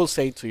 So I will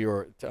say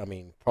to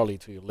probably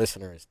to your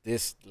listeners,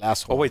 this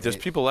last one. Oh wait, there's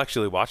people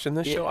actually watching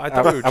this Yeah, show? I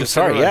thought we were I'm just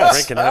sorry, sitting around yes.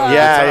 drinking, having a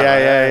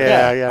good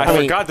time. Yeah. I I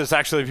mean- forgot there's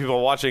actually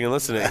people watching and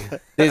listening.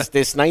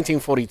 This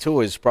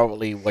 1942 is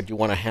probably what you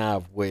want to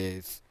have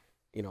with,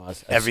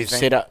 as Everything. you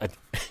sit up.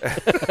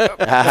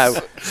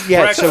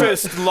 Yeah, so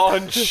Breakfast,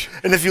 lunch.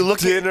 And if you look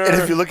Dinner.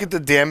 at the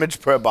damage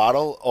per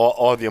bottle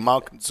or the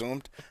amount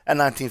consumed, a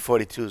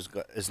 1942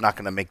 is not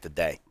going to make the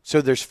day.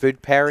 there's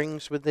food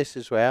pairings with this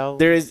as well.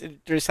 There's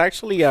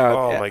actually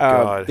Oh my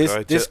God!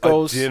 this a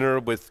goes. dinner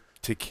with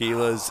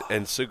tequilas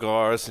and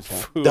cigars and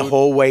food. The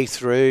whole way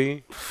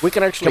through. We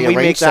can actually Can we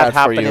make arrange that for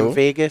happen you. in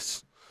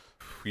Vegas?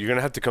 You're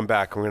gonna have to come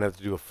back. We're gonna have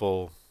to do a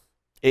full.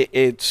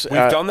 It's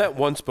We've done that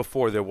once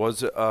before. There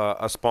was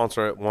a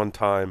sponsor at one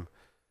time.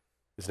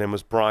 His name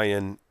was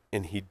Brian,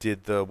 and he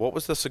did what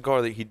was the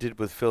cigar that he did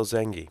with Phil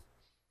Zengi?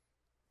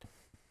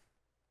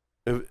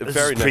 This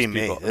Very is nice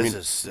pre-me. people. I mean,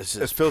 This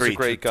is Phil's a pre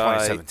great guy.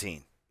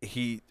 2017.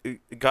 he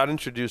got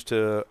introduced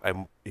to.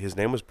 His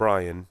name was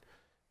Brian,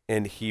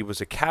 and he was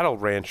a cattle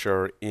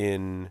rancher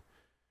in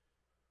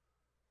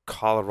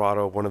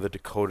Colorado, one of the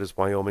Dakotas,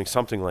 Wyoming,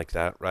 something like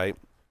that, right?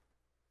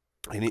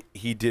 And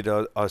he did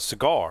a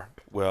cigar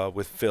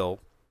with Phil.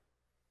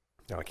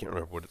 Now I can't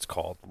remember what it's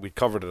called. We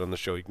covered it on the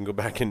show. You can go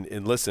back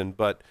and listen.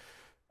 But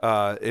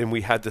and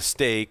we had the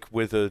steak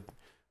with a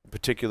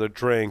particular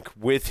drink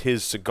with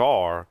his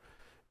cigar,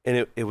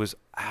 and it was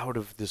out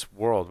of this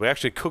world. We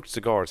actually cooked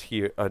cigars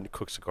here.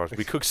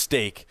 We cooked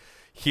steak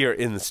here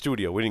in the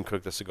studio. We didn't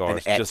cook the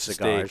cigars, And just the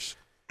cigars.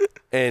 steak,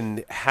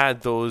 and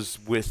had those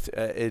with.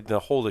 And the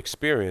whole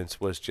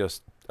experience was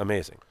just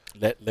amazing.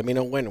 let me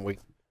know when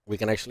we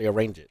can actually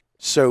arrange it.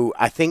 So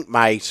I think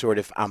my sort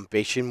of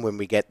ambition when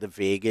we get to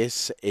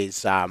Vegas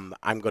is I'm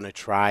going to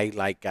try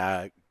like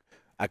a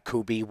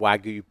Kobe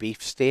Wagyu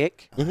beef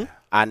steak.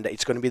 And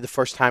it's going to be the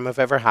first time I've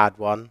ever had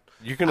one.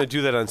 You're going to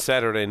do that on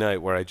Saturday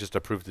night where I just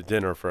approved the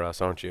dinner for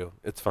us, aren't you?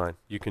 It's fine.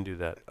 You can do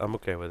that. I'm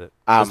okay with it.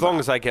 As long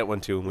as I get one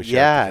too and we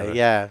share it together.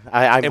 Yeah.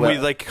 I And will. we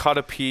like cut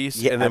a piece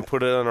Yeah, and then and-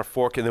 put it on our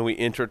fork and then we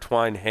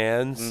intertwine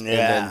hands. And then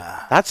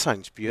Yeah. That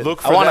sounds beautiful.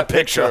 look I for want that a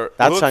picture.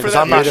 That Look sounds for that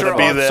I'm not picture gonna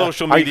be on there.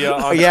 social media,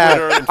 on Twitter.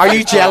 Yeah. And Are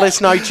you Facebook. jealous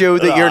now, Joe,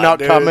 that you're not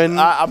Dude, coming?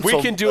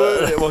 We can do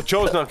it. Well,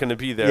 Joe's not going to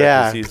be there.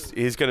 Yeah. 'Cause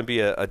he's going to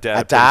be a dad. A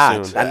pretty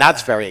dad, soon. and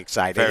that's very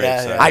exciting. Very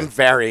exciting. I'm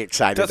very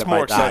excited That's about more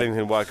that. exciting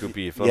than Wagyu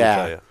beef. Let Yeah.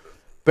 me tell you.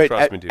 But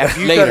Trust me, dude. have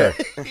you Later,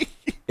 got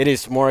it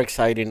is more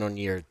exciting on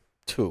year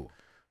 2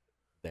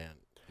 than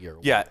year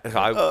 1. Yeah.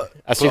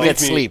 As you believe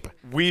get me, sleep.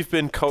 We've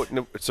been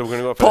coaching. So we're going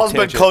to go for Paul's a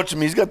been tangent. coaching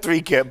me. He's got three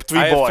I boys.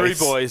 have 3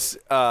 boys.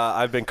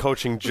 I've been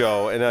coaching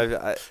Joe,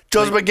 and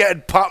Joe's been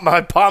getting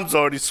my palms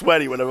already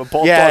sweaty whenever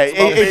Paul Yeah, talks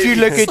about if you babies.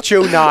 look at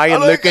Joe now and I'm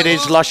look like, at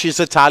his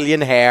luscious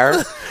Italian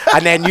hair,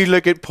 and then you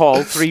look at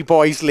Paul 3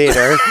 boys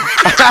later.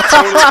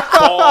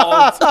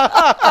 bald.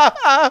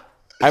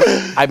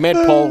 I met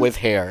Paul with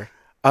hair.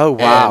 Oh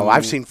wow, And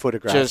I've seen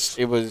photographs.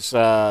 It was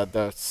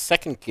the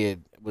second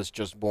kid was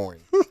just born.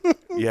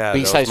 Yeah,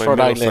 Besides that was Rhode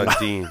my middle Island.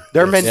 son, Dean.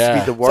 They're meant to Yeah. be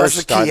the So worst,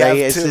 that's the are key, have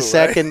they? It's two, the right?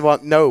 second one.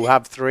 No,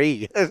 have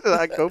 3.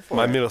 Go for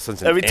My it. middle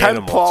son's an Every time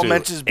animal, Paul too.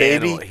 mentions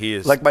baby, Animal. He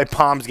is like my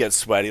palms get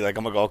sweaty. Like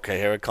I'm like, okay,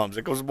 here it comes.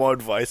 It goes more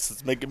advice.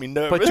 It's making me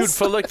nervous. But dude,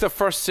 for like the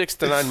first 6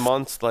 to 9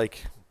 months,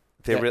 like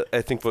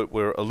I think what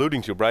we're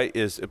alluding to, right,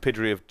 is a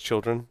pedigree of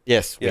children.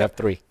 Yes, we Yeah. have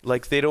 3.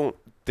 Like they don't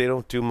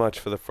do much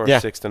for the first Yeah.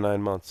 6 to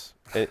 9 months.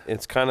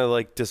 It's kind of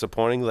like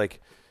disappointing. Like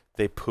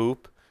they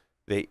poop,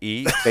 they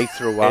eat, They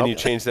threw up. and you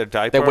change their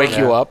diaper. They wake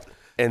you up.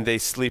 and they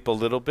sleep a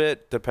little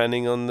bit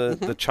depending on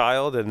the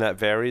child, and that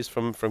varies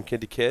from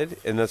kid to kid,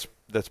 and that's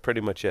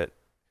pretty much it.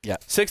 Yeah.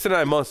 6 to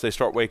 9 months they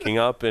start waking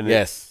up, and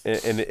Yes.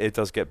 it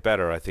does get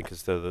better. I think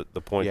is the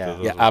point. Yeah. of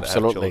those Yeah, that have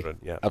absolutely. children.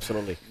 Yeah.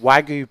 Absolutely.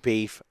 Wagyu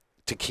beef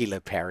tequila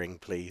pairing,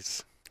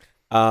 please.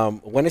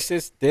 When is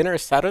this dinner?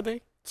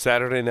 Saturday?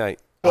 Saturday night.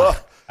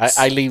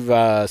 I leave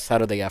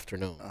Saturday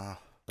afternoon.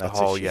 That's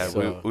a Oh shame. yeah,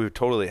 So- we would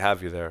totally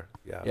have you there.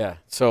 Yeah. Yeah,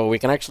 so we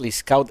can actually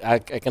scout. I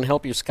can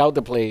help you scout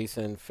the place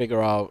and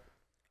figure out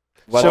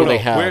what So do they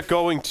have. we're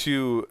going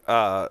to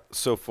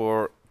so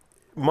for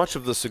much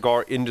of the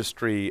cigar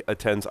industry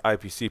attends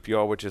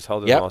IPCPR, which is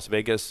held in Yep. Las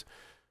Vegas.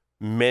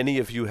 Many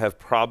of you have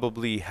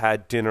probably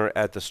had dinner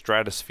at the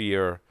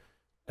Stratosphere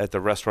at the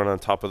restaurant on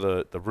top of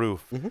the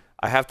roof. Mhm.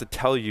 I have to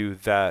tell you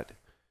that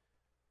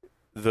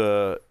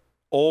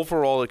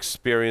overall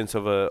experience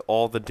of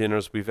all the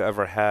dinners we've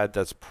ever had,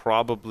 that's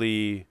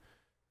probably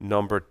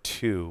number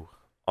 2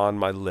 on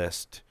my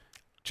list.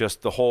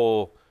 Just the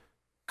whole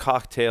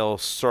cocktail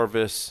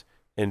service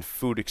and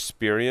food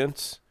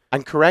experience.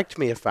 And correct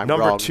me if I'm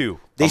Number wrong. 2.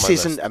 This on my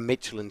isn't list. a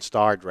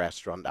Michelin-starred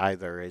restaurant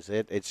either, is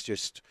it?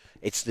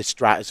 It's the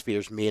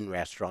Stratosphere's main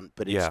restaurant,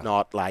 but it's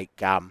not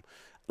like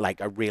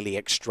a really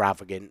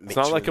extravagant It's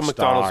not like a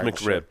Michelin-starred,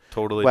 McDonald's McRib.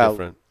 Totally well,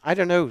 different. I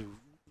don't know.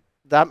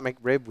 That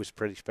McRib was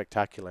pretty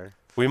spectacular.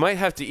 We might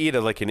have to eat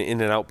like an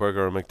In-N-Out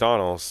burger or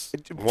McDonald's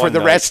For the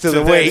rest of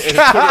the week. And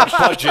put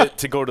our budget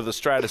to go to the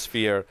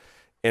Stratosphere,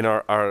 and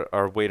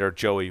our waiter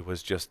Joey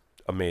was just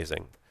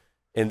amazing.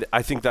 And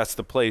I think that's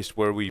the place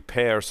where we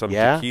pair some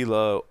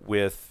tequila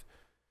with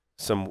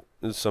some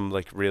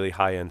like really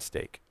high-end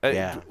steak.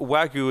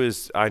 Wagyu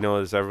is, I know,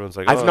 as everyone's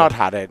like, I've not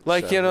had it.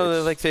 Like, so you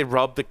know, like they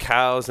rub the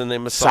cows and they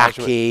massage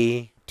them.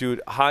 sake.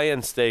 Dude,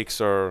 high-end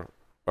steaks are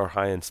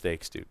high-end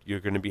steaks, dude. You're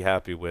going to be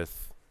happy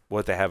with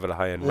what they have at a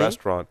high-end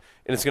restaurant,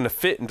 and it's going to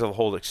fit into the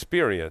whole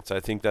experience. I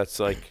think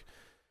that's like,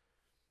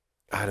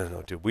 I don't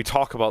know, dude. We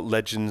talk about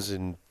legends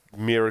and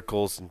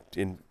miracles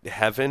in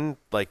heaven,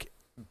 like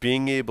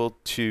being able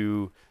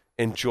to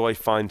enjoy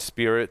fine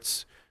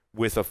spirits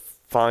with a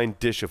fine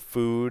dish of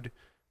food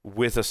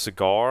with a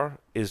cigar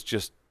is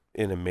just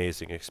an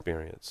amazing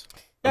experience.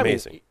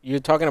 Amazing. I mean, you're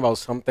talking about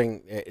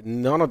something.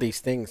 None of these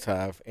things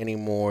have any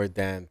more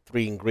than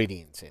 3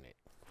 ingredients in it.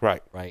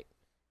 Right. Right.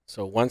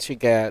 So once you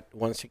get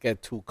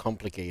too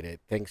complicated,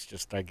 things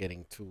just start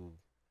getting too.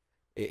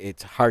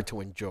 It's hard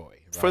to enjoy.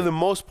 Right? For the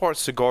most part,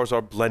 cigars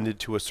are blended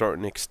to a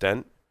certain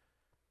extent,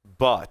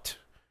 but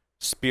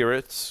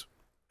spirits.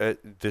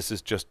 This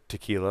is just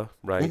tequila,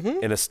 right?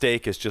 And a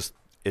steak is just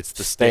it's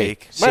the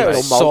steak. Single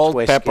malt Salt,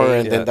 whiskey. pepper,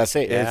 and then that's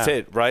it. That's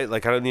it, right?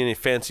 Like I don't need any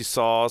fancy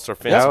sauce or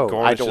fancy garnishes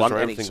I don't want or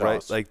any anything,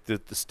 sauce. right? Like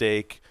the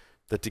steak,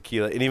 the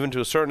tequila, and even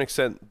to a certain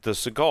extent, the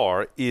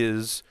cigar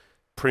is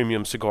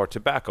premium cigar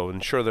tobacco.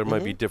 And sure, there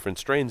might be different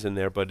strains in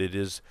there, but it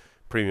is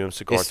premium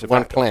cigar It's tobacco.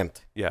 one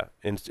plant. Yeah,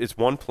 and it's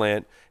one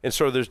plant, and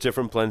so there's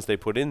different blends they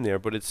put in there,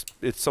 but it's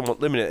somewhat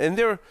limited. And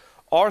there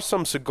are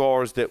some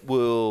cigars that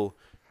will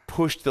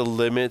push the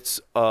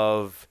limits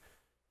of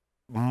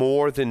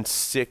more than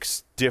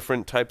 6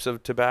 different types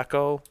of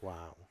tobacco.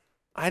 Wow.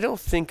 I don't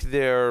think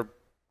they're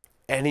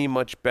any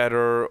much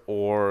better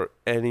or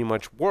any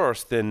much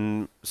worse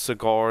than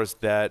cigars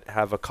that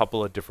have a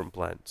couple of different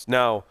blends.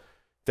 Now,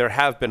 there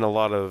have been a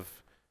lot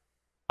of,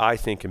 I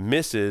think,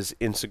 misses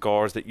in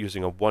cigars that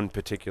using one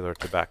particular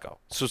tobacco.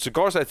 So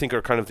cigars, I think,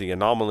 are kind of the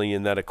anomaly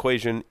in that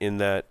equation, in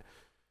that,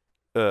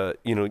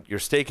 your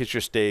steak is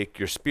your steak,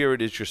 your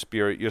spirit is your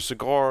spirit. Your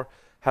cigar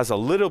has a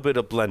little bit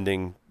of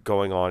blending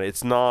going on.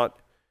 It's not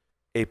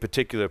a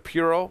particular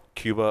puro.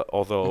 Cuba,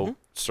 although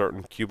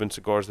certain Cuban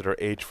cigars that are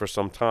aged for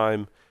some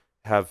time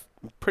have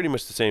pretty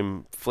much the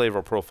same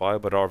flavor profile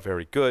but are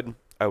very good.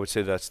 I would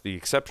say that's the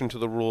exception to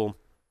the rule.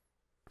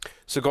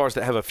 Cigars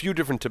that have a few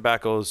different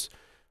tobaccos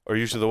are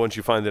usually the ones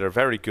you find that are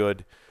very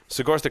good.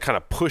 Cigars that kind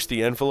of push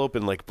the envelope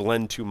and like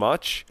blend too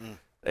much.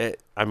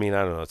 I mean,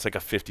 I don't know. It's like a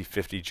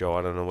 50-50, Joe.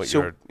 I don't know what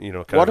So kind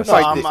what of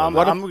about assessment on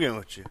that. I'm agreeing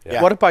with you.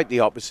 Yeah. What about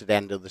the opposite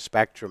end of the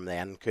spectrum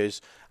then?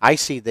 Because I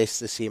see this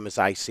the same as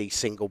I see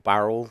single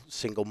barrel,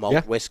 single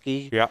malt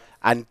whiskey. Yeah.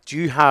 And do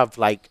you have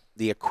like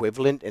the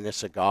equivalent in a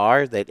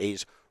cigar that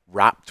is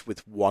wrapped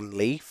with one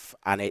leaf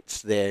and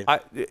it's the...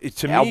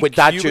 To me, would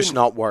that just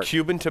not work?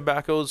 Cuban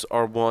tobaccos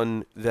are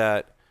one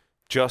that,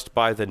 just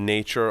by the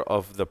nature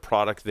of the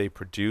product they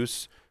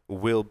produce,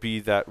 will be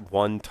that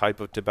one type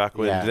of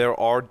tobacco. Yeah. And there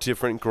are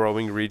different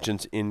growing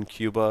regions in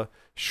Cuba,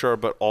 sure,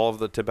 but all of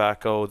the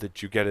tobacco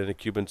that you get in a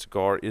Cuban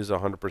cigar is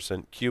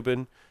 100%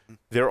 Cuban.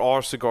 There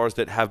are cigars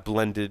that have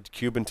blended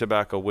Cuban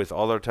tobacco with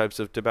other types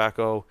of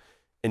tobacco,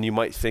 and you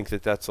might think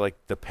that that's like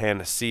the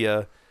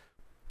panacea.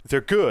 They're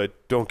good,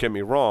 don't get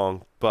me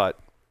wrong, but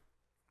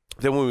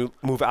then when we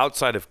move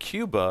outside of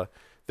Cuba,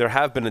 there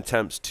have been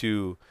attempts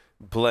to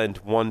blend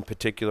one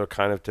particular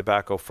kind of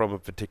tobacco from a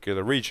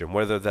particular region,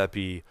 whether that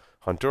be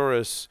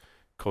Honduras,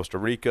 Costa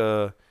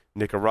Rica,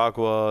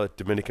 Nicaragua,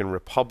 Dominican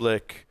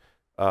Republic,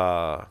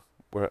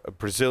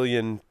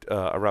 Brazilian,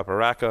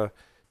 Arapiraca.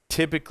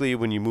 Typically,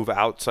 when you move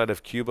outside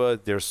of Cuba,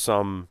 there's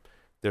some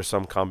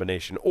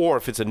combination. Or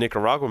if it's a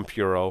Nicaraguan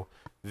puro,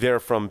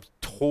 they're from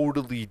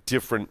totally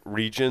different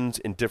regions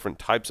and different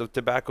types of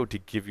tobacco to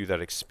give you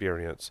that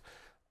experience.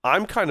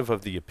 I'm kind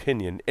of the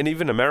opinion, and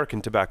even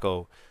American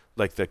tobacco,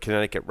 like the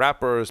Connecticut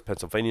wrappers,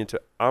 Pennsylvania,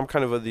 I'm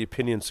kind of the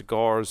opinion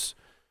cigars,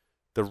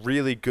 the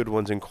really good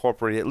ones,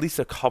 incorporate at least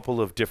a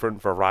couple of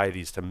different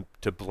varieties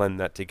to blend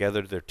that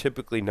together. They're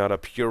typically not a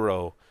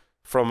puro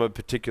from a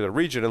particular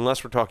region,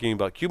 unless we're talking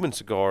about Cuban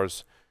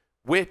cigars,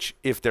 which,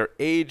 if they're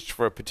aged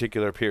for a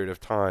particular period of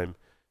time,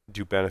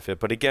 do benefit.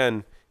 But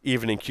again,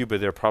 even in Cuba,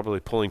 they're probably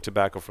pulling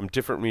tobacco from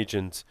different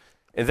regions.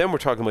 And then we're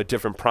talking about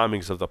different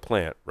primings of the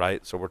plant,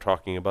 right? So we're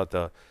talking about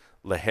the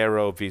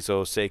Ligero,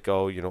 Viso,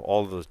 Seco,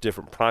 all of those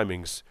different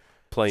primings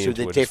play into it as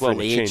well. So the different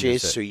which changes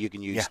ages, it. so you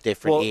can use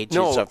different ages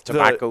of the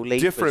tobacco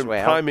leaf different as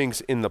well. primings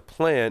in the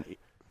plant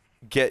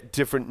get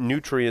different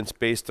nutrients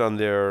based on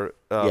their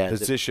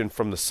position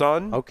from the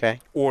sun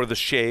or the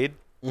shade,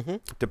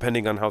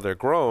 depending on how they're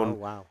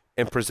grown,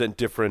 and present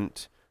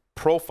different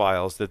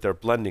profiles that they're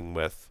blending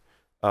with.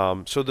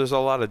 So there's a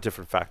lot of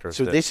different factors.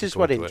 So this is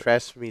what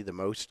interests me the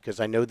most, because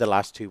I know the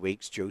last 2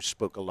 weeks Joe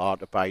spoke a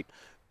lot about,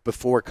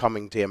 before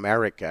coming to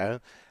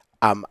America,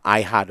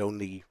 I had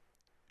only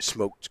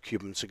smoked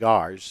Cuban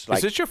cigars.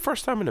 Is this your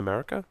first time in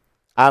America?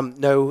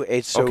 No,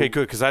 it's so... Okay,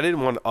 good, because I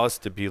didn't want us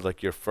to be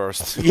like your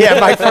first... Yeah,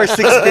 my first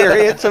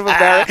experience of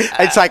America.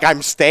 It's like,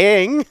 I'm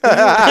staying. But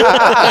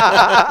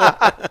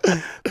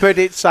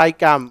it's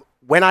like,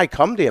 when I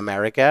come to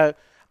America,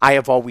 I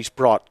have always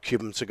brought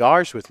Cuban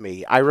cigars with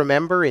me. I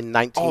remember in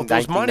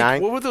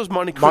 1999... what were those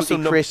Monte Cristo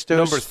number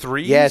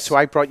 3s? Yeah, so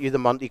I brought you the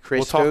Monte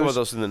Cristos. We'll talk about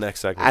those in the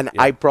next segment. And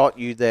I brought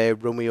you the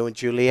Romeo and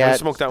Juliet, have you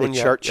smoked that one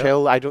yet?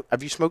 Churchill. Yeah. I don't.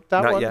 Have you smoked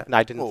that Not one? yet. No,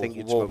 I didn't think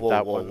you'd smoked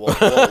that one.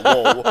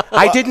 Whoa.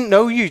 I didn't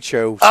know you,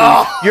 Joe.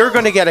 So you're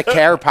going to get a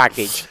care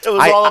package. It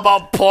was all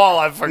about Paul.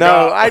 I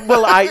forgot.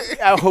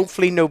 No,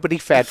 hopefully nobody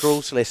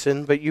federals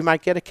listen, but you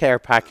might get a care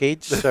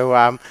package. So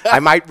I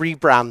might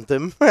rebrand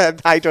them.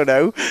 I don't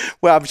know.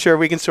 Well, I'm sure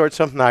we can sort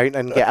something out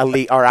and get a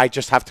lead, or I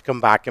just have to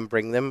come back and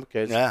bring them,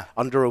 because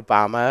under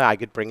Obama I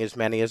could bring as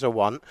many as I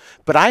want.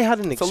 But I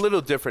had it's a little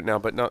different now,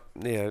 but not.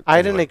 Yeah. I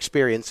had an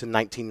experience in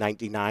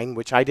 1999,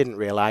 which I didn't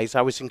realize.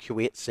 I was in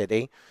Kuwait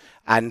City,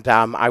 and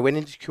I went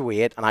into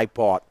Kuwait and I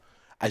bought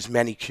as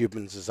many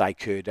Cubans as I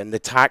could. And the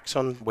tax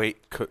on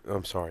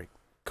I'm sorry,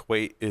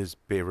 Kuwait is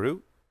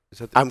Beirut. Is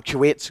that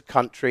Kuwait's a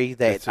country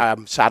that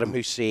Saddam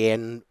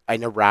Hussein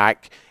in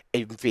Iraq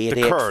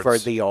invaded for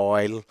the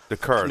oil. The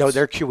Kurds. No,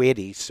 they're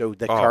Kuwaitis, so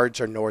the Kurds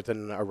are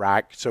northern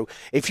Iraq. So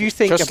if you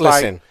think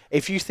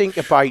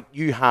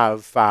you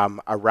have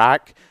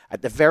Iraq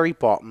at the very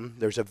bottom,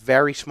 there's a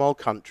very small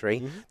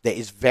country that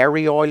is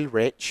very oil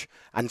rich,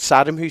 and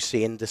Saddam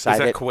Hussein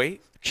decided. Is that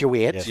Kuwait?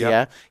 Kuwait,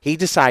 yeah. He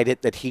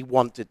decided that he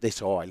wanted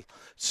this oil.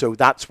 So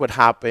that's what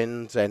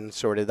happened, and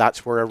sort of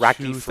that's where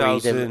Iraqi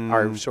freedom,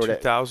 or sort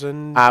of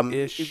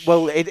 2000-ish.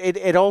 Well,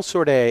 it all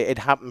sort of it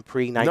happened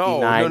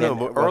pre-99. No,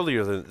 but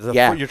earlier than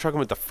you're talking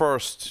about the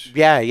first.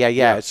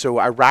 Yeah.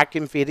 So Iraq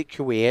invaded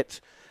Kuwait,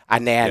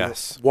 and then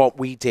what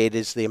we did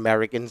is the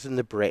Americans and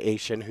the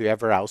British and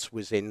whoever else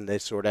was in the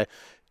sort of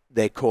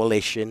the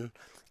coalition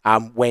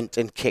went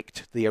and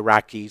kicked the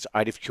Iraqis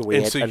out of Kuwait.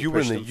 And so you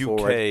were in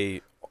the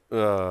UK.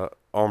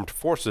 Armed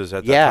forces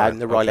at that time. Yeah, in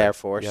the Royal Air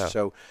Force. Yeah.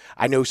 So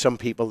I know some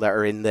people that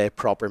are in the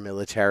proper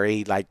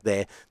military, like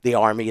the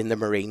Army and the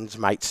Marines,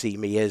 might see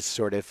me as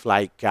sort of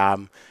like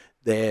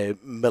the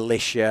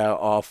militia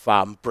of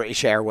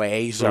British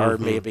Airways or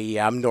maybe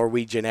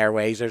Norwegian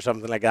Airways or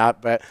something like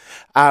that. But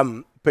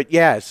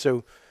yeah,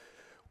 so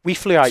we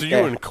flew out there. So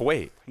you were in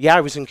Kuwait? Yeah,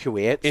 I was in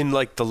Kuwait. In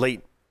like the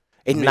late...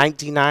 In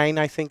 99,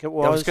 I think it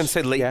was. I was going to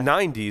say late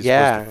 90s was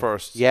the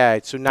first. Yeah,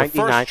 so 99. The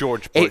first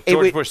George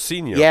Bush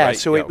Sr., right?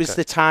 So it was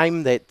the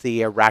time that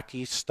the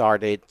Iraqis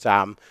started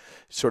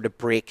sort of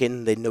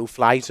breaking the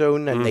no-fly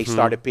zone, and they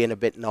started being a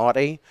bit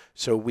naughty.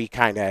 So we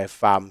kind of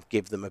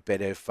gave them a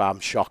bit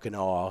of shock and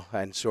awe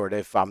and sort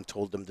of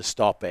told them to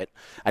stop it.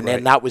 And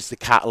then that was the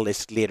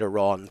catalyst later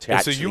on to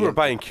actually... So you were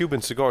buying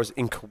Cuban cigars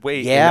in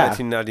Kuwait in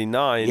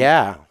 1999.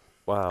 Yeah.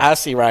 Wow. As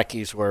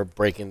Iraqis were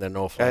breaking the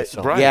no-fly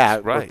zone.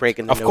 We're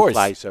breaking the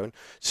no-fly zone.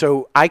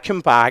 So I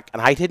come back,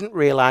 and I didn't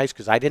realize,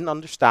 because I didn't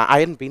understand, I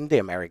hadn't been to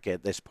America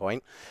at this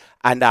point,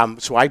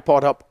 and so I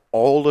bought up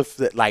all of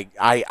the,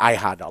 I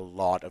had a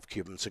lot of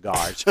Cuban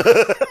cigars,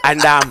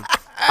 and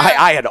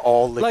I had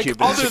all the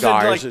Cuban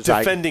cigars. Than,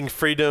 defending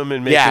freedom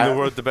and making the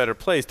world a better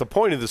place, the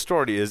point of the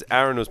story is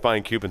Aaran was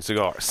buying Cuban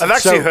cigars. I've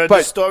actually heard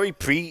this story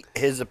pre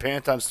his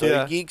appearance on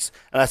Stogie Geeks,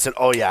 and I said,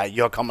 oh yeah,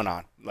 you're coming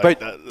on.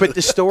 But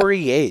the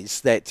story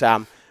is that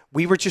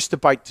we were just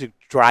about to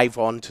drive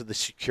on to the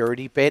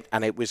security bit,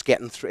 and it was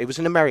getting through. It was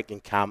an American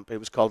camp. It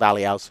was called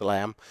Ali Al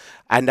Salam,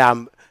 and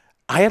I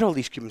had all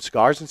these Cuban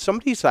cigars, and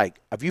somebody's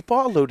like, "Have you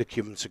bought a load of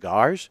Cuban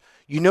cigars?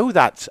 You know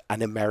that's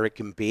an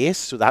American base,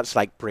 so that's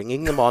like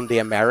bringing them on to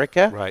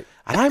America." Right.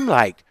 And I'm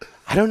like,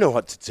 I don't know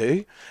what to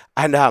do,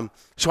 and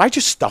so I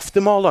just stuffed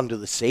them all under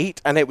the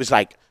seat, and it was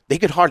like, they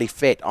could hardly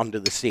fit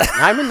under the seat.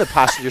 And I'm in the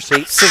passenger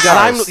seat.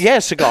 Cigars.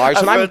 Cigars.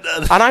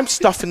 And I'm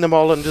stuffing them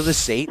all under the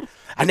seat.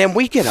 And then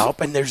we get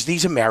up, and there's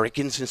these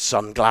Americans in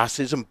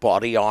sunglasses and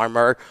body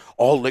armor,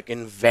 all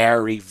looking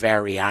very,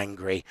 very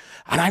angry.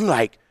 And I'm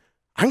like,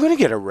 I'm going to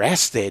get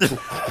arrested.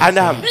 And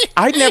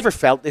I'd never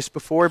felt this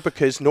before,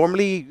 because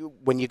normally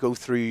when you go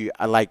through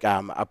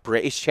a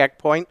British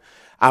checkpoint,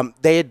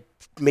 they'd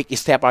make you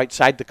step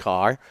outside the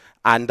car,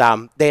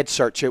 and they'd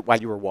search it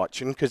while you were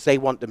watching, because they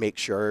want to make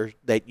sure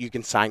that you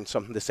can sign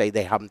something to say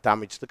they haven't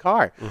damaged the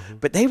car.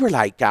 But they were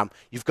like,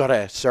 you've got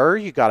to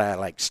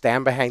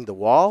stand behind the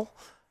wall.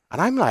 And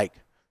I'm like,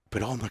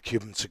 but all my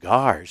Cuban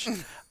cigars.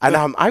 And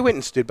I went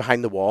and stood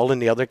behind the wall,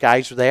 and the other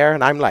guys were there,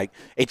 and I'm like,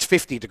 it's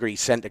 50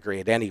 degrees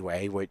centigrade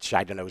anyway, which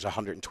I don't know is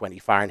 120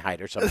 Fahrenheit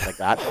or something like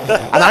that.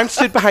 And I'm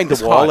stood behind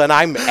the wall, and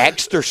I'm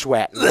extra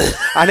sweating.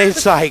 And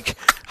it's like,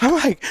 I'm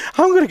like,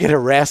 I'm going to get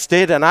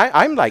arrested. And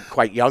I'm like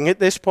quite young at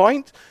this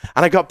point.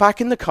 And I got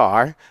back in the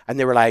car and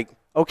they were like,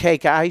 okay,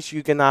 guys,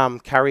 you can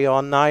carry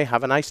on now.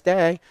 Have a nice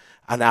day.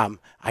 And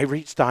I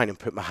reached down and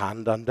put my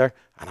hand under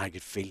and I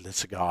could feel the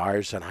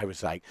cigars. And I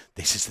was like,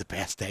 this is the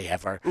best day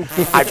ever.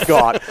 I've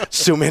got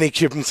so many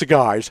Cuban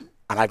cigars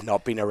and I've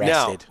not been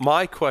arrested. Now,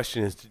 my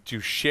question is, did you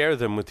share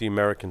them with the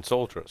American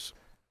soldiers?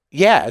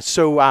 Yeah,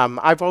 so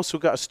I've also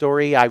got a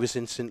story. I was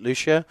in St.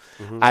 Lucia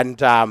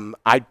and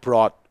I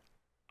brought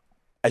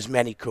as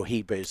many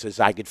cohibas as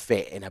I could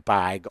fit in a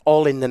bag,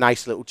 all in the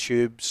nice little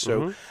tubes.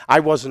 So I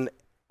wasn't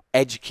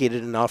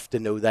educated enough to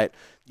know that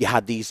you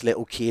had these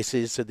little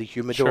cases of the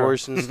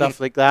humidors and stuff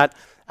like that.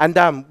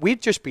 And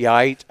we'd just be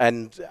out,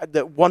 and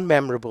one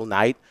memorable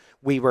night,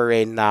 we were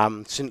in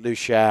St.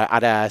 Lucia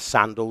at a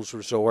Sandals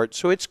resort.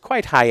 So it's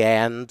quite high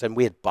end, and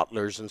we had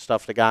butlers and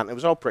stuff like that, and it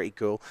was all pretty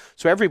cool.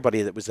 So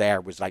everybody that was there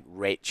was like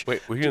rich.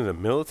 Wait, were you in the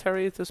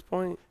military at this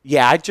point?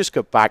 Yeah, I just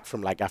got back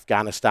from like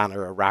Afghanistan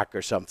or Iraq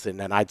or something,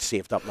 and I'd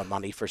saved up my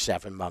money for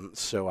 7 months.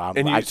 So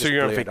so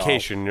you're on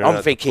vacation? You're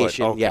on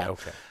vacation, okay, yeah.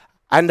 Okay.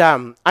 And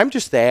I'm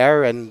just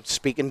there and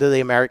speaking to the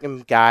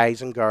American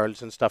guys and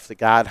girls and stuff like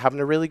that, having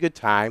a really good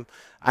time.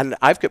 And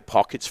I've got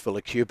pockets full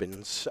of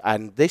Cubans.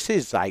 And this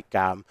is like,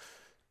 7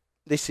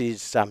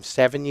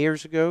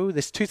 years ago.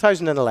 This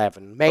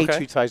 2011, May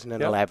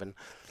 2011. Yep.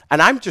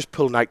 And I'm just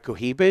pulling out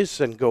cohibas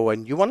and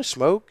going, you want to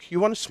smoke? You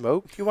want to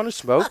smoke? You want to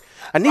smoke?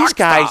 And these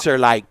guys are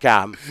like,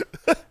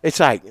 it's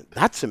like,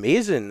 that's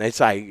amazing.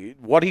 It's like,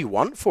 what do you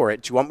want for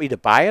it? Do you want me to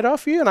buy it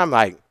off you? And I'm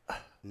like,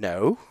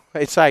 no.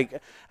 It's like,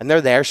 and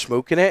they're there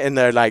smoking it, and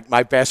they're like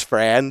my best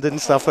friend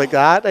and stuff like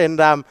that. And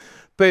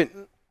but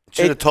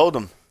should have told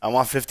them I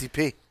want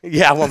 50p.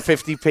 Yeah, I want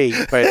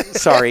 50p. But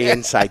sorry,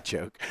 inside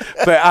joke.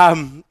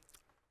 But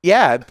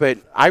yeah, but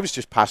I was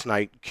just passing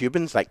out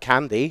Cubans like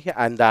candy,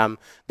 and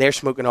they're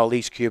smoking all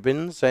these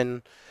Cubans,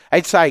 and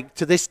it's like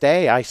to this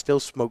day I still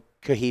smoke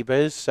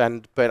cohibas,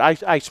 but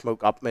I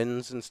smoke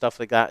Upmans and stuff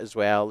like that as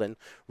well, and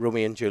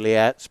Romeo and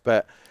Juliets,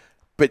 But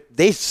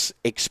this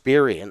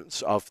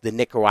experience of the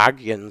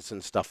Nicaraguans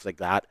and stuff like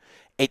that,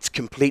 it's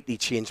completely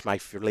changed my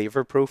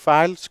flavor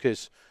profiles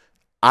because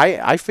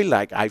I feel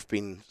like I've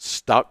been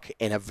stuck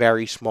in a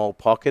very small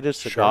pocket of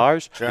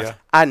cigars. Sure. Yeah.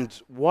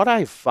 And what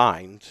I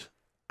find,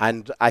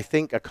 and I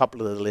think a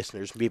couple of the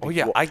listeners maybe... Oh,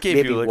 yeah, I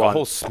gave you like a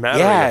whole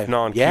smattering of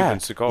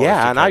non-Cuban cigars.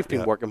 Yeah, and I've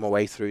been working my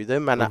way through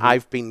them, and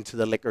I've been to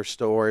the liquor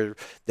store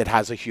that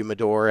has a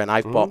humidor, and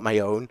I've bought my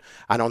own.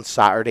 And on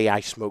Saturday, I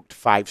smoked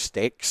 5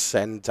 sticks,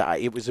 and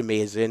it was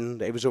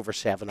amazing. It was over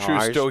 7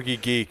 hours. True Stogie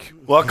Geek.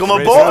 Welcome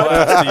Raise aboard. a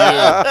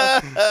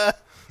glass to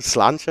you.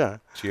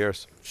 Slancha.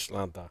 Cheers.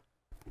 Slanta.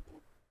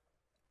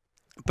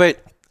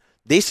 But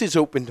this has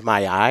opened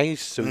my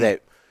eyes so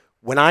that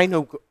when I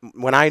know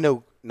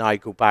now I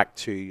go back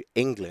to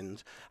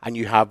England and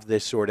you have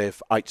this sort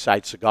of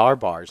outside cigar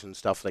bars and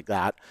stuff like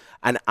that,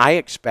 and I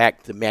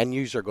expect the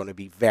menus are going to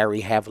be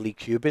very heavily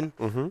Cuban.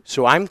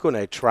 So I'm going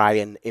to try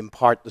and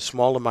impart the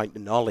small amount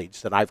of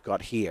knowledge that I've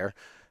got here.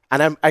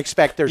 And I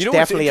expect there's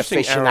definitely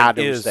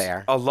aficionados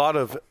there. A lot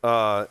of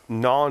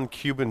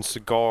non-Cuban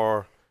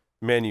cigar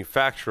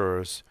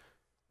manufacturers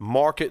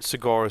market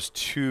cigars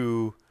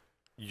to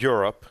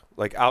Europe,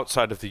 like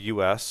outside of the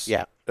U.S.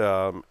 Yeah.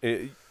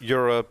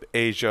 Europe,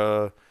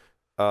 Asia,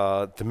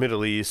 the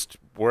Middle East,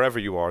 wherever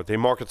you are, they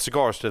market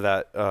cigars to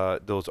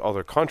those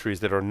other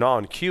countries that are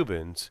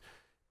non-Cubans,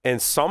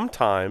 and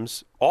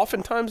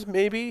oftentimes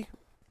maybe,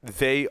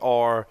 they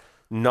are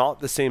not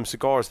the same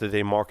cigars that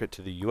they market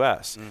to the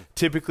U.S.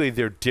 Typically,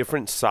 they're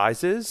different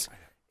sizes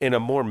in a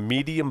more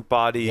medium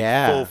body,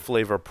 full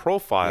flavor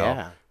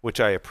profile, which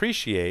I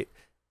appreciate.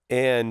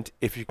 And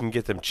if you can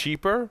get them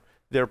cheaper,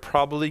 they're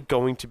probably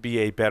going to be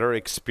a better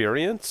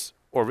experience,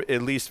 or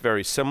at least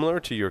very similar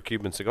to your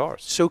Cuban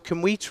cigars. So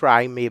can we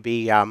try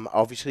maybe,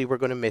 obviously we're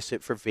going to miss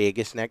it for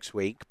Vegas next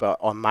week, but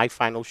on my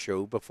final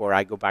show before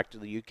I go back to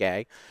the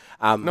UK.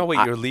 No, wait,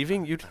 you're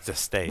leaving? You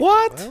just stay.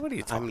 What? What are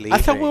you talking I'm about? leaving. I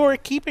thought we were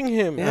keeping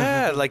him.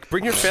 Yeah, like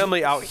bring your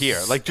family out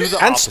here. Like do the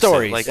And opposite.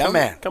 stories. Like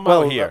Yeah, come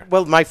out here.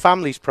 Well, my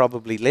family's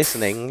probably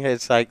listening.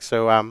 It's like,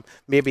 so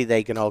maybe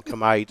they can all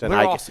come out. And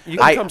We're awesome. You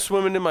can come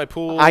swimming in my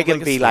pool. I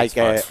can be like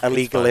a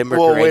illegal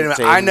immigrant. Well, wait a minute.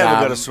 I never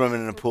got a in,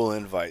 swimming in a pool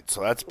invite,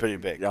 so that's pretty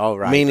big. all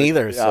right. Me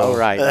neither. So. All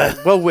right.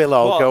 Well, we'll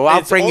all go. I'll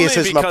it's bring you only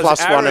as my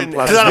because +1 and Aaran-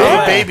 plus Because I don't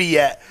have a Yeah. baby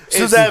yet. As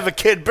soon as I have a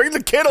kid, bring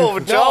the kid over,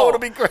 Joe. It'll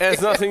be great. It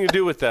has nothing to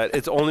do with that.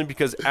 It's only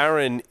because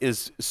Aaron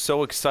is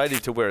so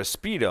excited to wear a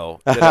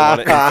Speedo that I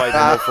want to invite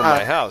him over from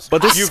my house.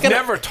 But this is You've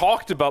never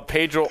talked about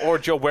Pedro or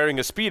Joe wearing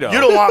a Speedo. You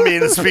don't want me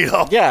in the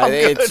Speedo. Yeah, I'm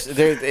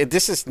good.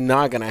 this is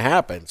not going to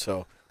happen.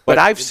 So, But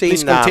I've seen.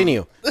 Please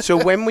continue.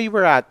 So when we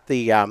were at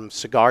the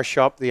cigar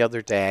shop the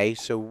other day,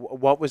 so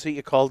what was it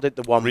you called it?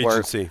 The one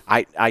Regency.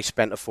 where I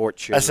spent a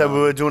fortune. I said on. we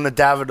were doing a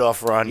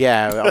Davidoff run.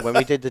 Yeah, when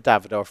we did the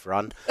Davidoff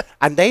run,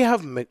 and they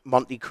have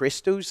Monte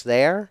Cristos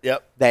there.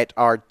 Yep. That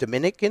are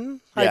Dominican,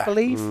 I Yeah.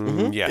 believe.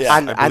 Yes, Yeah.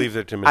 I believe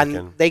they're Dominican.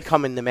 And they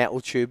come in the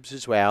metal tubes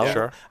as well.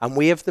 Sure. And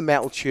we have the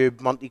metal tube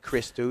Monte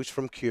Cristos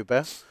from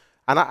Cuba.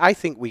 And I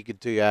think we could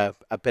do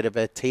a bit of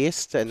a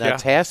taste and a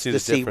test to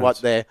see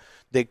what the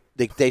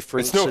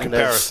difference. It's no in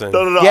comparison.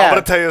 No. Yeah. I'm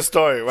gonna tell you a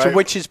story, right? So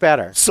which is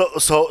better? So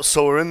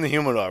we're in the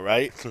humidor,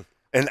 right?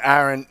 And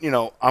Aaron,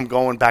 I'm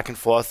going back and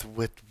forth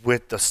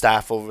with the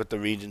staff over at the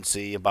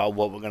Regency about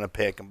what we're gonna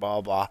pick and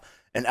blah blah.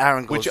 And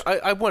Aaron goes, Which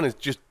I want to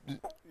just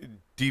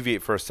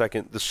deviate for a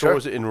second. The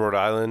stores in Rhode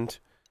Island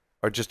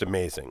are just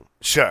amazing.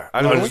 sure.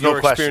 I don't know There's what your no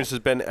question. experience has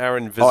been,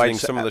 Aaron, visiting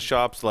some of the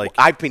shops. Like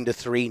I've been to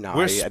 3 now.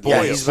 we're Yeah,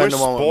 spoiled. he's We're been the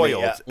one with me,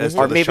 spoiled yeah. as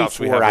or to the maybe shops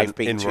we 4 have I've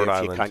been in to Rhode if you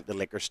Island. count the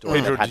liquor store.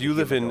 Pedro, that had do you the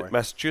live in humidor.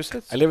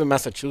 Massachusetts? I live in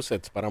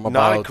Massachusetts, but I'm Not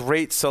about a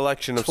great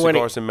selection of 20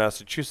 cigars in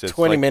Massachusetts.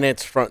 20 Like,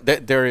 minutes from.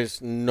 There is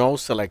no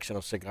selection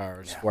of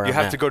cigars where you I'm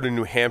have at. to go to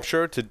New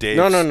Hampshire to Dave's,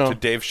 No. to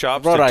Dave's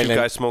shops, Rhode to Island. Two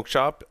Guys Smoke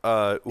Shop.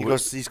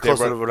 He's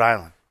closer to Rhode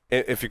Island.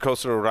 If you're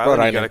closer to Rhode Rhode Island,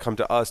 you Island. got to come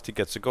to us to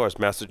get cigars.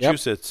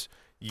 Massachusetts,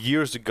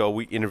 years ago,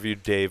 we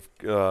interviewed Dave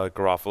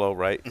Garofalo,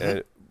 right?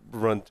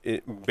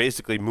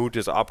 Basically moved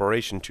his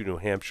operation to New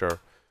Hampshire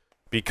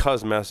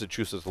because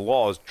Massachusetts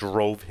laws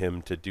drove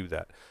him to do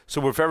that. So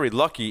we're very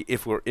lucky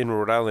if we're in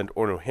Rhode Island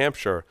or New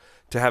Hampshire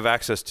to have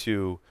access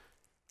to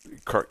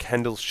Kurt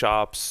Kendall's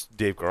shops,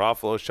 Dave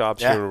Garofalo's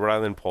shops here in Rhode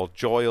Island, Paul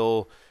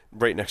Joyle,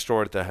 right next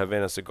door at the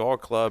Havana Cigar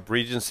Club,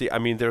 Regency. I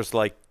mean, there's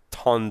like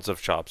tons of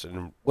shops.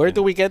 Where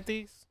do we get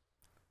these?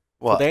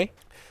 What? Today?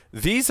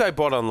 These I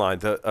bought online.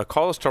 The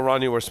Carlos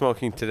Tarani we're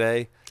smoking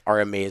today, Are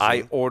amazing.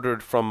 I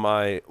ordered from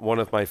one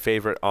of my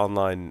favorite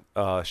online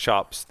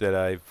shops that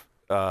I've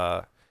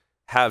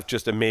have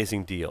just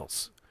amazing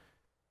deals.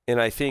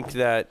 And I think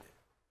that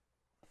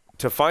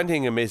to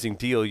finding an amazing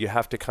deal, you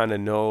have to kind of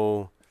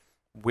know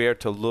where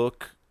to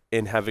look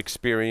and have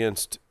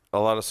experienced a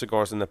lot of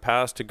cigars in the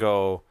past to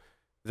go,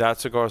 that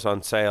cigar's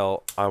on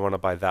sale, I want to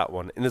buy that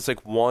one. And it's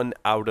like 1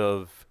 out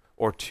of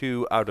or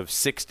 2 out of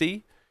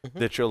 60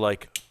 that you're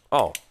like,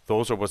 oh,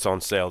 those are what's on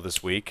sale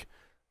this week.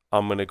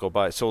 I'm going to go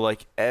buy. So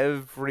like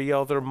every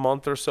other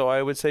month or so,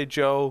 I would say,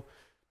 Joe,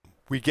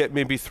 we get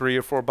maybe 3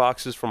 or 4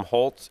 boxes from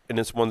Holt, and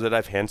it's ones that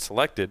I've hand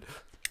selected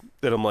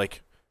that I'm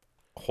like,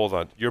 hold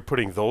on, you're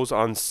putting those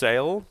on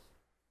sale?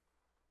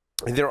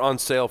 And they're on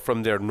sale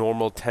from their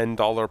normal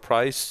 $10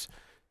 price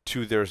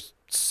to their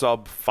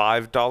sub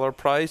 $5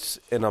 price,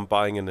 and I'm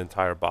buying an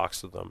entire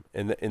box of them.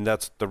 And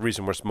that's the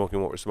reason we're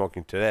smoking what we're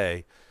smoking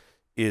today,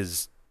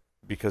 is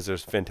because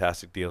there's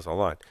fantastic deals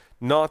online.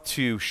 Not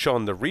to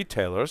shun the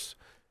retailers.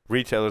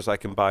 Retailers, I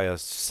can buy a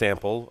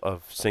sample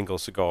of single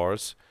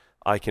cigars.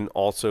 I can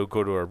also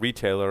go to a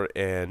retailer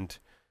and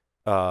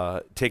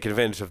take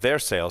advantage of their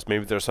sales.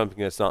 Maybe there's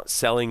something that's not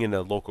selling in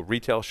a local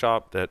retail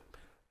shop that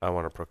I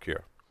want to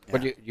procure.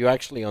 But you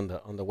actually on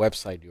the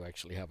website you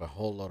actually have a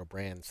whole lot of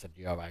brands that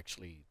you have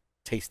actually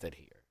tasted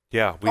here.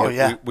 Yeah,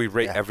 we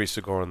rate every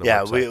cigar on the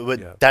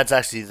website. That's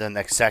actually the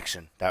next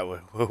section.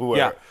 So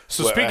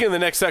speaking of the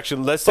next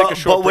section, let's take a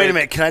short break. But wait a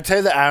minute, can I tell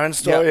you the Aaron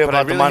story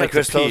about the Monte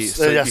Cristos?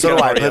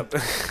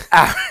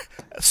 So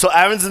So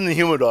Aaron's in the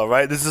humidor,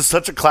 right? This is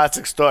such a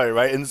classic story,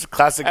 right? And it's a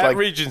classic at like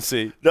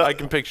Regency. No, I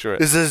can picture it.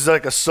 This is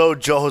like a so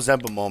Joe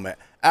Zemba moment.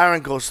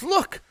 Aaron goes,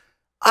 "Look,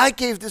 I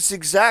gave this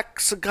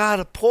exact cigar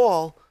to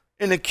Paul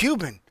in a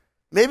Cuban.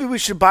 Maybe we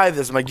should buy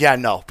this." I'm like, "Yeah,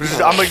 no.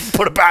 I'm gonna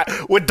put it back.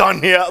 We're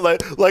done here."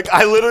 Like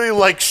I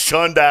literally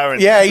shunned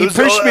Aaron. Yeah, he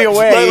pushed me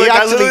away.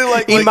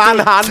 He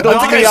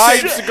manhandled me out.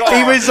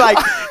 He was like,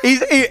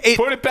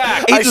 put it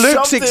back. It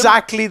looks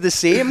exactly the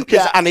same,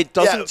 and it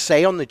doesn't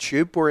say on the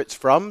tube where it's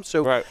from.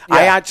 So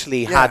I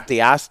actually had to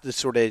ask the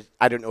sort of,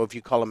 I don't know if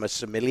you call him a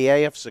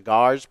sommelier of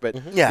cigars, but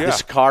the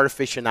cigar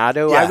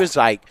aficionado. I was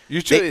like,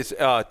 usually it's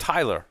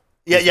Tyler.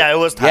 Yeah, it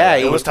was Tyler. Yeah,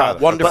 it was Tyler.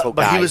 Wonderful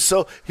but guy. he was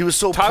so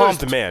Tyler's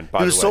pumped. the man, by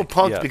he the was so way.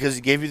 pumped because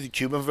he gave you the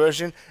Cuban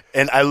version,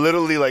 and I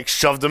literally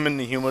shoved him in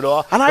the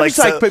humidor. And I was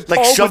but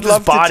Paul shoved would his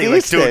love body, to like,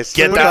 taste dude, this.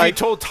 get But that. if he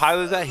told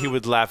Tyler that, he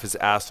would laugh his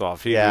ass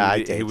off. He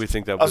would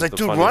think that I was like, the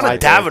dude, funniest run a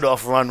thing.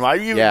 Davidoff run. Why are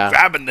you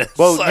grabbing this?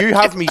 Well, you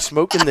have me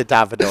smoking the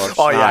Davidoff.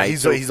 Oh yeah,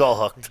 he's all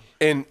hooked.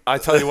 And I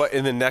tell you what,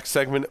 in the next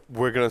segment,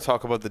 we're going to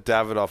talk about the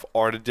Davidoff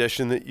Art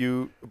Edition that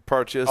you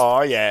purchased.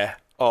 Oh yeah.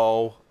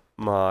 Oh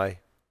my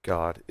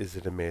God, is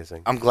it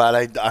amazing? I'm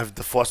glad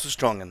the force was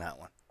strong in that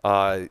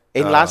one.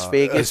 In Las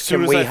Vegas, as soon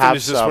can as we I have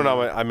finish this one, some?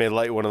 I may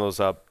light one of those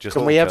up. Just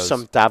Can we have because.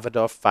 some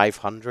Davidoff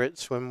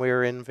 500s when we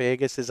were in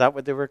Vegas? Is that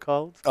what they were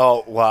called?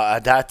 Oh well,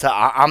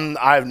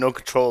 I have no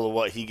control of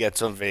what he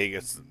gets on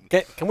Vegas.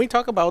 Can we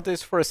talk about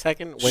this for a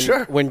second?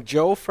 Sure. When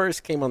Joe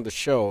first came on the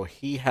show,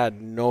 he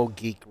had no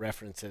geek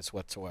references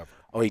whatsoever.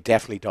 Oh, he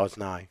definitely does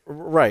now.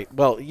 Right.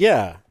 Well,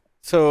 yeah.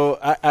 So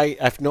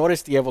I've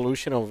noticed the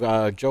evolution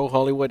of Joe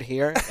Hollywood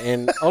here,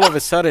 and all of a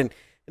sudden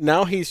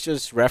now he's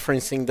just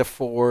referencing the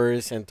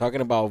fours and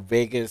talking about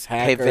Vegas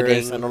hackers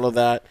Pivoting. and all of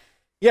that.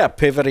 Yeah,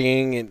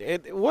 pivoting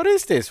and what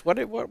is this? What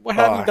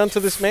have you done to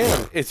this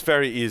man? It's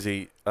very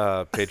easy,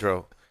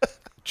 Pedro.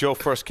 Joe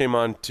first came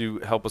on to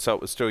help us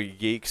out with Stogie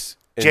Geeks.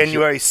 And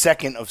January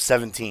 2nd of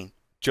 17.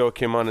 Joe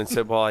came on and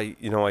said, "Well, I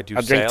do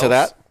A sales." drink to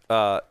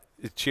that.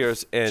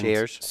 Cheers. And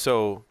Cheers.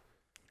 So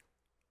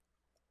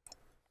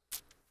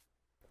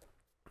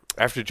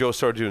after Joe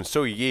started doing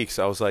Stogie Geeks,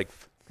 I was like,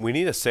 we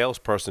need a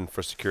salesperson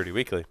for Security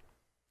Weekly.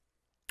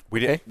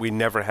 We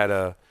never had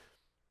a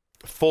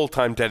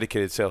full-time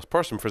dedicated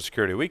salesperson for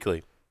Security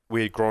Weekly.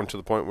 We had grown to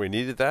the point where we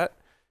needed that,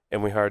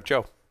 and we hired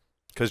Joe.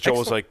 Because Joe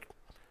was like,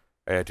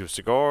 hey, I do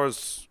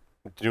cigars,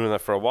 doing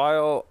that for a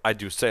while. I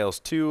do sales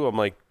too. I'm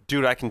like,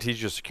 dude, I can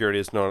teach you security.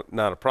 It's not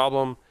a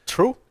problem.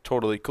 True.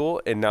 Totally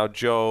cool. And now,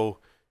 Joe,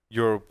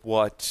 you're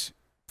what,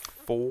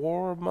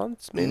 4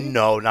 months maybe?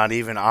 No, not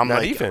even. I'm Not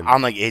like even?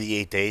 I'm like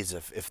 88 days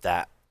if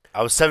that.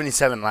 I was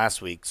 77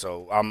 last week,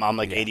 so I'm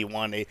like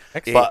 81.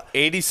 But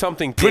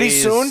 80-something pretty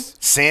days. soon,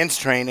 Sands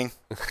training.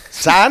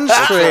 Sans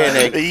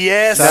training.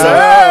 Yes, So-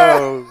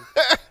 sir.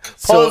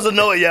 Paul doesn't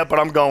know it yet, but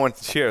I'm going.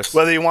 Cheers.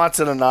 Whether he wants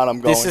it or not,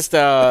 I'm going. This is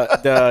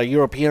the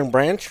European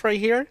branch right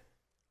here.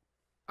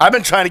 I've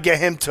been trying to get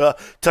him to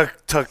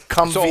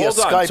come So via hold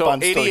on. Skype So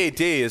on 88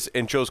 days,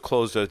 and Joe's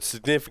closed a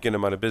significant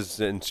amount of business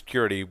in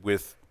security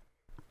with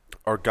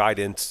our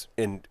guidance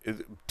in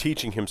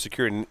teaching him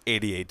security in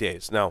 88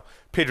 days. Now,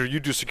 Pedro, you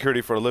do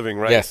security for a living,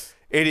 right? Yes.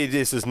 88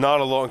 days is not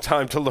a long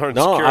time to learn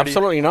No, security.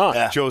 absolutely not.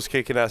 Yeah. Joe's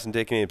kicking ass and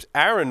taking names.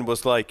 Aaran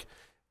was like,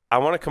 I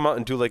want to come out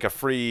and do like a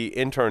free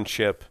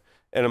internship.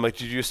 And I'm like,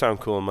 dude, you sound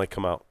cool. I'm like,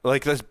 come out.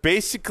 Like, that's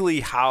basically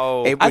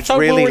how It I was thought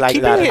we really were like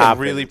keeping that it.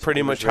 happened. really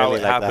pretty It was much how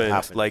really it like that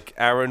happened. Like,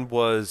 Aaran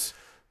was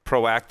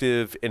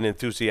proactive and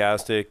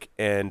enthusiastic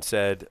and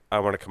said, I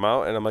want to come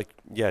out. And I'm like,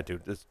 yeah,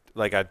 dude. This,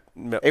 like,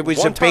 It was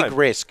one a big time-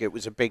 risk. It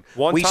was a big.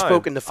 One we time,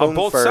 spoke on the phone on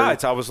both for.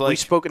 sides. I was like, we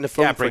spoke on the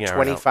phone yeah, for bring Aaran out.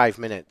 25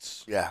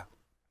 minutes. Yeah.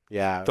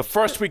 Yeah. The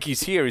first week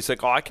he's here, he's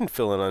like, oh, I can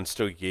fill in on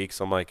Stogie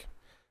Geeks. I'm like,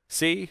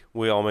 see,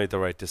 we all made the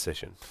right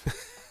decision.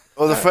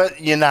 Well, the first,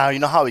 you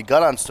know how he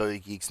got on Stogie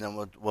Geeks, and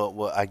then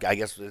I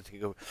guess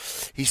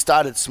he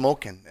started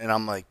smoking, and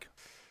I'm like,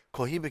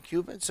 Cohiba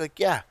Cubans? Like,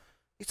 yeah.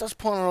 He starts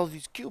pulling all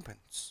these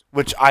Cubans,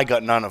 which I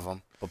got none of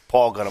them, but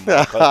Paul got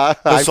them all.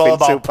 It's all feel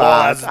about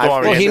Paul. That's the bad.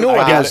 story. Well, he knew I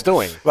what he get was it.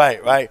 doing.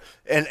 Right.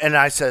 And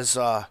I says,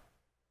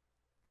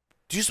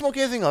 do you smoke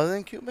anything other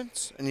than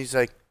Cubans? And he's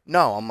like,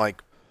 no. I'm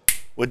like,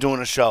 we're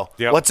doing a show.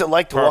 Yep. What's it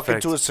like to walk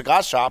Perfect. into a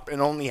cigar shop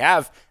and only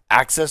have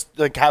access,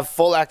 like have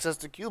full access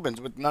to Cubans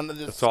with none of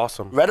this That's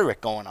awesome. rhetoric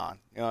going on?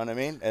 You know what I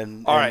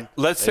mean? All right,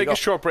 let's there you take a go.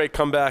 short break,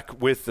 come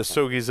back with the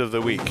Stogies of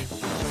the week.